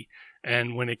NPC.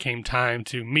 And when it came time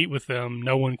to meet with them,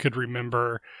 no one could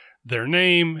remember their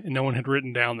name and no one had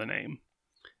written down the name.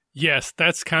 Yes,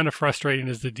 that's kind of frustrating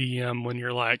as the DM when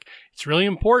you're like, it's really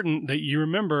important that you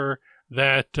remember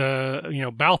that,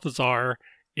 Balthazar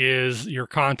is your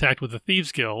contact with the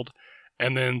Thieves Guild.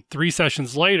 And then 3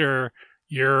 sessions later,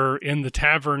 you're in the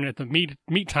tavern at the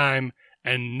meet time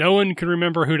and no one can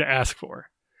remember who to ask for.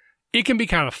 It can be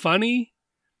kind of funny.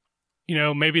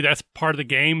 Maybe that's part of the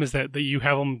game is that you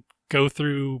have them go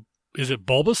through, is it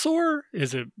Bulbasaur?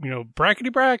 Is it,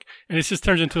 Brackety Brack? And it just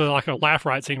turns into like a laugh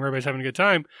riot scene where everybody's having a good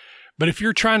time. But if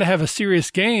you're trying to have a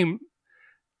serious game,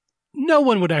 no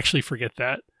one would actually forget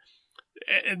that.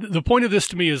 The point of this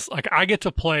to me is like I get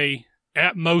to play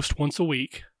at most once a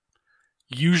week,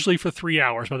 usually for 3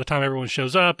 hours by the time everyone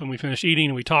shows up and we finish eating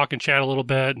and we talk and chat a little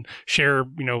bit and share,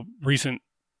 recent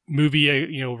movie,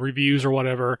 reviews or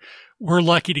whatever. We're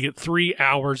lucky to get 3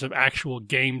 hours of actual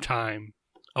game time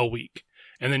a week.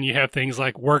 And then you have things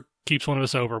like work keeps one of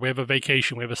us over. We have a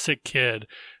vacation. We have a sick kid.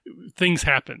 Things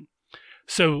happen.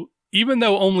 So even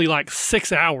though only like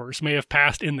 6 hours may have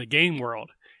passed in the game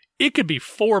world, it could be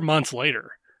 4 months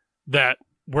later that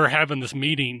we're having this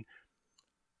meeting.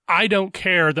 I don't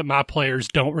care that my players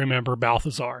don't remember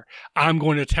Balthazar. I'm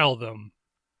going to tell them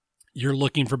you're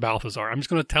looking for Balthazar. I'm just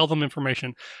going to tell them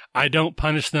information. I don't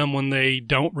punish them when they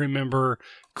don't remember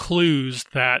clues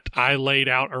that I laid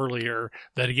out earlier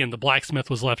that, again, the blacksmith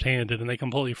was left-handed and they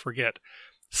completely forget.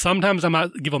 Sometimes I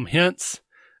might give them hints.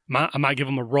 I might give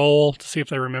them a roll to see if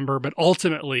they remember, but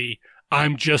ultimately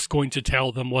I'm just going to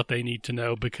tell them what they need to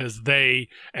know because they,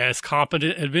 as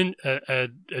competent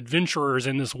adventurers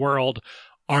in this world,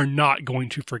 are not going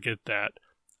to forget that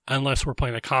unless we're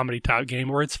playing a comedy type game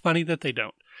where it's funny that they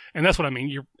don't. And that's what I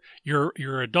mean.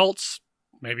 You're adults.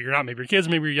 Maybe you're not. Maybe you're kids.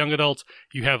 Maybe you're young adults.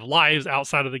 You have lives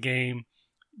outside of the game.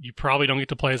 You probably don't get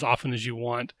to play as often as you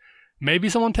want. Maybe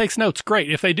someone takes notes. Great.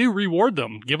 If they do, reward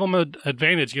them. Give them an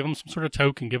advantage. Give them some sort of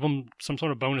token. Give them some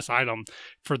sort of bonus item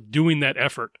for doing that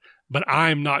effort. But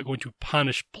I'm not going to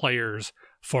punish players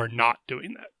for not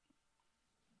doing that.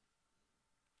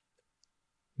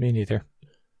 Me neither.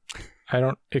 I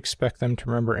don't expect them to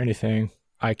remember anything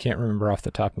I can't remember off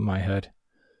the top of my head.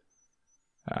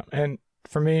 And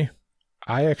for me,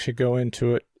 I actually go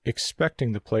into it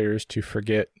expecting the players to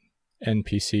forget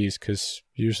NPCs because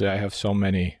usually I have so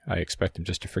many, I expect them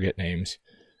just to forget names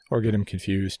or get them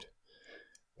confused.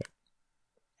 But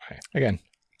again,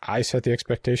 I set the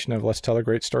expectation of let's tell a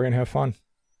great story and have fun.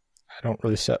 I don't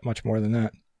really set much more than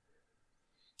that.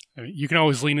 You can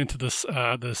always lean into this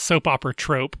the soap opera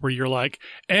trope where you're like,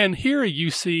 and here you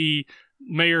see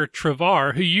Mayor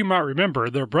Trevar, who you might remember,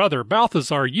 their brother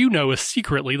Balthazar, is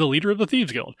secretly the leader of the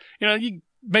Thieves Guild. You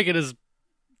make it as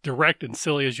direct and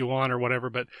silly as you want or whatever,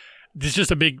 but it's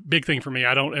just a big thing for me.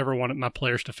 I don't ever want my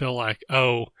players to feel like,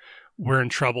 oh, we're in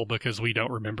trouble because we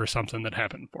don't remember something that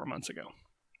happened 4 months ago.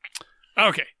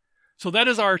 Okay, so that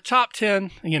is our top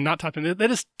 10. Again, not top 10.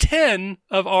 That is 10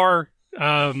 of our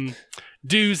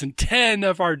do's and 10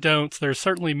 of our don'ts. There's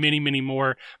certainly many, many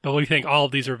more, but we think all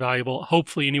of these are valuable.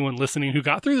 Hopefully anyone listening who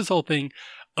got through this whole thing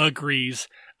agrees.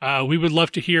 We would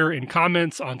love to hear in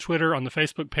comments on Twitter, on the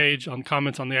Facebook page, on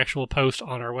comments on the actual post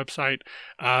on our website,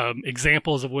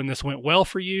 examples of when this went well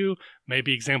for you,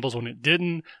 maybe examples when it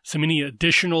didn't, some any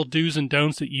additional do's and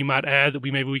don'ts that you might add that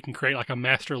maybe we can create like a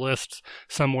master list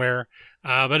somewhere.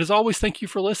 But as always, thank you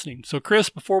for listening. So Chris,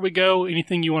 before we go,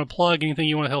 anything you want to plug, anything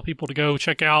you want to tell people to go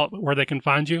check out where they can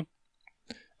find you?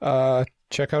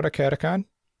 Check out Acadicon.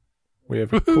 We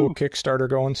have a cool Kickstarter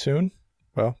going soon.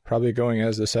 Well, probably going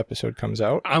as this episode comes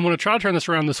out. I'm going to try to turn this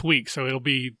around this week, so it'll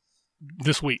be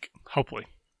this week, hopefully.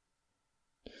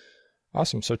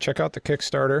 Awesome. So check out the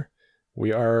Kickstarter.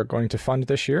 We are going to fund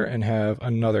this year and have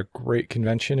another great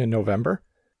convention in November.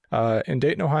 In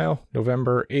Dayton, Ohio,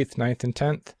 November 8th, 9th, and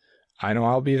 10th. I know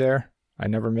I'll be there. I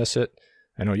never miss it.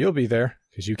 I know you'll be there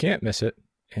because you can't miss it.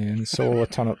 and so will a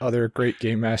ton of other great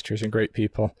game masters and great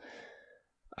people.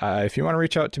 If you want to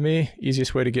reach out to me,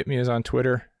 easiest way to get me is on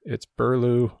Twitter. It's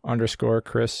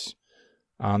Burlew_Chris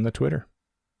on the Twitter.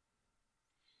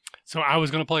 So I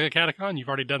was going to plug a Catacon. You've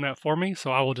already done that for me.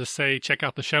 So I will just say check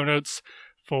out the show notes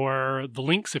for the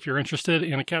links if you're interested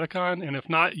in a Catacon. And if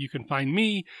not, you can find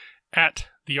me at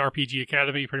the RPG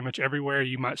Academy pretty much everywhere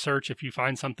you might search. If you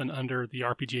find something under the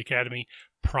RPG Academy,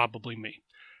 probably me.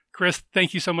 Chris,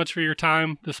 thank you so much for your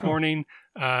time this morning.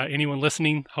 Anyone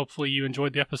listening, hopefully you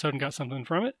enjoyed the episode and got something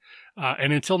from it.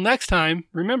 And until next time,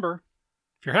 remember,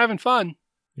 if you're having fun,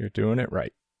 you're doing it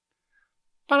right.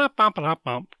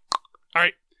 All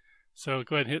right. So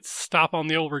go ahead and hit stop on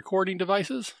the old recording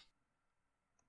devices.